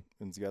houndsman,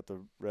 and he's got the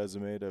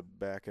resume to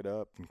back it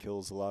up, and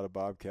kills a lot of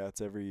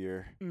bobcats every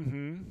year.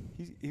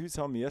 Mm-hmm. He was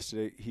telling me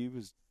yesterday he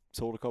was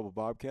sold a couple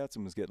bobcats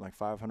and was getting like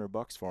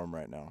 $500 for them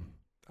right now.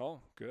 Oh,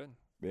 good.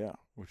 Yeah,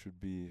 which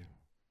would be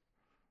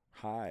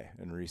high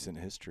in recent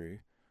history.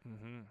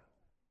 Mm-hmm.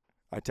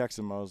 I texted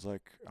him. I was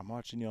like, "I'm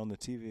watching you on the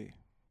TV,"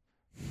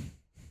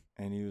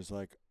 and he was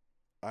like,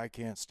 I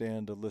can't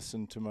stand to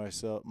listen to my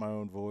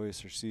own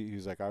voice or see. He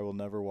was like, I will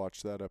never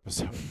watch that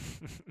episode.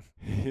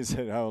 He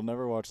said, I will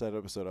never watch that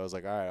episode. I was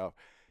like, all right,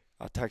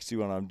 I'll text you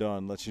when I'm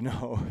done, let you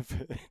know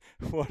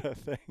what I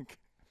think.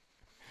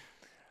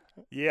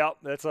 Yeah,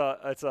 that's a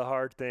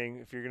hard thing.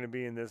 If you're going to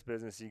be in this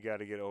business, you got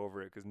to get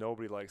over it because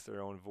nobody likes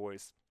their own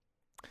voice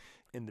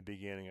in the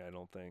beginning, I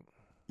don't think.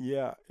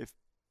 Yeah,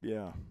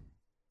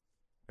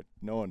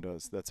 no one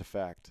does. That's a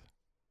fact.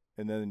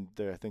 And then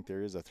I think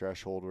there is a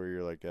threshold where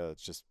you're like, yeah,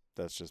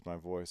 that's just my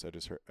voice.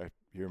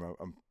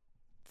 I'm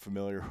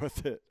familiar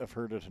with it. I've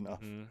heard it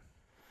enough. Mm-hmm.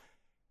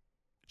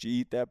 Did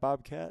you eat that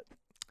bobcat?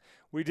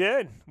 We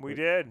did.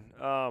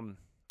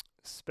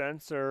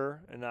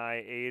 Spencer and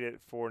I ate it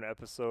for an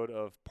episode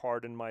of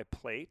Pardon My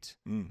Plate.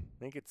 I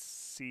think it's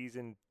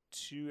season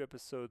 2,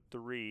 episode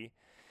 3.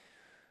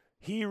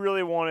 He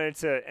really wanted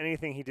to,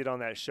 anything he did on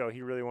that show,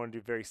 he really wanted to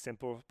do very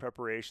simple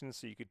preparations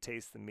so you could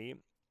taste the meat.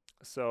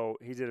 So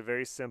he did a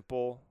very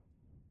simple,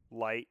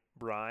 light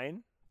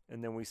brine,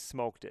 and then we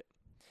smoked it.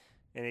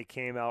 And it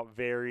came out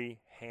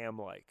very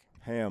ham-like.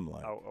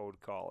 Ham-like. I would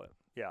call it.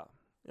 Yeah.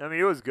 I mean,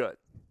 it was good.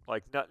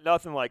 Like,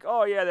 nothing like,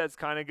 oh, yeah, that's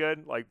kind of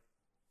good. Like,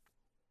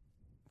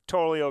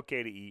 totally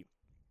okay to eat.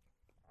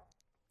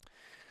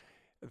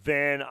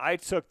 Then I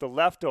took the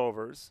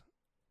leftovers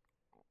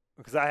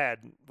because I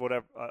had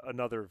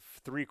another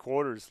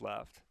 3/4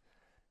 left,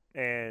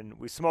 and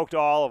we smoked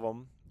all of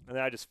them. And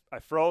then I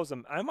froze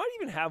them. I might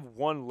even have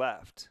one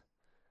left.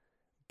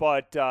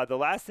 But the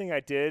last thing I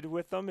did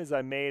with them is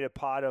I made a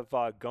pot of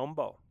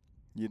gumbo.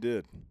 You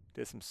did.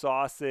 Did some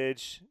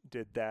sausage.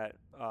 Did that.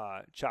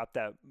 Chopped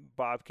that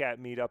bobcat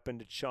meat up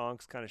into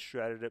chunks. Kind of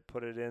shredded it.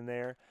 Put it in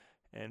there,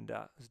 and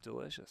it was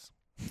delicious.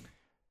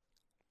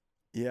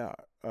 Yeah.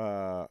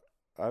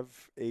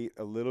 I've ate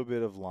a little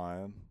bit of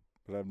lion,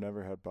 but I've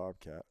never had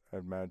bobcat. I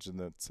imagine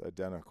that's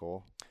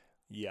identical.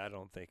 Yeah, I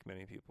don't think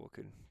many people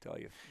could tell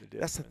you the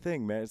difference. That's the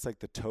thing, man. It's like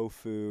the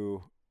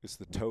tofu. It's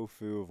the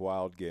tofu of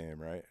wild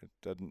game, right? It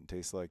doesn't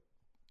taste like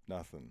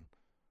nothing.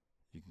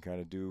 You can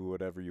kind of do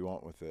whatever you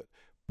want with it.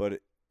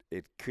 But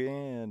it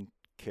can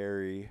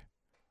carry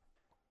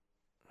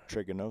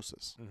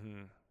trichinosis.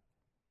 Mm-hmm.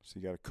 So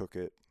you got to cook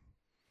it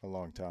a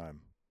long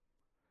time.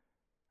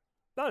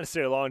 Not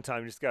necessarily a long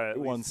time. You just got to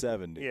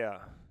 170. Yeah.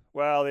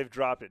 Well, they've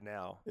dropped it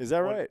now. Is that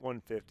right?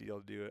 150 will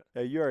do it.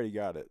 Yeah, you already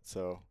got it,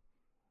 so.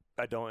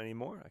 I don't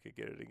anymore. I could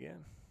get it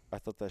again. I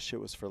thought that shit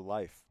was for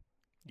life.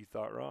 You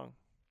thought wrong.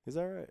 Is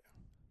that right?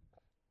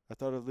 I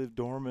thought it lived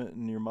dormant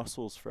in your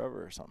muscles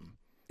forever or something.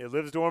 It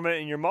lives dormant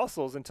in your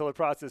muscles until the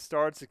process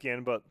starts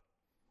again, but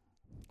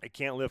it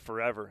can't live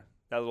forever.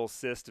 That little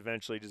cyst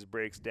eventually just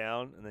breaks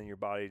down, and then your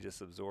body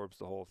just absorbs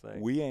the whole thing.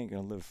 We ain't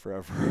going to live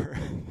forever.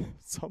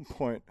 At some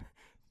point,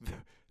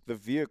 the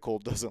vehicle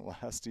doesn't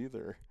last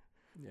either.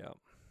 Yeah.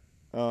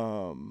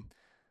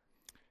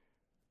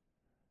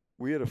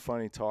 We had a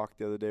funny talk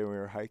the other day when we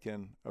were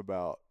hiking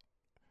about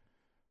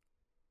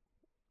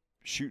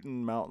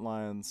shooting mountain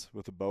lions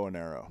with a bow and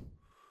arrow.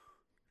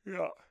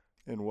 Yeah.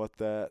 And what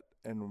that,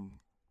 and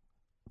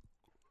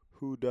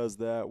who does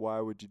that? Why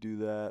would you do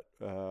that?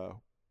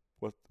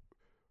 What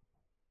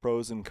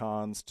pros and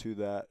cons to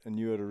that? And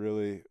you had a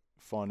really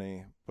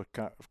funny but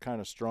kind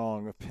of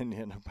strong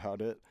opinion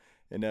about it,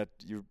 and that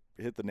you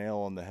hit the nail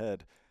on the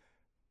head.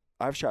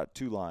 I've shot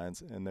 2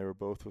 lions, and they were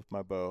both with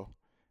my bow,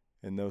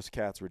 and those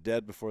cats were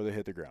dead before they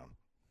hit the ground,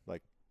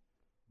 like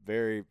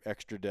very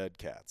extra dead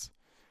cats.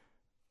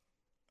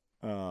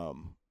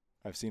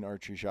 I've seen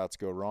archery shots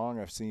go wrong.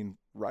 I've seen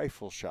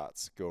rifle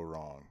shots go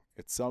wrong.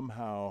 It's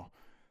somehow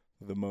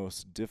the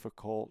most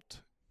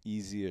difficult,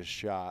 easiest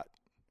shot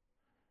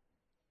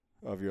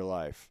of your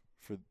life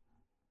for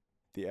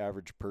the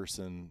average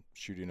person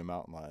shooting a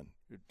mountain lion.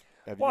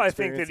 Well, I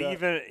think that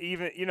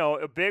even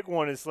a big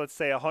one is, let's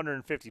say,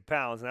 150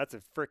 pounds, and that's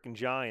a freaking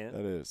giant.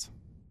 That is.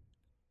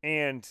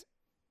 And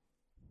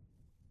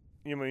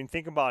when you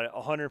think about it,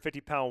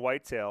 150-pound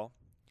whitetail,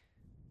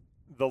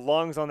 the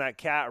lungs on that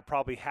cat are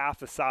probably half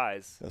the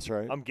size. That's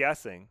right. I'm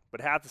guessing,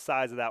 but half the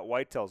size of that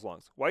whitetail's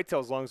lungs.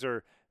 Whitetail's lungs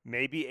are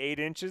maybe 8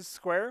 inches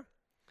square.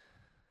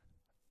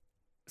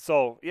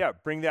 So, yeah,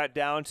 bring that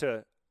down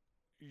to,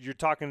 you're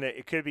talking that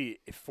it could be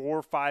 4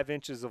 or 5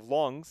 inches of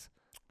lungs.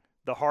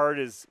 The heart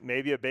is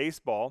maybe a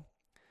baseball.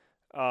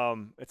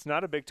 It's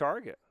not a big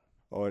target.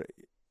 Oh,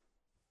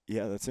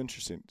 yeah, that's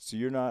interesting. So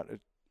you're not,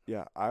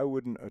 I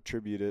wouldn't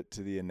attribute it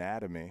to the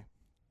anatomy.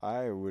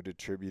 I would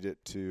attribute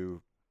it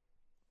to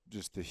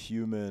just the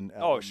human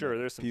element. Oh, sure.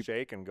 There's some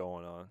shaking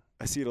going on.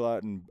 I see it a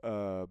lot in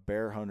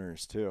bear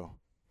hunters too.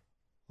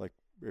 Like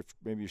if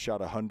maybe you shot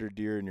 100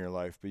 deer in your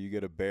life, but you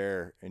get a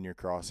bear in your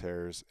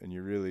crosshairs and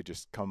you really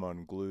just come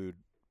unglued,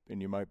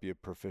 and you might be a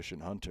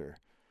proficient hunter.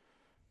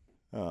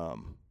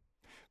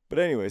 But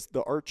anyways,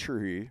 the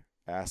archery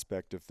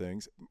aspect of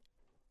things,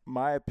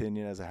 my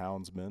opinion as a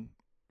houndsman,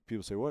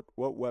 people say, what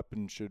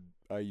weapon should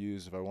I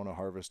use if I want to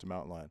harvest a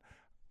mountain lion?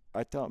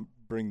 I tell them,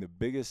 bring the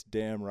biggest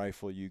damn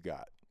rifle you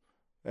got.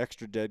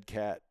 Extra dead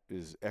cat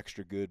is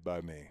extra good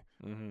by me,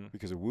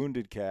 because a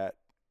wounded cat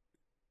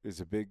is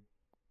a big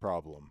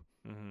problem.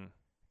 Mm-hmm.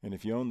 And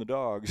if you own the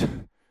dogs,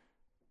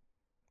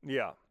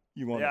 you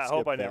want to skip I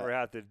hope I never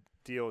have to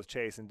deal with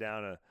chasing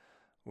down a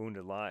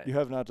wounded lion. You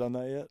have not done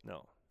that yet?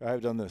 No.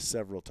 I've done this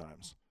several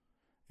times,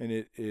 and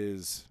it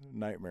is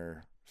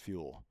nightmare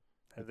fuel.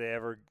 Have they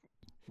ever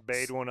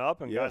bayed one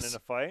up and gotten in a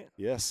fight?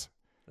 Yes.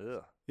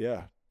 Ugh.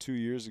 Yeah. 2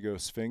 years ago,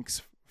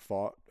 Sphinx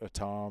fought a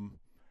tom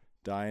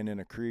dying in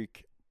a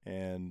creek,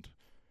 and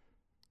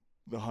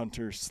the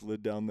hunter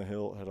slid down the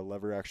hill, had a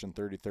lever action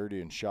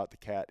 30-30, and shot the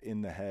cat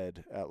in the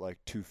head at like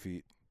 2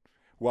 feet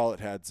while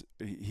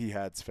he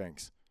had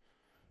Sphinx.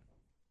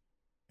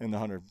 And the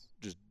hunter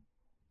just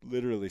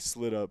literally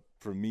slid up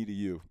from me to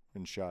you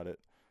and shot it.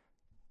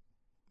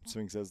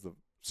 Sphinx has the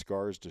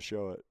scars to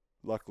show it.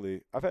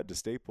 luckily, I've had to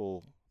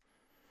staple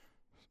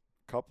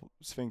couple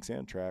Sphinx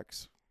and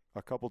tracks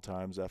a couple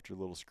times after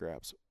little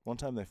scraps. One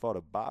time they fought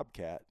a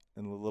bobcat,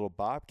 and the little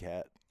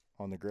bobcat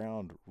on the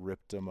ground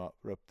ripped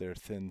their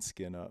thin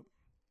skin up.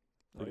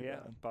 Pretty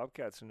bad.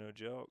 Bobcats are no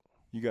joke.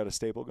 You got a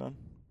staple gun?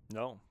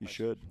 No. You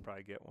should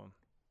probably get one.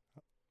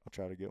 I'll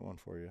try to get one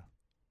for you.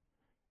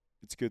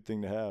 It's a good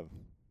thing to have,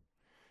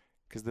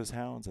 because those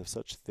hounds have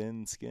such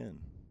thin skin.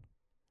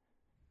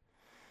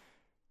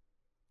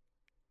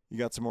 You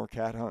got some more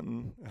cat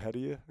hunting ahead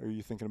of you, or are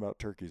you thinking about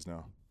turkeys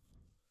now?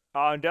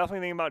 I'm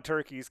definitely thinking about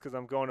turkeys because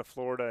I'm going to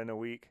Florida in a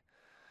week.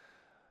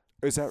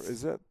 Is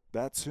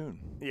that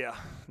soon? Yeah,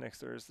 next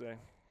Thursday.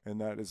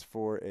 And that is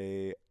for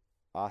a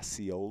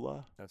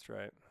Osceola? That's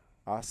right.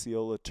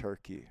 Osceola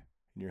turkey.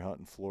 And you're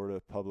hunting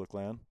Florida public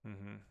land?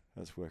 Mm-hmm.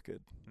 That's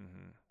wicked.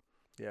 Mm-hmm.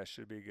 Yeah,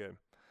 should be good.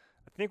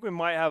 I think we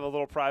might have a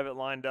little private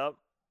lined up,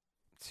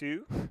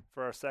 too,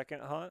 for our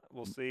second hunt.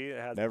 We'll see.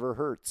 It never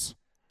hurts.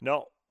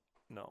 No.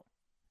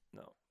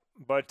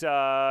 But,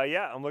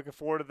 I'm looking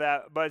forward to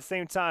that. But at the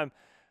same time,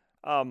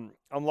 I'm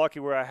lucky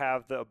where I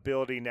have the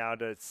ability now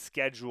to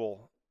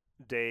schedule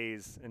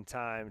days and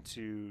time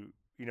to,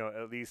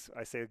 at least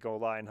I say go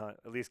line hunt,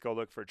 at least go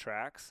look for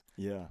tracks.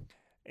 Yeah.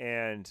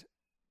 And,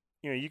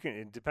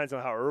 it depends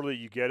on how early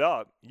you get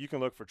up. You can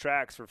look for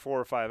tracks for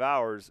 4 or 5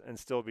 hours and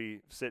still be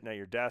sitting at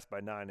your desk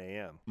by 9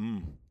 a.m.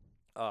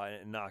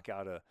 And knock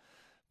out a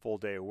full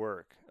day of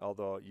work.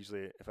 Although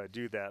usually if I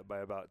do that by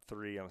about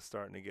 3, I'm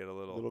starting to get a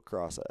little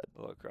cross-eyed,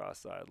 a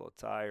little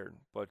tired.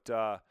 But,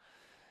 I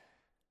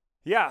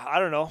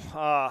don't know.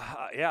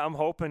 I'm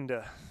hoping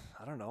to,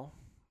 I don't know.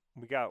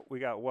 We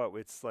got what?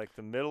 It's like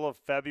the middle of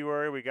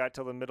February. We got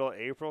till the middle of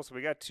April, so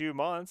we got 2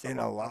 months.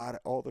 And a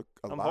lot of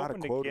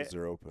quotas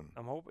are open.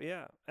 I'm hoping,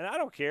 yeah. And I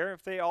don't care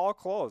if they all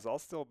close. I'll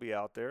still be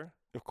out there.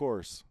 Of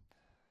course.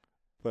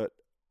 But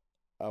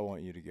I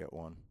want you to get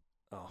one.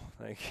 Oh,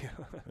 thank you.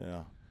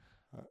 Yeah.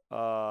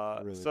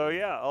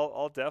 Really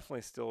I'll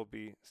definitely still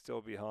be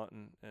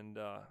hunting and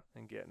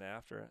getting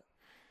after it.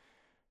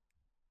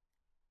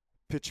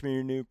 Pitch me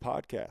your new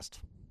podcast.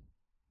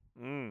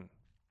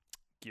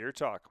 Gear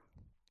Talk.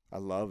 I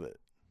love it.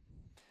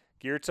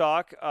 Gear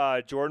Talk.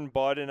 Jordan,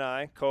 Bud, and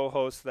I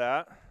co-host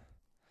that.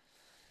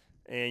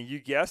 And you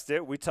guessed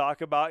it, we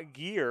talk about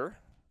gear.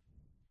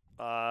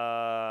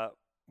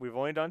 We've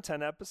only done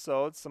 10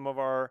 episodes. Some of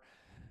our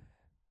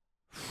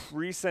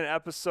recent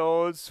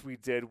episodes, we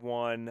did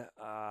one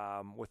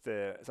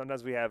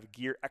sometimes we have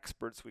gear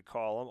experts, we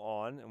call them,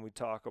 on, and we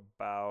talk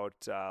about,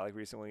 like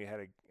recently we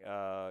had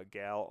a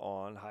gal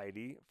on,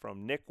 Heidi,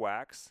 from Nick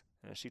Wax,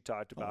 and she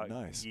talked about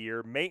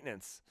gear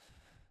maintenance,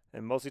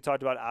 and mostly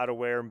talked about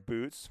outerwear and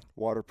boots.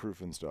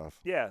 Waterproof and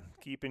stuff. Yeah,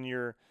 keeping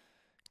your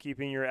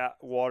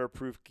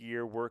waterproof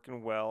gear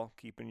working well,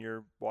 keeping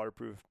your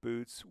waterproof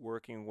boots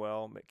working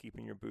well,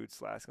 keeping your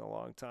boots lasting a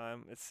long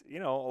time. It's, a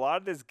lot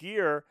of this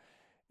gear,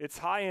 it's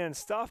high-end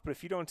stuff, but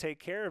if you don't take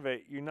care of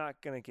it, you're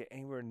not going to get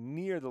anywhere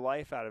near the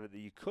life out of it that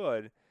you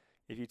could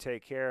if you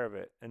take care of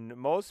it. And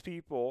most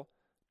people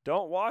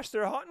don't wash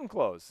their hunting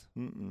clothes.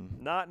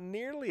 Not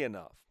nearly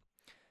enough.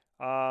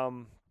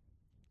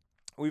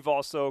 We've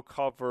also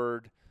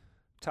covered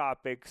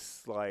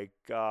topics like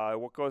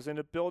what goes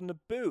into building a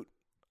boot.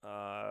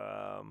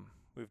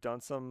 We've done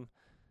some,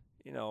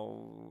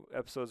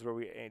 episodes where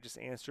we just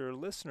answer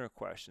listener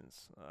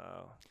questions.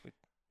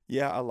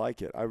 Yeah, I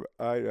like it.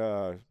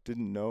 I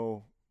didn't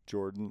know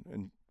Jordan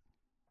and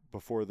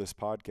before this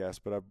podcast,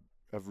 but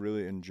I've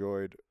really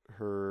enjoyed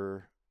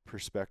her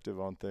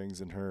perspective on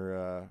things and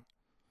her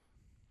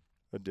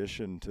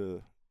addition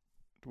to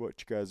what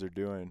you guys are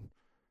doing.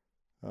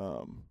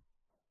 I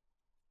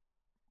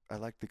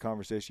like the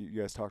conversation. You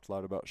guys talked a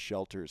lot about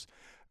shelters.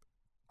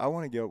 I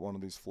want to get one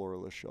of these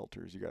floorless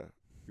shelters. You got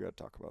to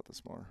talk about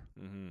this more.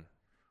 Mm-hmm.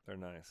 They're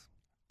nice.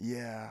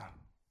 Yeah,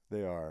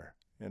 they are.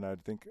 And I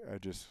think I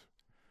just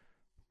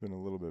been a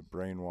little bit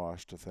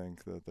brainwashed to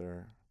think that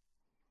they're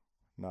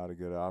not a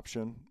good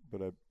option,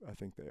 but I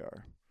think they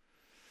are.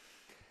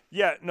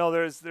 Yeah, no,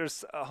 there's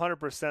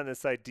 100%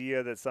 this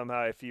idea that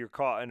somehow if you're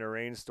caught in a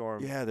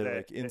rainstorm, they're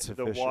like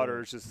insufficient. The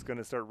water is just going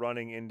to start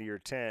running into your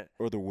tent,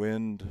 or the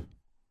wind.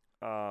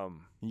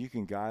 You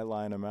can guy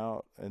line them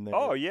out, and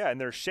and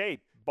their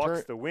shape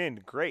bucks the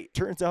wind great.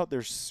 Turns out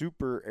they're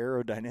super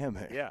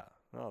aerodynamic. Yeah,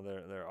 no,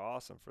 they're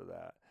awesome for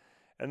that.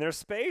 And they're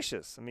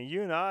spacious. I mean,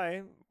 you and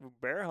I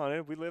bear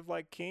hunted. We live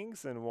like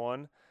kings in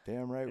one.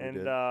 Damn right we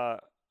did. And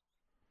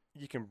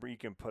you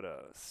can put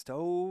a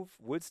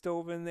wood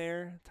stove in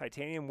there,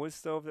 titanium wood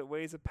stove that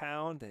weighs a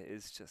pound. That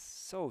is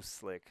just so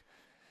slick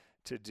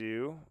to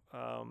do.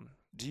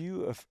 Do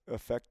you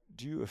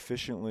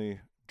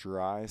efficiently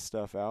dry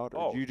stuff out,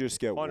 or do you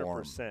just get 100%.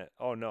 Warm?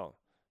 Oh no,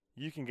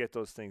 you can get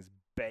those things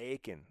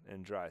baking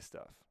and dry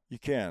stuff. You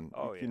can.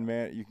 Oh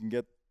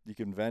You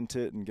can vent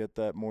it and get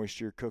that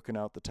moisture cooking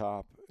out the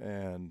top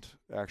and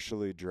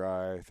actually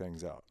dry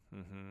things out.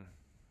 Mm-hmm.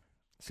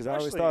 Because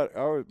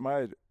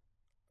my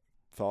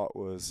thought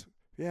was,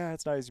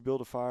 it's nice to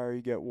build a fire,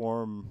 you get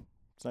warm.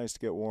 It's nice to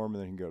get warm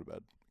and then you can go to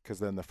bed, because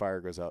then the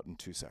fire goes out in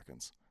 2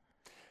 seconds.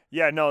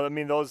 Yeah, no, I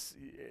mean those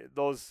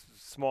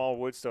small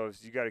wood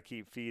stoves, you got to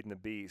keep feeding the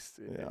beast.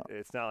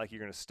 It's not like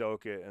you're going to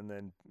stoke it and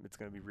then it's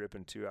going to be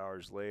ripping 2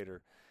 hours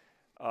later.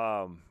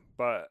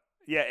 But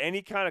yeah,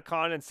 any kind of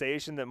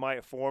condensation that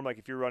might form, like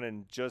if you're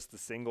running just the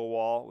single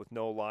wall with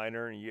no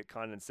liner and you get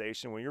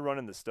condensation, when you're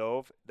running the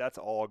stove, that's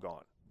all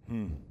gone.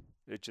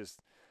 It just,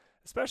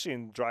 especially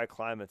in dry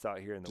climates out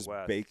here in the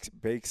West.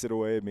 Bakes it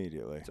away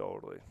immediately.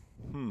 Totally.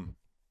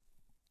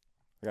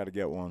 I got to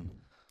get one.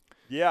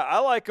 Yeah, I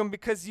like them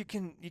because you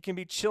can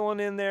be chilling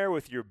in there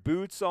with your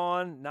boots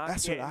on, not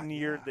That's getting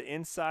the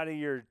inside of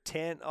your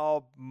tent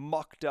all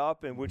mucked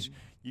up, and which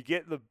you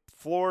get the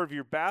floor of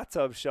your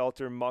bathtub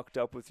shelter mucked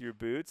up with your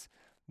boots.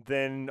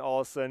 Then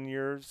all of a sudden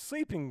your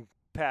sleeping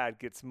pad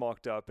gets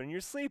mucked up and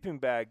your sleeping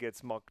bag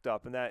gets mucked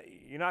up, and that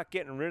you're not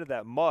getting rid of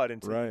that mud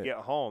until you get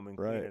home and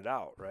clean it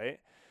out,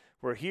 right?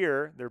 Where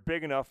here, they're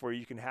big enough where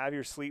you can have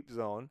your sleep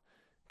zone,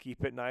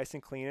 keep it nice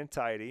and clean and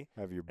tidy,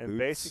 have your and boots,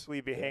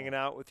 basically be hanging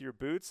out with your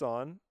boots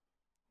on.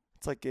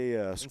 It's like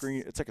a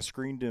screen. It's like a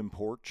screened-in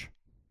porch.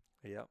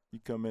 Yep. You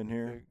come in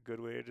here. Good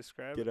way to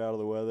describe it. Get out of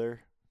the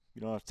weather.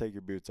 You don't have to take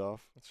your boots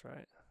off. That's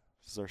right.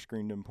 This is our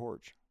screened-in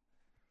porch.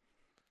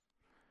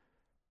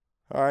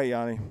 All right,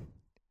 Yanni.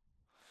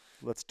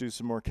 Let's do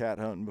some more cat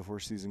hunting before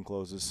season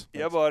closes.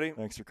 Yeah, buddy.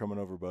 Thanks for coming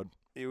over, bud.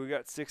 Yeah, we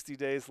got 60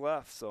 days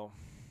left, so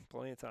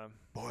plenty of time.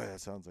 Boy,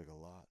 that sounds like a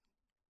lot.